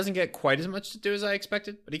 He doesn't get quite as much to do as I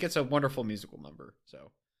expected, but he gets a wonderful musical number.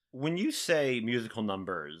 So When you say musical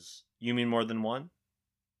numbers, you mean more than one?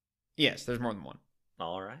 yes, there's more than one.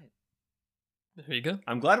 All right. there you go.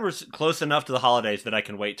 I'm glad we're close enough to the holidays that I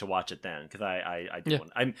can wait to watch it then, because I do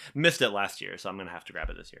want. I missed it last year, so I'm gonna have to grab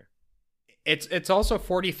it this year. It's also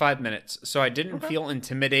 45 minutes, so I didn't feel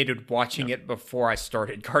intimidated watching it before I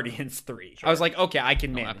started Guardians 3. Sure. I was like, okay, I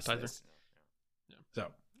can No manage appetizer. this. So,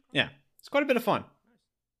 yeah, it's quite a bit of fun.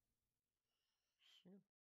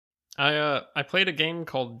 I played a game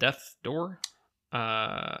called Death's Door,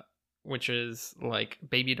 which is like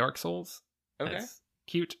baby Dark Souls. Okay. It's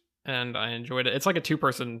cute, and I enjoyed it. It's like a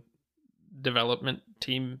 2-person development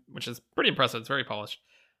team, which is pretty impressive. It's very polished.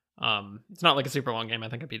 It's not like a super long game. I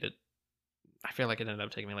think I beat it. I feel like it ended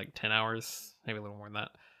up taking me like 10 hours, maybe a little more than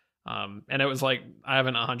that. And it was like, I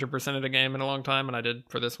haven't 100%ed a game in a long time, and I did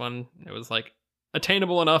for this one. It was like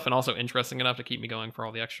attainable enough and also interesting enough to keep me going for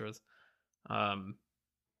all the extras.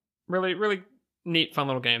 Really, really neat, fun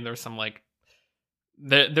little game. There's some like,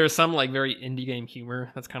 there's some like very indie game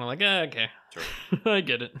humor that's kind of like, okay, Sure. I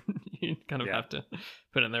get it. You kind of have to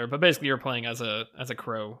put it in there. But basically, you're playing as a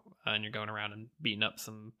crow, and you're going around and beating up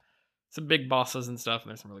some big bosses and stuff. And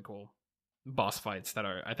there's some really cool boss fights that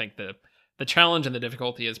are, I think the challenge and the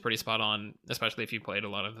difficulty is pretty spot on, especially if you played a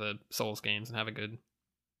lot of the Souls games and have a good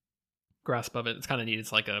grasp of it. It's kind of neat.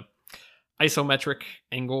 It's like a isometric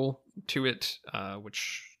angle to it,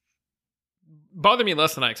 which bothered me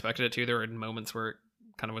less than I expected it to. There were moments where it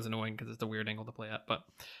kind of was annoying because it's a weird angle to play at, but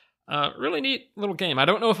really neat little game. I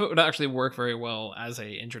don't know if it would actually work very well as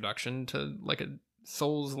a introduction to like a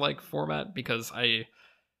Souls-like format, because I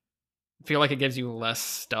feel like it gives you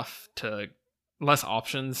less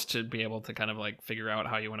options to be able to kind of like figure out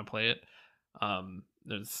how you want to play it.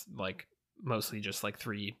 There's like mostly just like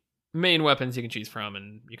 3 main weapons you can choose from,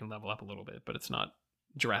 and you can level up a little bit, but it's not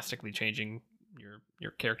drastically changing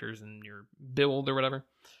your characters and your build or whatever.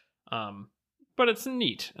 But it's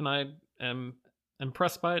neat, and I am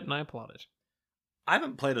impressed by it, and I applaud it. I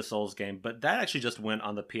haven't played a Souls game, but that actually just went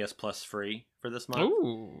on the PS Plus free for this month.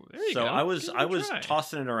 Ooh, there you So go. I was Give it a try.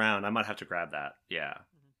 tossing it around. I might have to grab that. Yeah.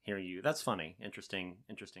 Hearing you. That's funny. Interesting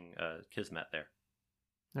kismet there.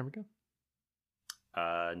 There we go.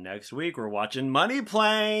 Next week we're watching Money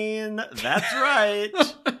Plane. That's right.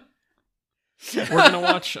 We're gonna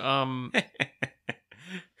watch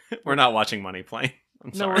We're not watching Money Plane. I'm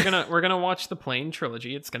No, sorry. we're gonna watch the Plane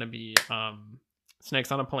trilogy. It's gonna be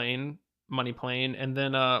Snakes on a Plane, Money Plane, and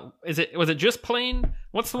then was it just Plane?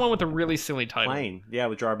 What's the one with the really silly title? Plane. Yeah,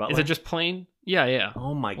 with Gerard Butler. Is it just Plane? Yeah.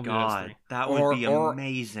 Oh my We'll do those god, three. that Or- would be or-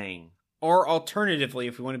 amazing. Or alternatively,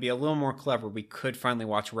 if we want to be a little more clever, we could finally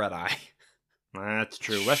watch Red Eye. That's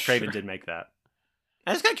true. Wes Craven Sure. did make that.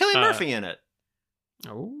 And it's got Cillian Murphy in it.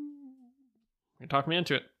 Oh, you talked me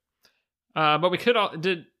into it. But we could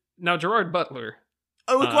now Gerard Butler.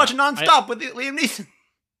 Oh, we can watch it nonstop with Liam Neeson.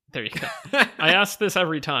 There you go. I ask this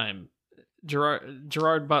every time.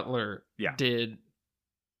 Gerard Butler Yeah. did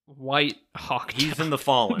White Hawk. He's in the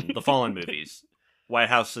Fallen movies. White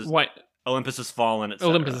House is White Olympus Has Fallen, etc.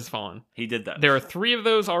 Olympus Has Fallen. He did that. There are 3 of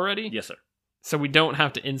those already. Yes, sir. So we don't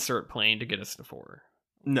have to insert Plane to get us to 4.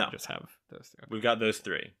 No, We just have those 3. we've got those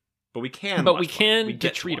 3, but we can. But watch we Plane. can We get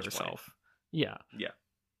get to treat watch ourselves. Yeah. Plane.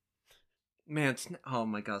 Man, oh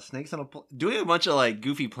my god, Snakes on a Plane. Doing a bunch of like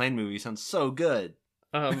goofy plane movies sounds so good.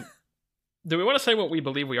 Do we want to say what we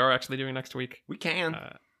believe we are actually doing next week? We can.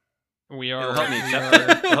 We are. It'll help me we accept it.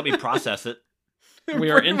 are- It'll help me process it.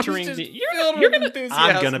 We are entering Just the. filled You're with gonna. enthusiasm.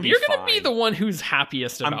 I'm gonna be You're gonna be fine. the one who's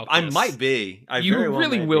happiest about I this. might be. I You very well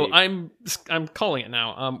really may will. be. I'm calling it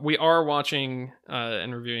now. We are watching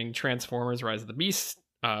and reviewing Transformers: Rise of the Beast.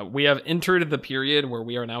 We have entered the period where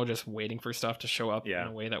we are now just waiting for stuff to show up in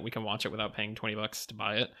a way that we can watch it without paying $20 to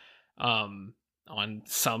buy it on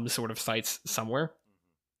some sort of sites somewhere.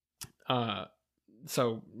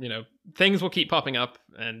 So, things will keep popping up,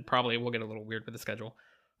 and probably we'll get a little weird with the schedule.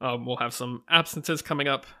 We'll have some absences coming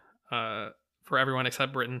up for everyone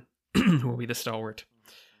except Britain, who will be the stalwart.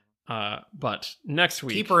 But next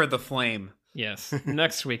week... Keeper of the Flame. Yes,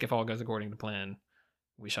 next week, if all goes according to plan,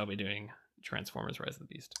 we shall be doing Transformers: Rise of the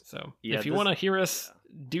Beast. So if you want to hear us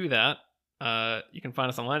do that, you can find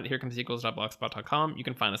us online at herecomesequels.blogspot.com. You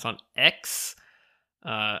can find us on X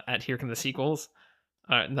at Here Come the Sequels.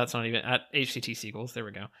 That's not even at HCT Sequels. There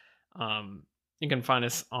we go. You can find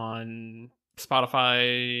us on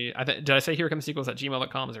Spotify. Did I say Here Come Sequels at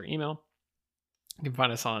gmail.com is our email? You can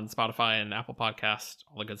find us on Spotify and Apple Podcast,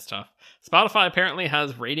 all the good stuff. Spotify apparently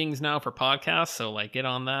has ratings now for podcasts, so get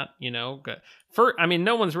on that. No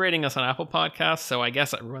one's rating us on Apple Podcasts, so I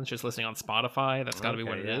guess everyone's just listening on Spotify. That's got to be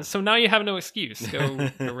what it is. So now you have no excuse. Go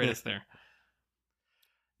rate us there.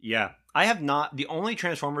 Yeah, I have not. The only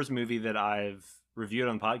Transformers movie that I've reviewed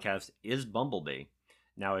on podcast is Bumblebee.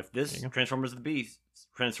 Now, if this Transformers of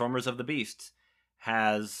the Beasts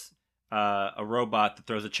has a robot that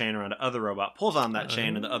throws a chain around another robot, pulls on that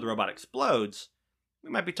chain, and the other robot explodes, we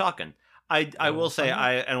might be talking. I will say,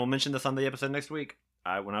 and we'll mention this on the episode next week,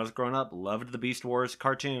 when I was growing up, loved the Beast Wars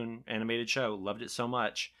cartoon animated show, loved it so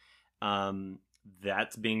much.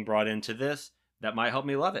 That's being brought into this. That might help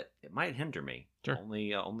me love it. It might hinder me. Sure.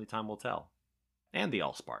 Only time will tell. And the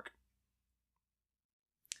Allspark.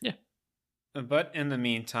 Yeah. But in the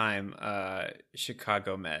meantime,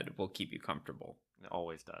 Chicago Med will keep you comfortable. It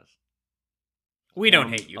always does. We don't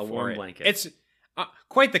hate you a for warm it. blanket. It's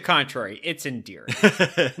quite the contrary. It's endearing.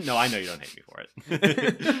 No, I know you don't hate me for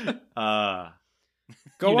it.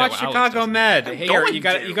 Go watch Chicago Med. I'm Here, going you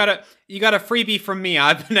got a freebie from me.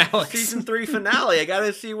 I've been Alex. Season 3 finale. I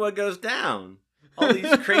gotta see what goes down. All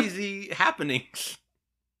these crazy happenings.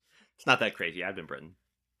 It's not that crazy. I've been Britain.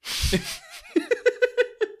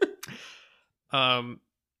 I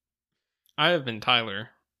have been Tyler.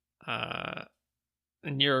 And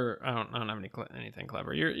I don't have anything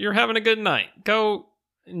clever. You're having a good night. Go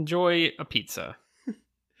enjoy a pizza.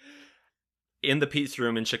 In the pizza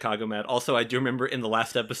room in Chicago Med. Also, I do remember in the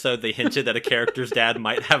last episode they hinted that a character's dad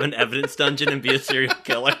might have an evidence dungeon and be a serial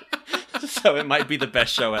killer. So it might be the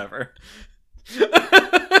best show ever.